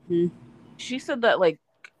 Mm-hmm. She said that like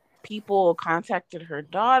people contacted her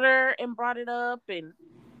daughter and brought it up, and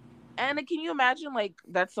can you imagine like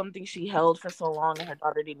that's something she held for so long and her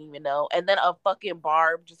daughter didn't even know, and then a fucking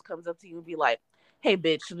Barb just comes up to you and be like, hey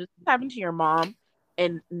bitch, this happened to your mom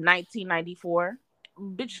in 1994.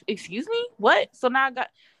 Bitch, excuse me, what? So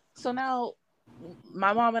now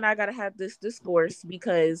my mom and I gotta have this discourse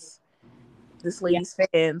because this lady's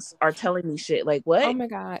fans are telling me shit. Like, what? Oh my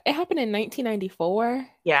god, it happened in 1994.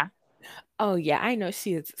 Yeah. Oh yeah, I know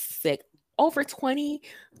she is sick. Over 20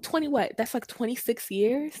 what? That's like 26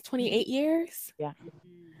 years, 28 years? Yeah.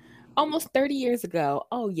 Almost 30 years ago.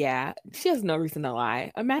 Oh yeah, she has no reason to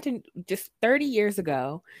lie. Imagine just 30 years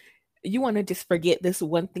ago, you want to just forget this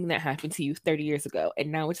one thing that happened to you 30 years ago,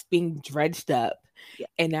 and now it's being dredged up,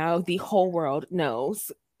 and now the whole world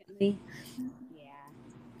knows. Yeah.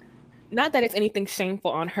 Not that it's anything shameful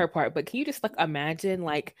on her part, but can you just like imagine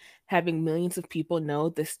like having millions of people know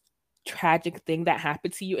this tragic thing that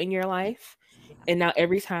happened to you in your life, and now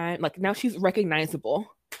every time, like now she's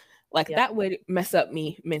recognizable. Like that would mess up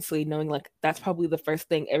me mentally, knowing like that's probably the first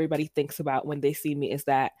thing everybody thinks about when they see me is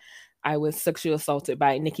that I was sexually assaulted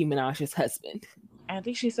by Nicki Minaj's husband. I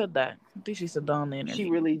think she said that. I think she said that on the She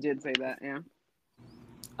interview. really did say that, yeah.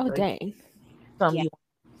 Oh, Like, dang. Yeah.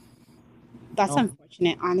 That's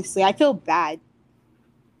unfortunate, honestly. I feel bad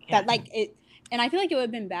that it, and I feel like it would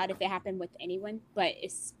have been bad if it happened with anyone, but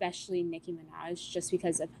especially Nicki Minaj, just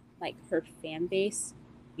because of like her fan base.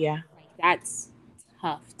 Yeah. Like that's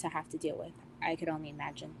tough to have to deal with. I could only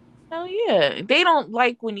imagine. Oh yeah. They don't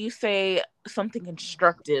like when you say something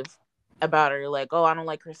constructive about her, like, oh, I don't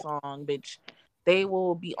like her song, bitch. They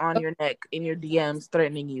will be on your neck in your DMs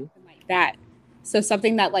threatening you. Like that. So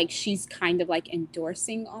something that like she's kind of like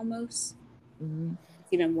endorsing almost. Mm-hmm.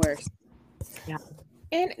 It's even worse. Yeah.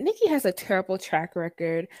 And Nicki has a terrible track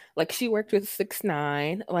record. Like she worked with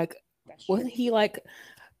 6ix9ine. Like wasn't he like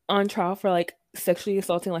on trial for like sexually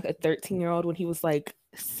assaulting like a 13-year-old when he was like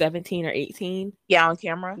 17 or 18? Yeah, on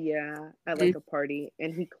camera. Yeah, at like a party,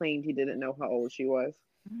 and he claimed he didn't know how old she was.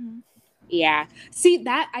 Mm-hmm. Yeah. See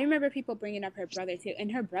that I remember people bringing up her brother too,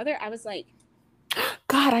 and her brother, I was like,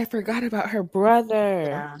 God, I forgot about her brother.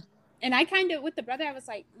 Yeah. And I kind of with the brother, I was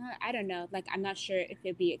like, I don't know, like I'm not sure if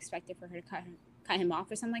it'd be expected for her to cut him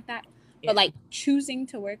off or something like that. Yeah. But like choosing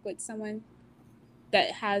to work with someone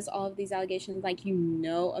that has all of these allegations, like you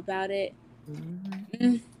know about it.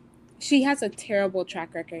 Mm-hmm. She has a terrible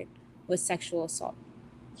track record with sexual assault.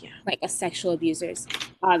 Yeah, like a sexual abusers,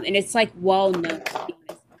 and it's like well known, to be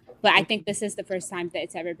honest. But I think this is the first time that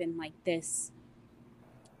it's ever been like this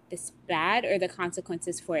bad, or the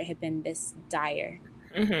consequences for it have been this dire.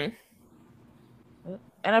 Mm-hmm.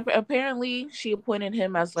 And apparently, she appointed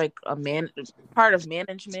him as like a part of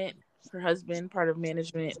management. Her husband, part of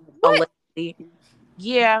management. What? Allegedly.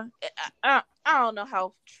 Yeah, I don't know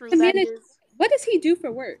how true that is. What does he do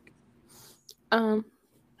for work?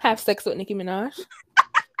 Have sex with Nicki Minaj.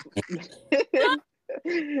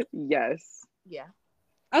 Yes. Yeah.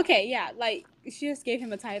 Okay, yeah, like she just gave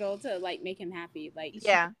him a title to like make him happy. Like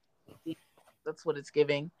yeah, that's what it's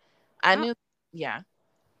giving. I knew. Yeah.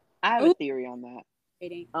 I have a theory on that.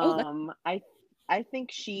 I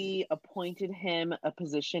think she appointed him a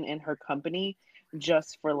position in her company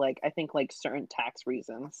just for like I think like certain tax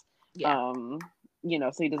reasons. Yeah. You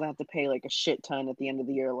know, so he doesn't have to pay like a shit ton at the end of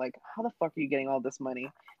the year. Like, how the fuck are you getting all this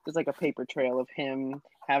money? There's like a paper trail of him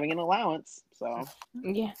having an allowance. So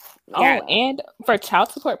yeah. Oh, and for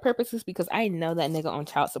child support purposes, because I know that nigga on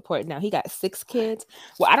child support now. He got 6 kids.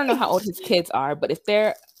 Well, I don't know how old his kids are, but if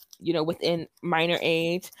they're, you know, within minor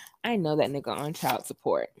age, I know that nigga on child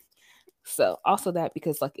support. So also that,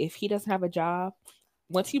 because like if he doesn't have a job,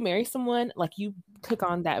 once you marry someone, like you took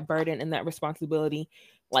on that burden and that responsibility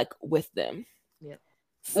like with them. Yeah.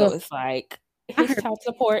 So it's like his child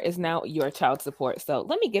support is now your child support. So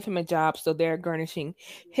let me give him a job so they're garnishing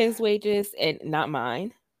his wages and not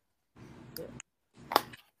mine.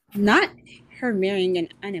 Not her marrying an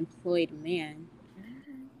unemployed man.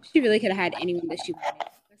 She really could have had anyone that she wanted.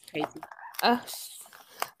 That's crazy.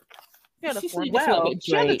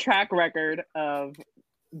 She has a track record of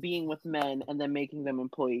being with men and then making them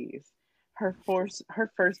employees. Her first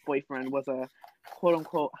boyfriend was a quote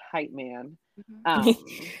unquote hype man,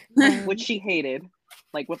 which she hated,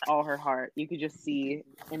 like with all her heart. You could just see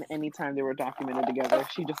in any time they were documented together,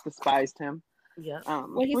 she just despised him. Yeah,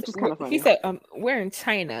 which is kind of funny. He said, "We're in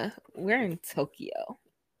China. We're in Tokyo."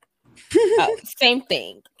 Same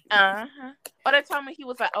thing. Oh, that time when he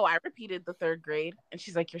was like, "Oh, I repeated the 3rd grade," and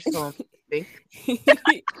she's like, "You're so amazing." She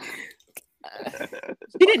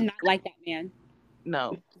did not like that man.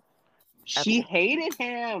 No, she hated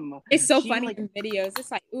him. It's so funny in videos.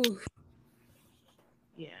 It's like, ooh.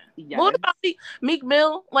 Yeah. What about Meek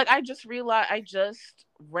Mill? Like, I just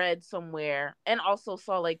read somewhere and also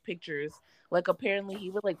saw like pictures. Like, apparently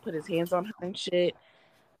he would like put his hands on her and shit.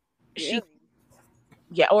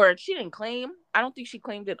 Or she didn't claim. I don't think she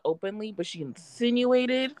claimed it openly, but she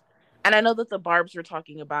insinuated. And I know that the Barbs were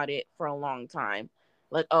talking about it for a long time.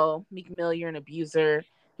 Like, oh, Meek Mill, you're an abuser.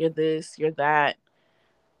 You're this, you're that.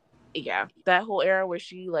 Yeah, that whole era where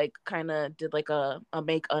she like kind of did like a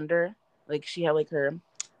make under. Like she had like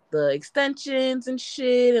the extensions and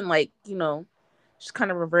shit, and like, you know, she's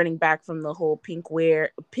kind of reverting back from the whole pink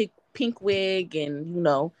wig and, you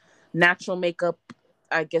know, natural makeup.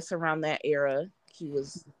 I guess around that era he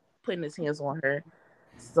was putting his hands on her.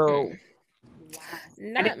 So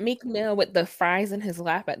not Meek Mill with the fries in his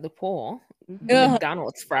lap at the pool.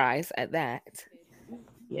 McDonald's fries at that.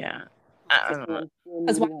 Yeah, I don't know.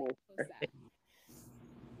 That's why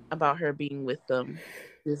about her being with them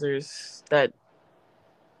users that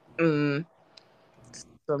something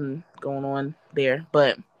going on there,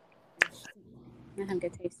 but I have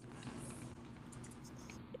good taste.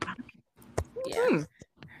 Yeah.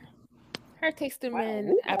 Her taste in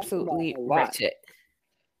men absolutely wretched.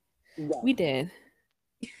 We did.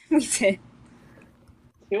 We did.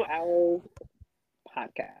 2 hours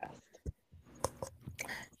podcast.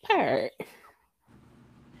 Part.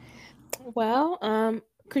 Well,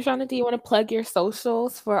 Chriseanna, do you want to plug your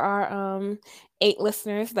socials for our 8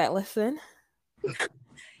 listeners that listen?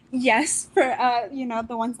 Yes, for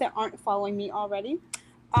the ones that aren't following me already.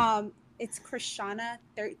 It's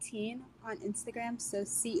Chriseanna13 on Instagram. So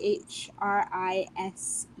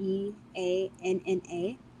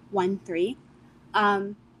CHRISEANNA 13.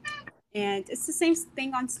 And it's the same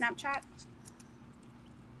thing on Snapchat.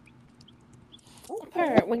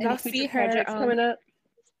 Okay. When y'all Any see future her, projects coming up?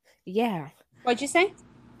 yeah. What'd you say?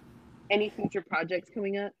 Any future projects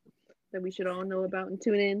coming up that we should all know about and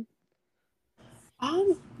tune in?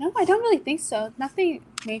 No, I don't really think so. Nothing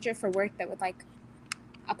major for work that would like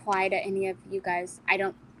apply to any of you guys. I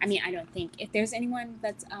don't think if there's anyone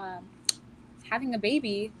that's having a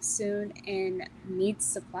baby soon and needs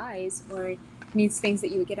supplies or needs things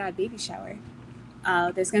that you would get at a baby shower,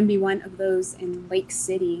 there's going to be one of those in Lake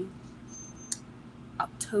City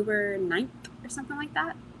October 9th or something like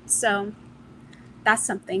that. So that's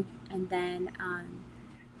something. And then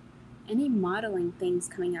any modeling things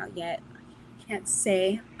coming out yet, I can't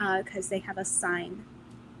say because they have us sign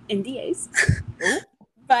NDAs.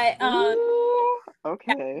 But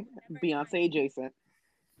okay, Beyonce adjacent.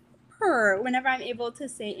 Whenever I'm able to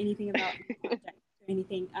say anything about projects or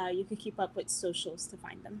anything, you could keep up with socials to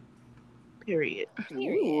find them. Period.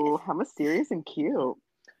 Ooh, how mysterious and cute.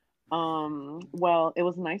 Well, it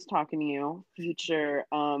was nice talking to you, future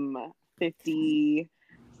 52nd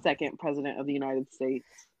president of the United States.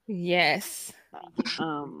 Yes.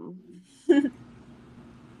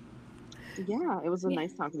 Yeah, it was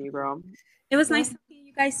nice talking to you, girl. It was nice talking to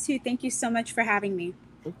you guys too. Thank you so much for having me.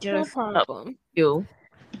 No problem. You.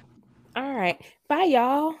 All right. Bye,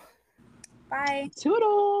 y'all. Bye.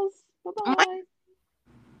 Toodles. Bye-bye.